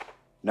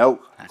 No,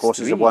 of course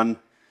it's a 3. 1.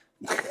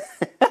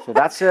 So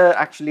that's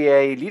actually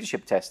a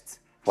leadership test.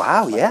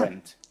 Wow, my yeah.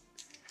 friend.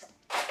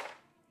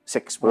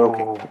 6. We're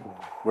okay.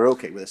 We're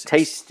okay with a 6.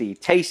 Tasty,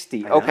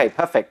 tasty. Okay,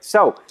 perfect.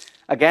 So,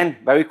 again,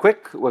 very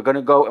quick. We're going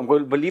to go and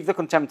we'll leave the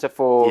Contemptor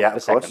for Yeah, the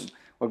of course. second.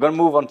 We're going to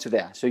move on to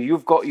there. So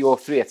you've got your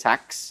 3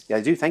 attacks. Yeah,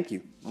 I do. Thank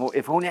you. Well,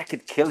 if only I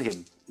could kill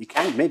him. You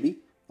can maybe.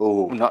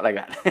 Oh, Not like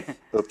that.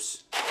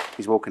 oops.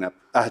 He's woken up.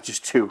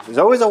 Just 2. There's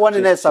always a 1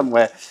 in there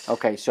somewhere.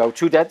 Okay, so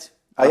 2 dead.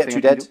 Oh, yeah, Nothing 2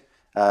 I can dead. do.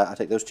 I'll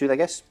take those 2, I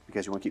guess,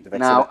 because you want to keep the Vex.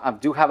 Now, I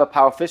do have a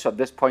Power Fist. So at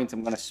this point,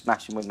 I'm going to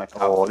smash him with my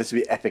Power Oh, Fist. this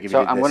would be epic if So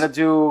you did I'm this. going to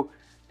do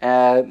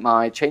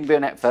my Chain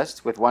Bayonet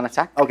first with 1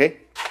 attack. Okay,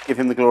 give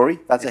him the glory.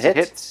 That's It's a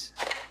hit.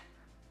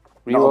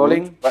 Not a Rerolling.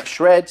 wound, but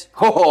shred.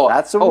 Oh,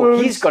 That's a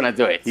wound. he's going to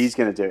do it. He's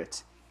going to do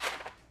it.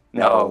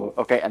 No.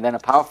 Okay, and then a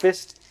Power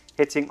Fist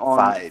hitting on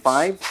 5s.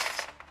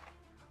 5s.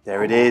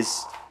 There it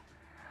is.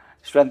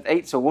 Strength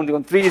 8, so wounding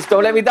on 3s.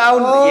 Don't let me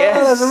down. Oh,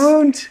 Yes. there's a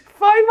wound.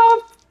 5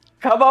 up.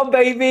 Come on,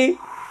 baby.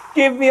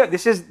 Give me a...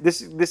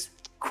 This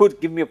could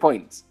give me a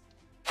point.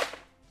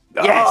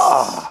 Yes.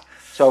 Ah.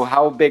 So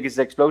how big is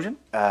the explosion?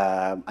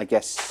 I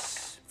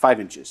guess 5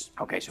 inches.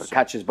 Okay, so it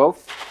catches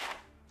both.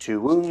 2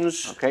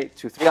 wounds. Okay,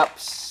 2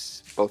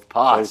 3-ups. Both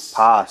pass. Both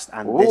passed.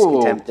 And this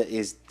Ooh. Contemptor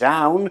is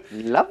down.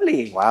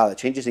 Lovely. Wow, that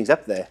changes things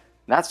up there.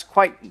 That's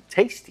quite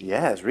tasty.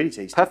 Yeah, it's really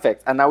tasty.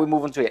 Perfect. And now we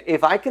move on to it.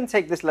 If I can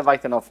take this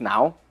Leviathan off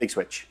now, Big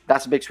switch.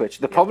 that's a big switch.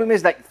 The problem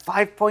is like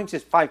 5 points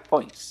is 5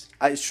 points.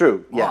 It's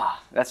true. Yeah,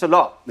 Ah, that's a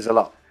lot. there's a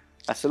lot.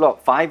 That's a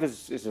lot. 5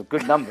 is a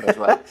good number as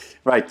well.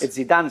 Right. It's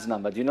Zidane's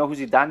number. Do you know who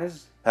Zidane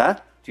is? Huh?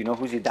 Do you know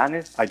who Zidane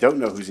is? I don't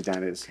know who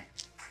Zidane is.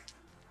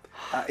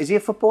 Is he a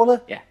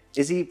footballer? Yeah.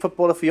 Is he a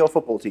footballer for your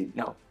football team?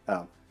 No.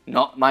 Oh.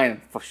 Not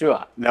mine, for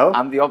sure. No?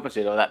 I'm the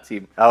opposite of that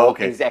team. Oh, Or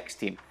okay. his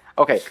ex-team.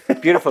 Okay,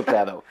 beautiful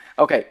player though.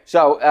 Okay,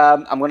 so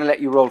I'm going to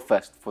let you roll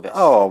first for this.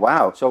 Oh,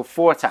 wow. So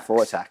 4 attacks.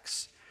 4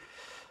 attacks.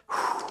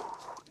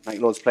 Night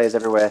Lords players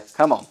everywhere.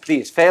 Come on,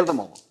 please, fail them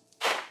all.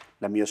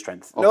 Lend me your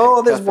strength. Okay,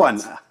 No, there's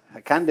perfect. 1.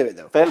 I can do it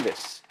though. Fail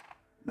this.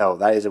 No,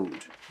 that is a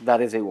wound. That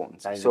is a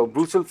wound. is So a-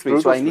 brutal 3.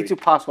 brutal so I need 3. to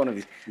pass one of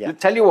these. Yeah.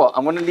 Tell you what,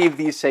 I'm going to leave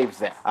these saves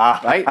there.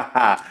 Right?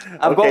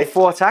 I've Okay. got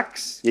 4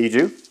 attacks, Yeah, you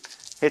do.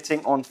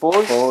 hitting on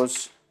 4s.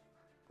 4s.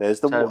 There's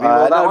the So one.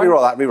 reroll that No, one?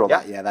 reroll that. Reroll Yeah.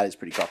 that. Yeah, that is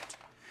pretty cocked.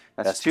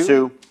 That's That's 2.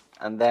 2.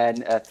 And then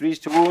 3s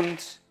to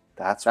wound.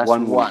 That's That's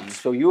 1 1. wound.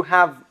 So you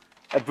have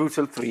a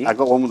brutal 3. I've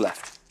got 1 wound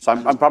left. So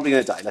I'm probably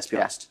going to die, let's be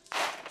Yeah. honest.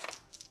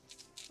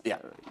 Yeah.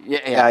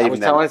 Yeah, I even was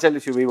then. telling you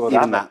to reroll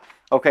Even that.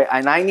 that. Okay,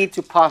 and I need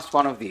to pass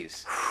one of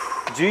these.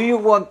 Do you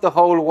want the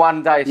whole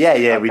 1 dice? Yeah,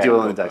 yeah, we Okay, do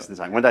 1 go dice for at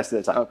a time. 1 dice at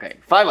a time. Okay,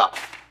 5 up.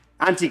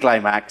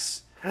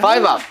 Anticlimax.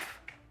 5 up.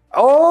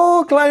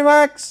 Oh,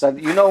 climax! So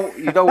you know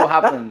what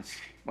happens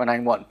when I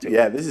want to.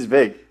 Yeah, this is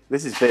big.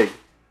 This is big.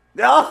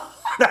 Oh,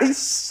 that is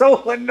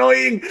so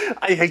annoying.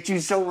 I hate you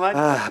so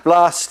much.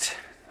 Blast.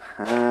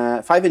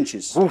 5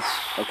 inches.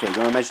 Okay, you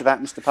want to measure that,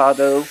 Mr.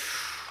 Pardo?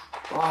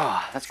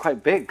 Oh, that's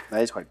quite big.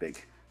 That is quite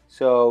big.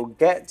 So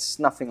gets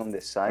nothing on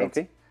this side.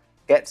 Okay.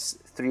 Gets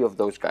 3 of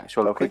those guys.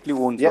 So I'll Okay. quickly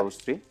wound Yep. those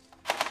 3.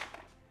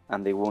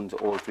 And they wound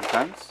all 3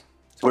 times.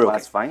 So We're okay.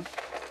 that's fine.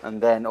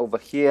 And then over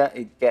here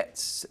it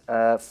gets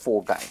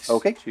 4 guys.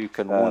 Okay. So you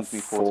can wound me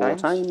 4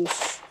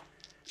 times.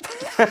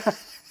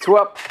 2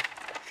 up,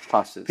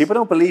 passes. People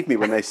don't believe me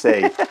when they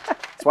say.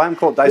 That's why I'm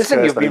called Dice Listen,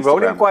 Cursed you've on been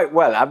rolling Instagram. quite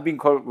well. I've been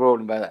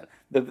rolling by that.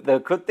 The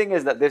good thing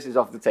is that this is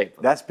off the table.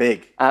 That's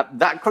big.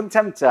 That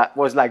Contemptor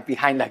was like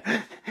behind, like,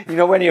 you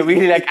know, when you're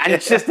really like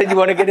anxious and you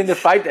want to get in the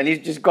fight, and he's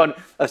just gone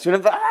as soon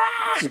as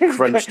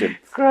Crunched him.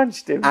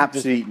 Crunched him.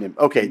 Absolutely eating him.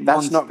 Okay,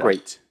 that's not Monster.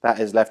 great. That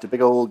has left a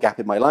big old gap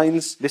in my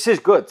lines. This is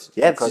good.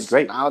 Yeah, this because is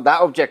great. Now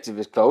that objective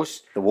is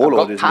close. The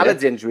Warlord I've is got near.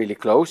 Paladin's really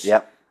close.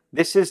 Yep.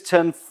 This is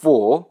turn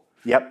 4.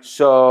 Yep.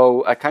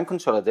 So I can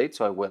consolidate,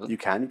 so I will. You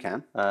can.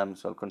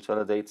 So I'll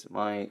consolidate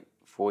my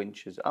 4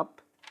 inches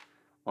up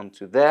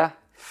onto there.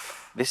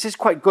 This is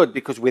quite good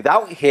because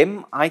without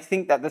him, I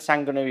think that the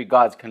Sanguinary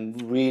Guards can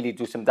really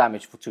do some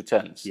damage for 2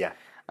 turns. Yeah.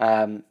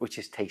 Which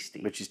is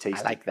tasty. Which is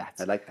tasty. I like that.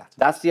 I like that.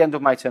 That's the end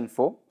of my turn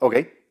 4.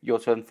 Okay. Your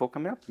turn 4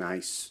 coming up.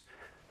 Nice.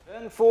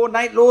 Turn 4,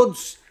 Night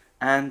Lords.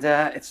 And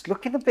it's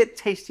looking a bit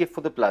tastier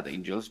for the Blood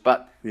Angels.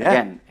 But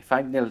again, if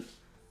I nil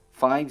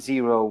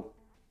 5-0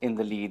 in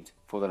the lead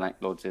for the Night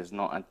Lords is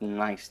not a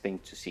nice thing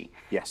to see.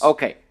 Yes.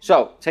 Okay,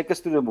 so take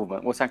us through the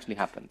movement. What's actually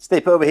happened? Stay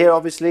put over here,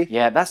 obviously.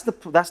 Yeah, that's the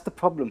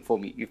problem for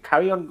me. You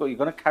carry on. You're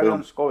going to carry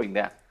on scoring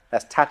there.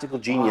 That's tactical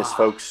genius,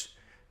 folks.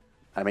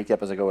 I make it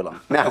up as I go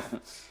along. Now,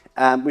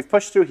 we've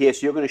pushed through here,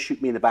 so you're going to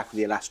shoot me in the back with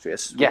the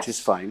Illustrious, Yes. which is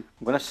fine.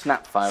 I'm going to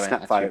snap fire.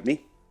 Snap fire at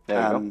me.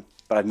 There you go.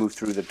 But I've moved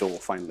through the door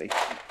finally.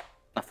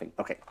 Nothing.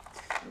 Okay.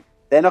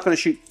 They're not going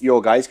to shoot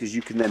your guys because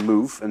you can then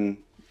move, and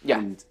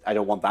I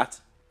don't want that.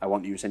 I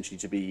want you essentially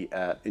to be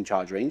in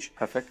charge range.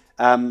 Perfect.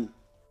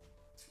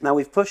 Now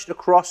we've pushed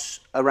across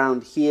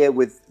around here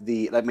with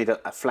the made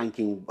a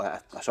flanking,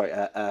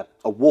 a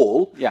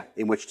wall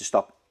in which to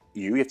stop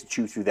you. You have to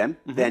chew through them,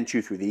 then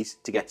chew through these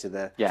to get to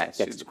the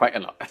It's quite a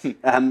lot.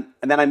 and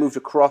then I moved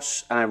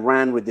across and I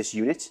ran with this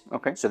unit.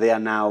 Okay. So they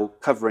are now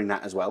covering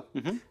that as well.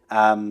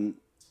 And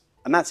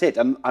that's it.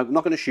 I'm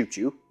not going to shoot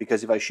you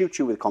because if I shoot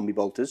you with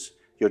Combi-Bolters,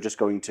 you're just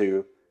going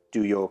to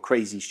do your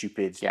crazy,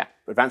 stupid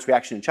advanced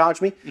reaction and charge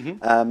me.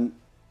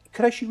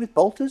 Could I shoot with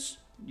bolters?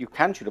 You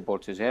can shoot a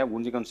bolters,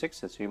 wounding on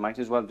 6s, so you might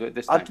as well do it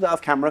this I'll time. do that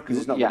off camera because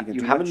it's not really going to you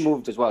do haven't much.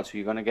 moved as well, so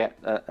you're going to get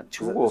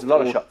 2 or There's a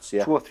lot of shots,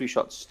 2 or 3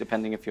 shots,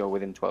 depending if you're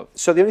within 12.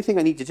 So the only thing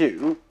I need to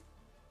do,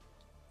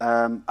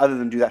 other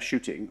than do that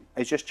shooting,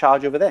 is just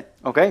charge over there.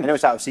 Okay. I know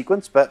it's out of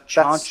sequence, but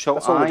that's all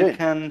we're I doing.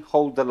 can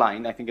hold the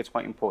line. I think it's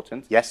quite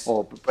important. Yes.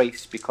 Or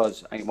brace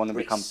because I want to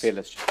become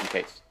fearless just in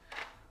case.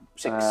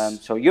 6.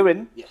 So you're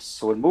in. Yes.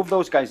 So we'll move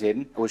those guys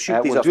in. We'll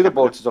shoot these We'll off do the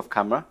camera. bolters off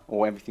camera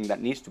or everything that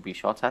needs to be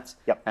shot at.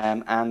 Yep.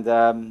 And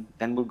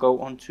then we'll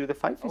go on to the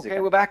fight. Okay,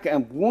 we're back.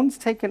 Wounds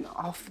taken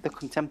off the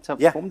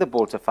Contemptor from the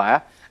bolter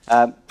fire.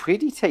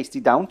 Pretty tasty,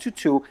 down to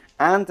 2.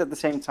 And at the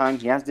same time,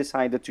 he has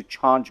decided to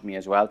charge me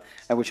as well,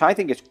 which I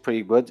think is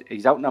pretty good.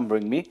 He's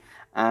outnumbering me.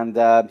 And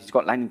he's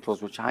got lightning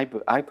claws, which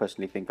I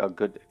personally think are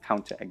good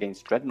counter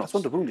against Dreadnoughts.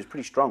 That's wound is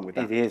pretty strong with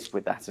that. It is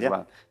with that as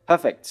well.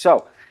 Perfect.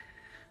 So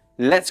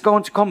let's go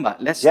into combat.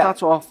 Let's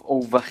start off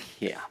over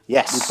here.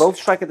 Yes. We both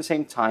strike at the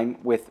same time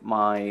with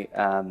my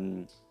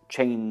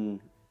chain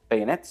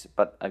bayonet,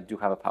 but I do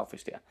have a power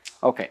fist here.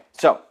 Okay,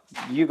 so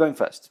you going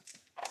first.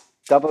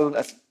 Double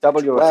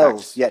your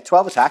attacks. Yeah,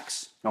 12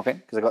 attacks. Okay.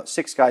 Because I got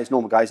 6 guys,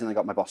 normal guys, and I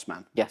got my boss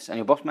man. Yes, and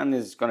your boss man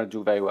is going to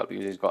do very well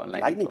because he's got a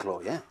lightning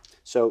claw. Yeah.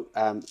 So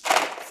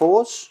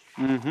 4s,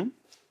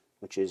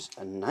 which is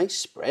a nice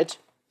spread.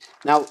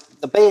 Now,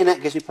 the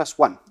bayonet gives me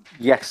 +1.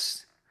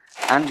 Yes,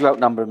 and you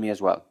outnumber me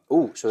as well.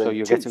 Ooh, so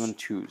you're 2s. getting on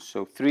 2s.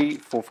 So 3,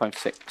 4, 5,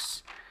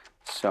 6.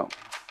 So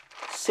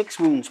 6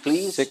 wounds,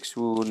 please. 6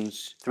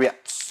 wounds. 3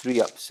 ups.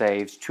 3 up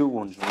saves, 2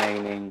 wounds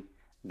remaining.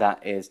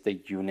 That is the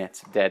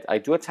unit dead. I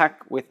do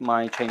attack with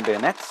my chain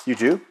bayonet. You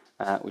do?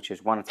 Which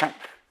is 1 attack.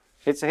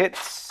 It's a hit.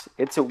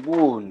 It's a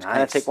wound. Nice.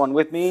 Can I take one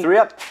with me? 3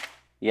 up.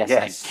 Yes,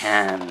 I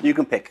can. You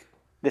can pick.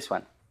 This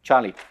one.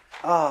 Charlie.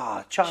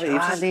 Ah, Charlie. It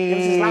was Charlie.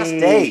 his last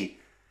day.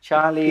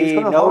 Charlie, He's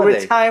gone on no holiday.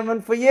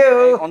 retirement for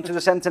you. On to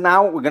the center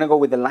now. We're going to go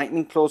with the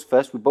lightning claws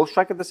first. We both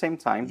strike at the same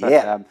time,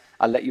 but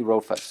I'll let you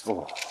roll first.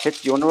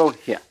 Hit, do you want to roll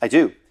here? I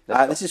do.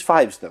 This is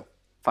 5s, though.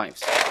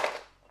 5s.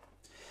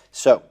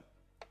 So,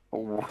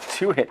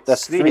 2 hits.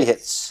 that's 3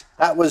 hits.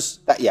 That was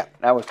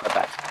quite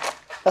bad.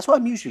 That's what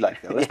I'm usually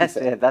like, though. Yes,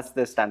 that's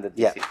the standard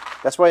DC. Yeah,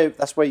 that's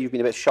why you've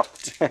been a bit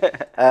shocked. I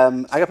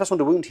got +1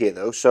 to wound here,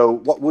 though. So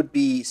what would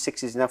be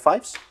 6s now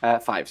 5s?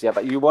 5s, yeah,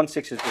 but you want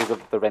 6s because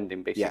of the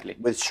rending, basically. Yeah,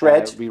 with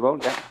shred.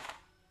 Reroll, yeah.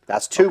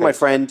 That's 2, my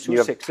friend. 2 you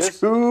have 6s.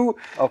 2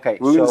 okay,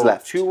 wounds so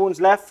left. 2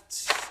 wounds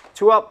left.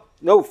 2 up.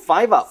 No,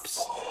 5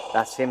 ups.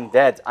 That's him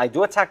dead. I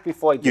do attack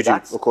before I do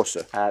that. Of course,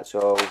 sir.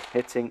 So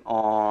hitting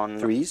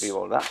on 3s.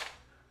 Reroll that.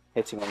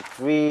 Hitting on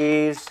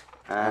 3s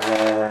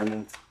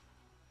and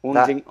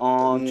wounding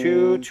on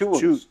 2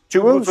 wounds.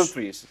 2 wounds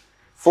Brutal 3s.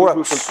 4 2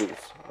 brutal ups. 3s.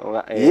 Oh,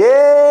 that is,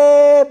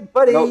 Yeah,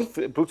 buddy. no,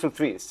 brutal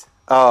 3s.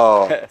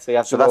 Oh, So you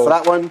have so to that's roll. for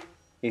that one.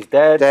 He's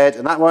dead. Dead,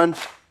 and that one.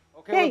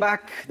 Okay, we're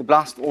back. The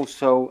blast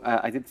also,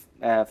 I did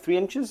 3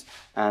 inches,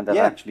 and I've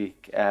actually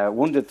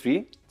wounded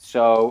 3.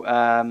 So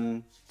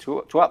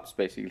 2 ups,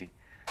 basically.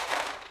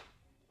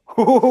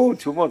 2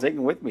 more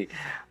taken with me.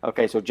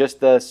 Okay, so just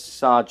the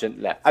sergeant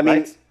left. I mean,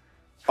 right?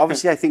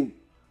 obviously, I think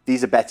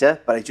these are better,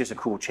 but it's just a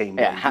cool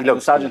chamber. Yeah, He the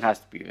looks sergeant cool. has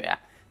to be there.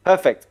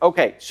 Perfect.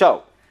 Okay,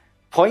 so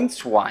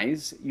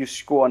points-wise, you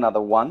score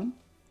another 1,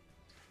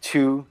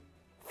 2,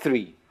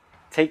 3,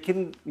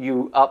 taking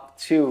you up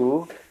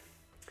to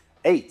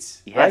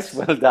 8. yes.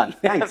 Right? Well done.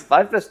 Thanks.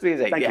 5 plus 3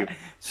 is 8. Thank yeah. you.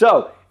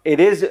 So it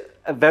is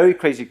a very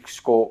crazy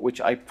score,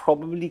 which I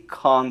probably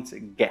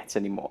can't get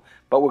anymore.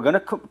 But we're going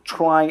to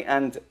try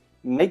and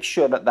make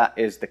sure that that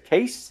is the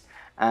case,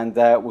 and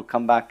we'll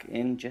come back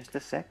in just a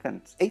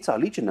second. 8's our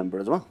Legion number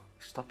as well.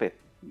 Stop it.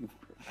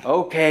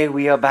 Okay,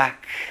 we are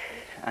back.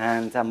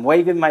 And I'm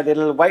waving my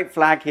little white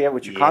flag here,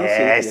 which you can't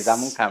see because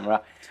I'm on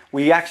camera.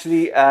 We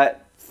actually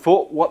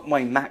thought what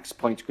my max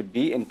points could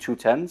be in 2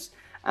 turns.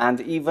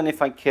 And even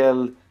if I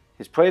kill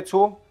his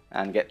Praetor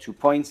and get 2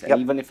 points,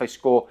 and even if I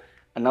score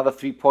another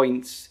 3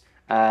 points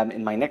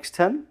in my next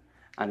turn,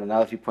 and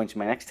another 3 points in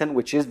my next turn,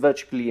 which is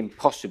virtually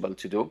impossible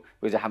to do,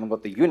 because I haven't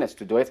got the units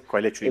to do it.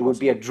 Quite literally it would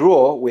be a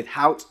draw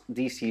without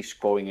DC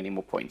scoring any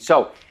more points.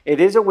 So it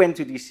is a win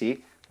to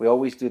DC. We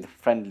always do the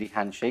friendly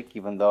handshake,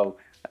 even though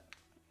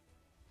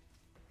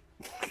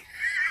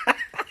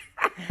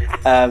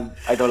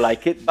I don't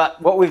like it.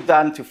 But what we've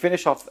done to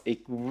finish off a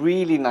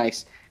really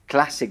nice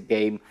classic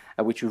game,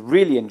 which we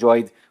really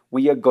enjoyed,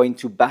 we are going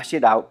to bash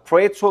it out.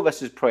 Praetor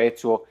versus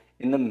Praetor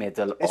in the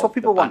middle. It's what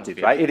people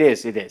wanted, right? It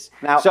is, it is.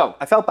 Now, so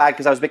I felt bad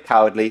because I was a bit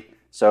cowardly.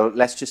 So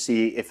let's just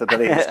see if the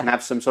Blood Angels can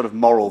have some sort of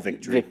moral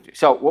victory.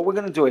 So what we're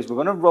going to do is we're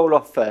going to roll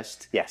off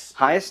first. Yes.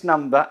 Highest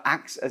number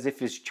acts as if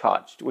it's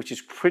charged, which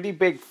is pretty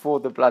big for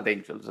the Blood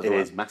Angels as It well.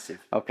 is massive.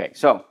 Okay,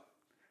 so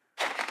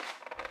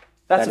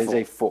That's that is a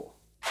a 4.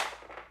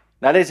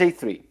 That is a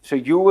 3. So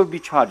you will be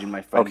charging,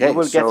 my friend. Okay, you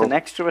will get so- an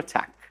extra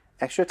attack.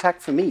 Extra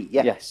attack for me.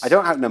 Yeah. Yes. I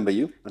don't outnumber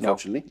you,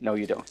 unfortunately. No,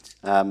 you don't.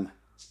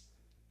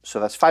 So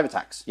that's 5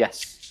 attacks.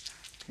 Yes.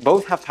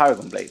 Both have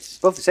Paragon blades.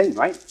 Both the same,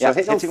 right? Yeah, So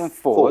hit on hitting on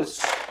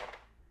 4s.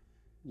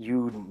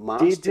 You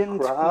Mastercraft,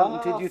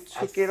 didn't. Did you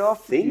take it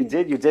off? think.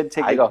 You did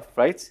take it off,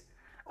 right?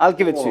 I'll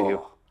give it to you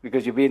Oh.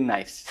 because you're being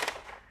nice.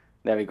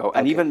 There we go.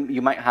 And even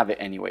you might have it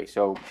anyway.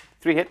 So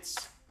 3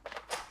 hits.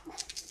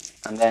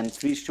 And then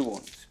 3s to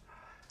wounds.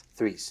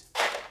 3s.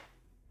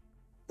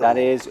 That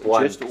is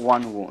one. just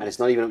 1 wound. And it's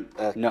not even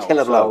a No,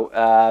 killer blow.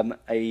 so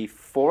a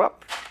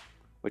 4-up,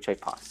 which I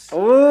pass.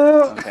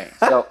 Oh. Okay,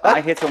 so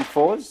I hit on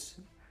 4s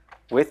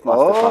with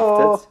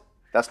Mastercrafted.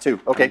 That's 2.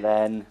 Okay.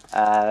 And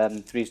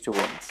then 3s to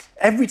wounds.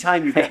 Every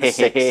time you get a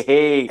 6.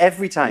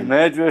 Every time.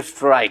 Murderous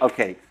strike.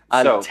 Okay,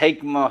 I'll so-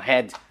 take your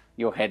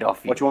head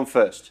off you. What do you want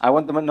first? I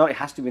want no, it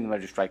has to be in the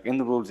murder strike. In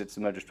the rules, it's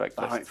the murder strike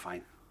first. All right,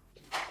 fine.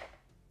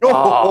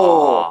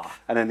 Oh.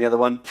 And then the other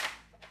one.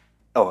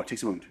 Oh, it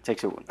takes a wound.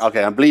 Takes a wound.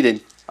 Okay, I'm bleeding.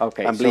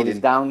 Okay, I'm so bleeding. it's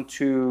down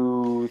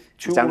to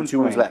 2 It's down to wounds 2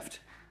 wounds remaining. left.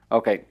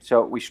 Okay,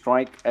 so we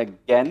strike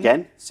again.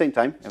 Again, same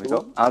time. There we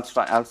go. I'll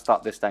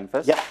start this time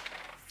first. Yep.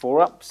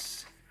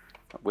 4-ups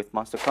with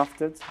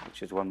Mastercrafted,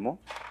 which is 1 more.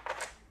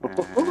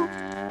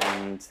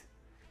 And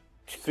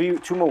 2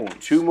 more wounds.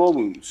 2 more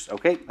wounds.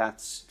 Okay,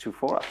 that's 2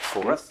 4-ups.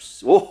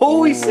 4-ups.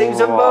 Oh, he saves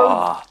them both.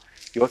 Ah,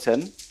 your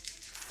turn.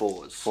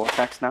 4s. 4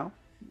 attacks now.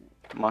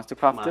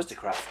 Mastercrafted.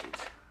 Mastercrafted.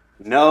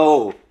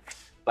 No.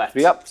 But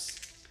 3-ups.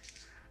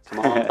 Come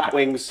on, bat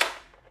wings.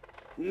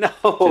 No,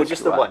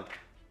 just the 1.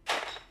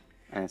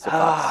 And it's a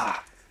pass.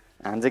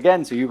 And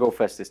again, so you go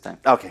first this time.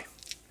 Okay.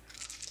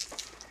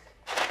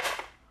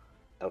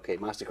 Okay,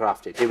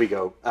 Mastercrafted. Here we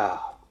go.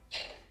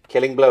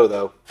 Killing blow,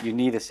 though. You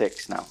need a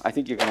 6 now. I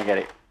think you're going to get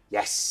it.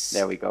 Yes.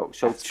 There we go.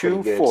 So That's 2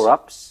 pretty good.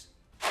 4-ups,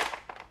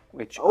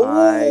 which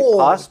I Oh,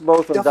 passed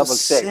both on double double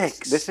 6.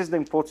 six. This is the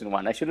important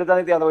one. I should have done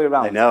it the other way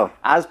around. I know.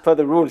 As per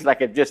the rules,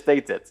 like I just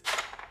stated.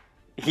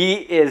 He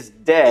is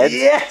dead.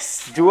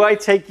 Yes. Do I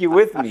take you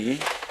with me?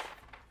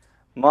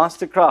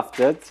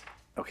 Mastercrafted.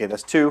 Okay,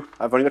 that's 2.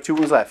 I've only got 2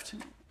 wounds left.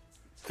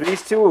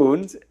 3s to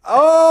wound.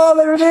 Oh,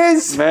 there it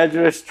is.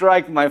 Murderous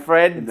strike, my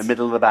friend. In the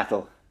middle of the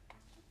battle.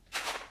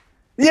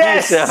 He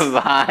Yes.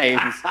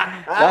 survives.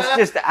 That's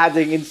just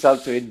adding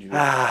insult to injury.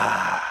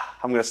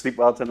 I'm going to sleep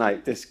well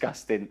tonight.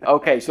 Disgusting.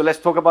 Okay, so let's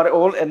talk about it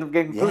all. End of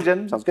game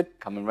conclusion. sounds good.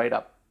 Coming right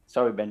up.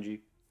 Sorry, Benji.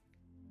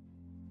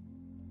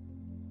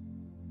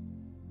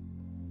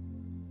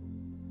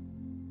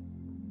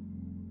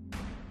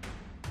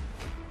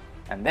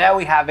 And there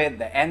we have it,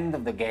 the end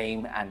of the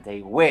game, and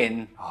they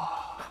win.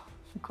 Oh,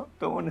 God,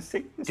 don't want to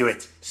say this. Do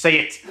it. Say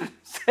it.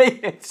 Say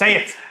it. Say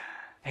it.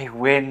 They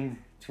win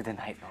to the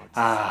Night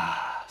Lords.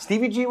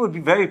 Stevie G would be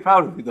very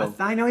proud of you, though.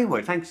 I know he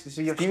would. Thanks. This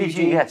is your Stevie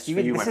G, yes. for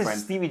you, my this is friend.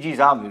 Stevie G's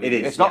army. It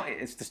is, It's not.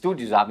 It's the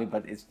studio's army,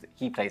 but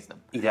he plays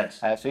them. He does.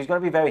 So he's going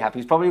to be very happy.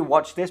 He's probably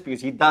watched this because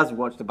he does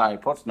watch the Barry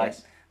Potts.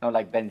 Nice. Not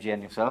like Benji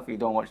and yourself. You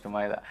don't watch them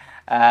either.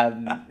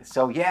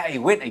 So yeah, he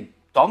win a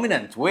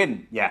dominant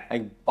win. Yeah. A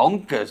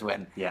bonkers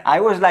win. Yeah. I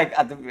was like,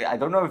 I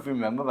don't know if you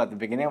remember, but at the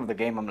beginning of the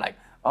game, I'm like,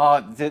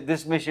 oh,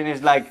 this mission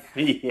is like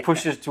Yeah.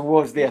 pushes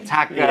towards the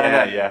attacker.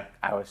 Yeah.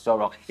 I was so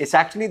wrong. It's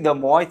actually, the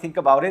more I think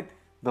about it,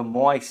 the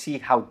more I see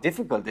how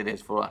difficult it is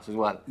for us as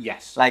well.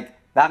 Yes. Like,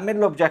 that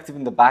middle objective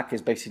in the back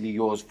is basically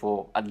yours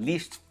for at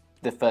least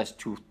the first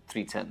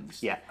 2-3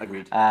 turns. Yeah,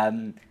 agreed.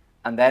 And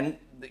then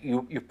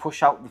you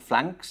push out the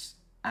flanks,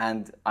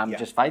 and I'm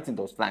just fighting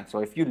those flanks. So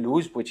if you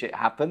lose, which it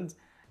happened,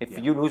 if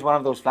you lose one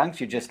of those flanks,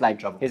 you're just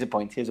like, here's a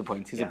point, here's a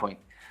point, here's a point.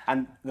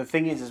 And the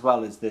thing is as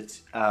well is that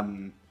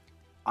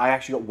I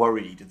actually got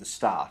worried at the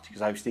start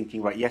because I was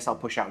thinking, right, yes, I'll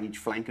push out on each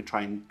flank and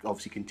try and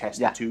obviously contest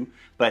the two,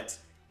 but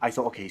I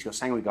thought, okay, he's got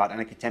Sanguinary Guard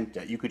and a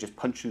Contemptor. You could just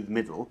punch through the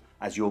middle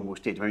as you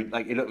almost did. I mean,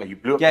 like it looked like you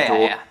blew up the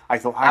door. I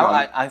thought, hang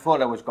on. I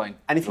thought I was going.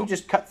 And if you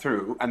just cut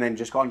through and then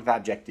just got onto that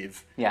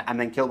objective and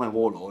then killed my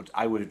Warlord,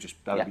 I would have just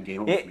that would have been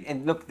game over for me.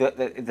 And look,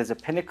 there's a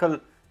pinnacle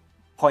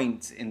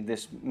point in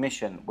this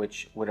mission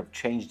which would have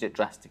changed it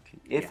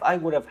drastically. If I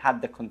would have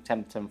had the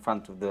Contemptor in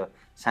front of the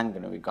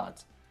Sanguinary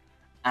Guards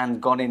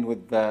and gone in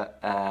with the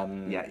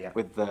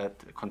with the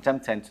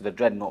Contemptor into the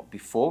Dreadnought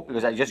before,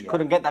 because I just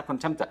couldn't get that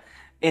Contemptor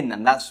in,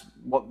 and that's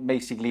what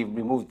basically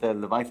removed the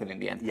Leviathan in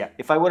the end.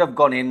 If I would have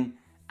gone in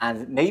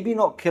and maybe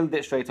not killed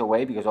it straight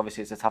away, because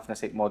obviously it's a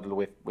toughness 8 model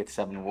with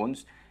 7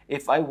 wounds,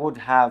 if I would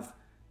have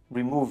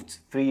removed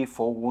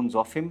 3-4 wounds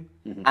off him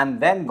and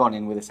then gone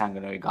in with a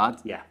Sanguinary Guard,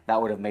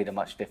 that would have made a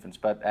much difference.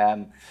 But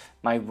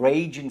my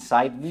rage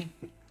inside me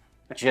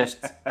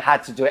just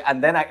had to do it,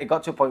 and then it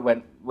got to a point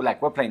when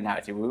we're playing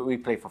narrative, we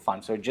play for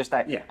fun, so just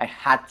I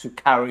had to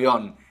carry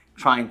on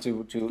trying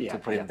to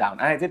put him down,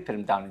 and I did put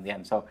him down in the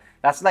end. So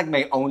that's like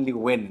my only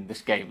win in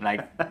this game,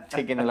 like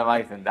taking the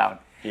Leviathan down.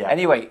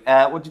 Anyway,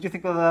 what did you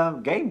think of the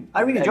game?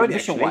 I really enjoyed it.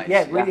 Actually.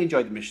 Yeah, really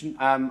enjoyed the mission.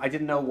 I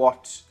didn't know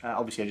what.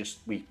 Obviously,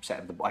 I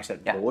set the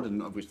board,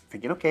 and I was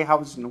thinking, okay, how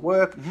is this going to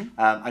work?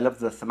 I love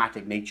the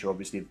thematic nature,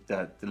 obviously,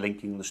 the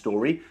linking the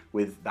story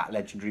with that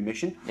legendary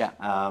mission.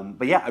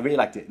 But yeah, I really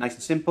liked it. Nice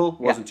and simple.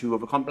 Wasn't too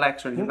over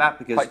complex or anything like that.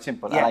 Because quite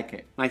simple. I like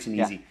it. Nice and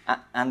easy.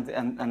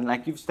 And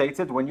like you've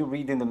stated, when you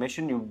read in the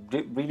mission, you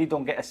really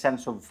don't get a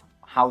sense of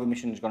how the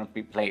mission is going to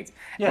be played.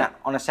 Now,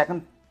 on a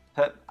second.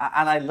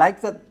 And I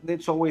like that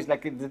it's always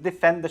like the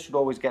defender should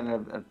always get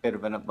a bit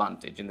of an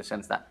advantage in the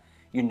sense that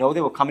they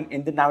were coming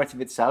in the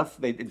narrative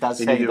itself. It does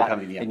say that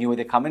they knew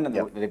they were coming, and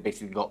they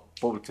basically got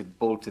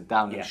bolted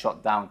down and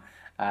shot down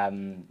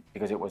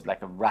because it was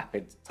like a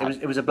rapid.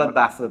 It was a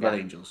bloodbath for the Blood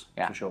Angels,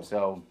 for sure.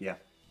 So there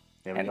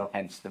we go.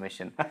 Hence the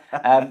mission.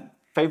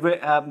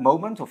 Favorite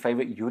moment or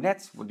favorite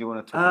unit? What do you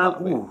want to talk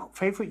about?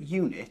 Favorite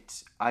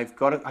unit? I've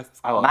got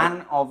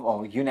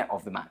unit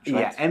of the match.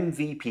 Right? Yeah,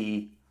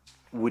 MVP.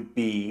 Would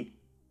be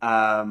it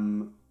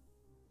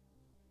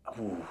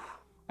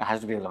has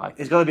to be the Leviathan.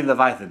 It's got to be the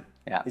Leviathan.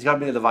 Yeah, it's got to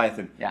be the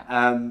Leviathan.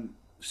 Yeah.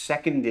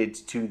 Seconded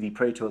to the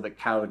Praetor that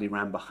cowardly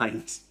ran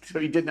behind, so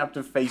he didn't have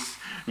to face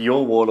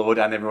your Warlord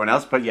and everyone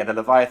else. But yeah, the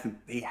Leviathan,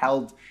 he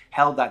held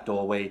that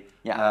doorway.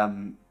 Yeah.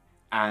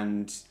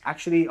 And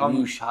actually,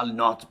 you shall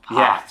not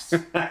pass.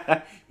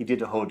 Yeah. He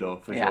did a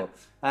Hodor for sure.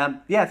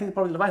 Yeah, I think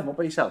probably Leviathan. What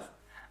about yourself?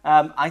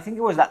 I think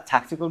it was that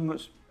tactical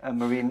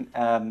Marine.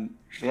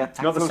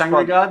 Not the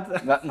Sanguinary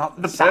Guard?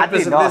 Not the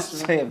purpose of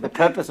this. The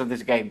purpose of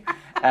this game.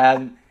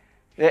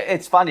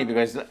 It's funny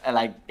because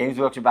like Games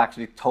Workshop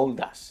actually told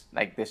us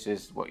like this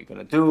is what you're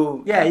gonna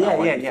do.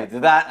 To do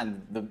that,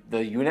 and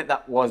the unit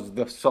that was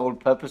the sole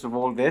purpose of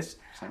all this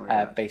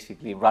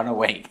basically run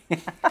away.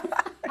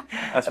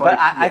 But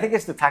I think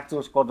it's the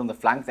tactical squad on the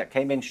flank that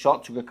came in,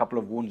 shot, took a couple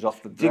of wounds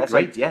off the did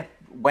great,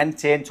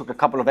 went in, took a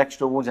couple of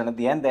extra wounds, and at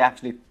the end they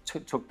actually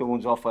took the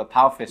wounds off a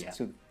Power Fist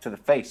to the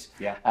face.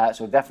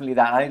 So definitely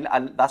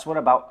that. That's what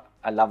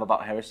I love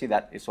about Heresy,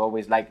 that it's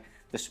always like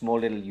the small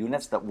little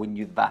units that win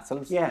you the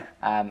battles.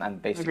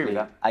 And basically,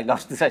 I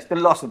still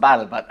lost the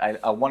battle, but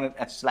I won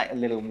a slight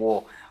little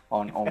war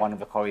on one of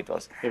the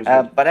corridors.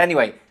 But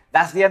anyway,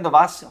 that's the end of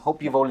us.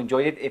 Hope you've all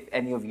enjoyed it. If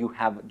any of you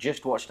have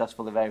just watched us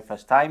for the very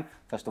first time,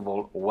 first of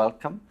all,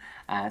 welcome.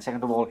 And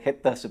second of all,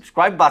 hit the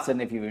subscribe button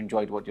if you've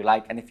enjoyed what you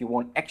like. And if you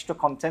want extra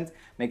content,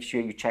 make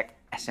sure you check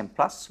SM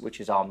Plus, which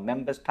is our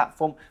members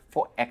platform,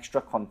 for extra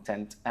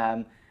content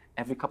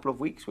every couple of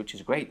weeks, which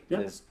is great.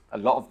 There's a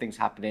lot of things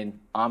happening,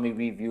 army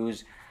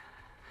reviews,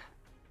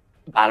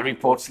 battle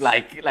reports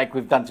like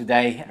we've done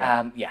today.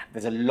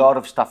 There's a lot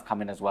of stuff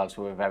coming as well,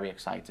 so we're very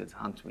excited,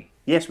 aren't we?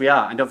 Yes, we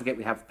are. And don't forget,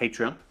 we have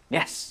Patreon.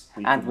 Yes,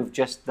 we've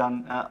just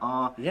done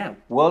our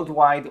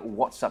worldwide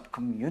WhatsApp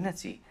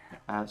community.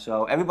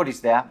 So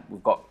everybody's there.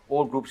 We've got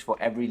all groups for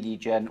every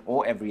legion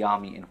or every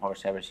army in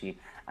Horus Heresy.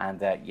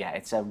 And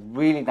it's a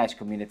really nice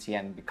community,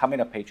 and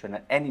becoming a patron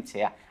at any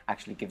tier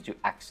actually gives you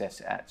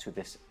access to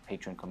this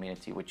patron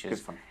community, which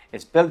is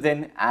it's built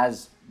in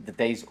as the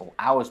days or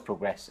hours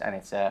progress, and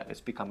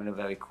it's becoming a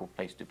very cool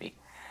place to be.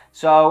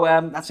 So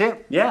that's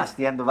it. That's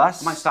the end of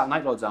us. I might start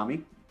Night Lord's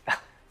army.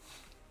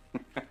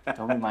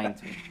 Don't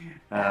remind me.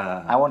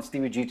 I want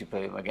Stevie G to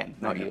play again,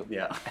 not you.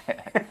 Yeah.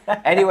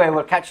 Anyway,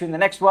 we'll catch you in the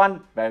next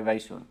one very, very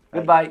soon.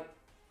 Goodbye.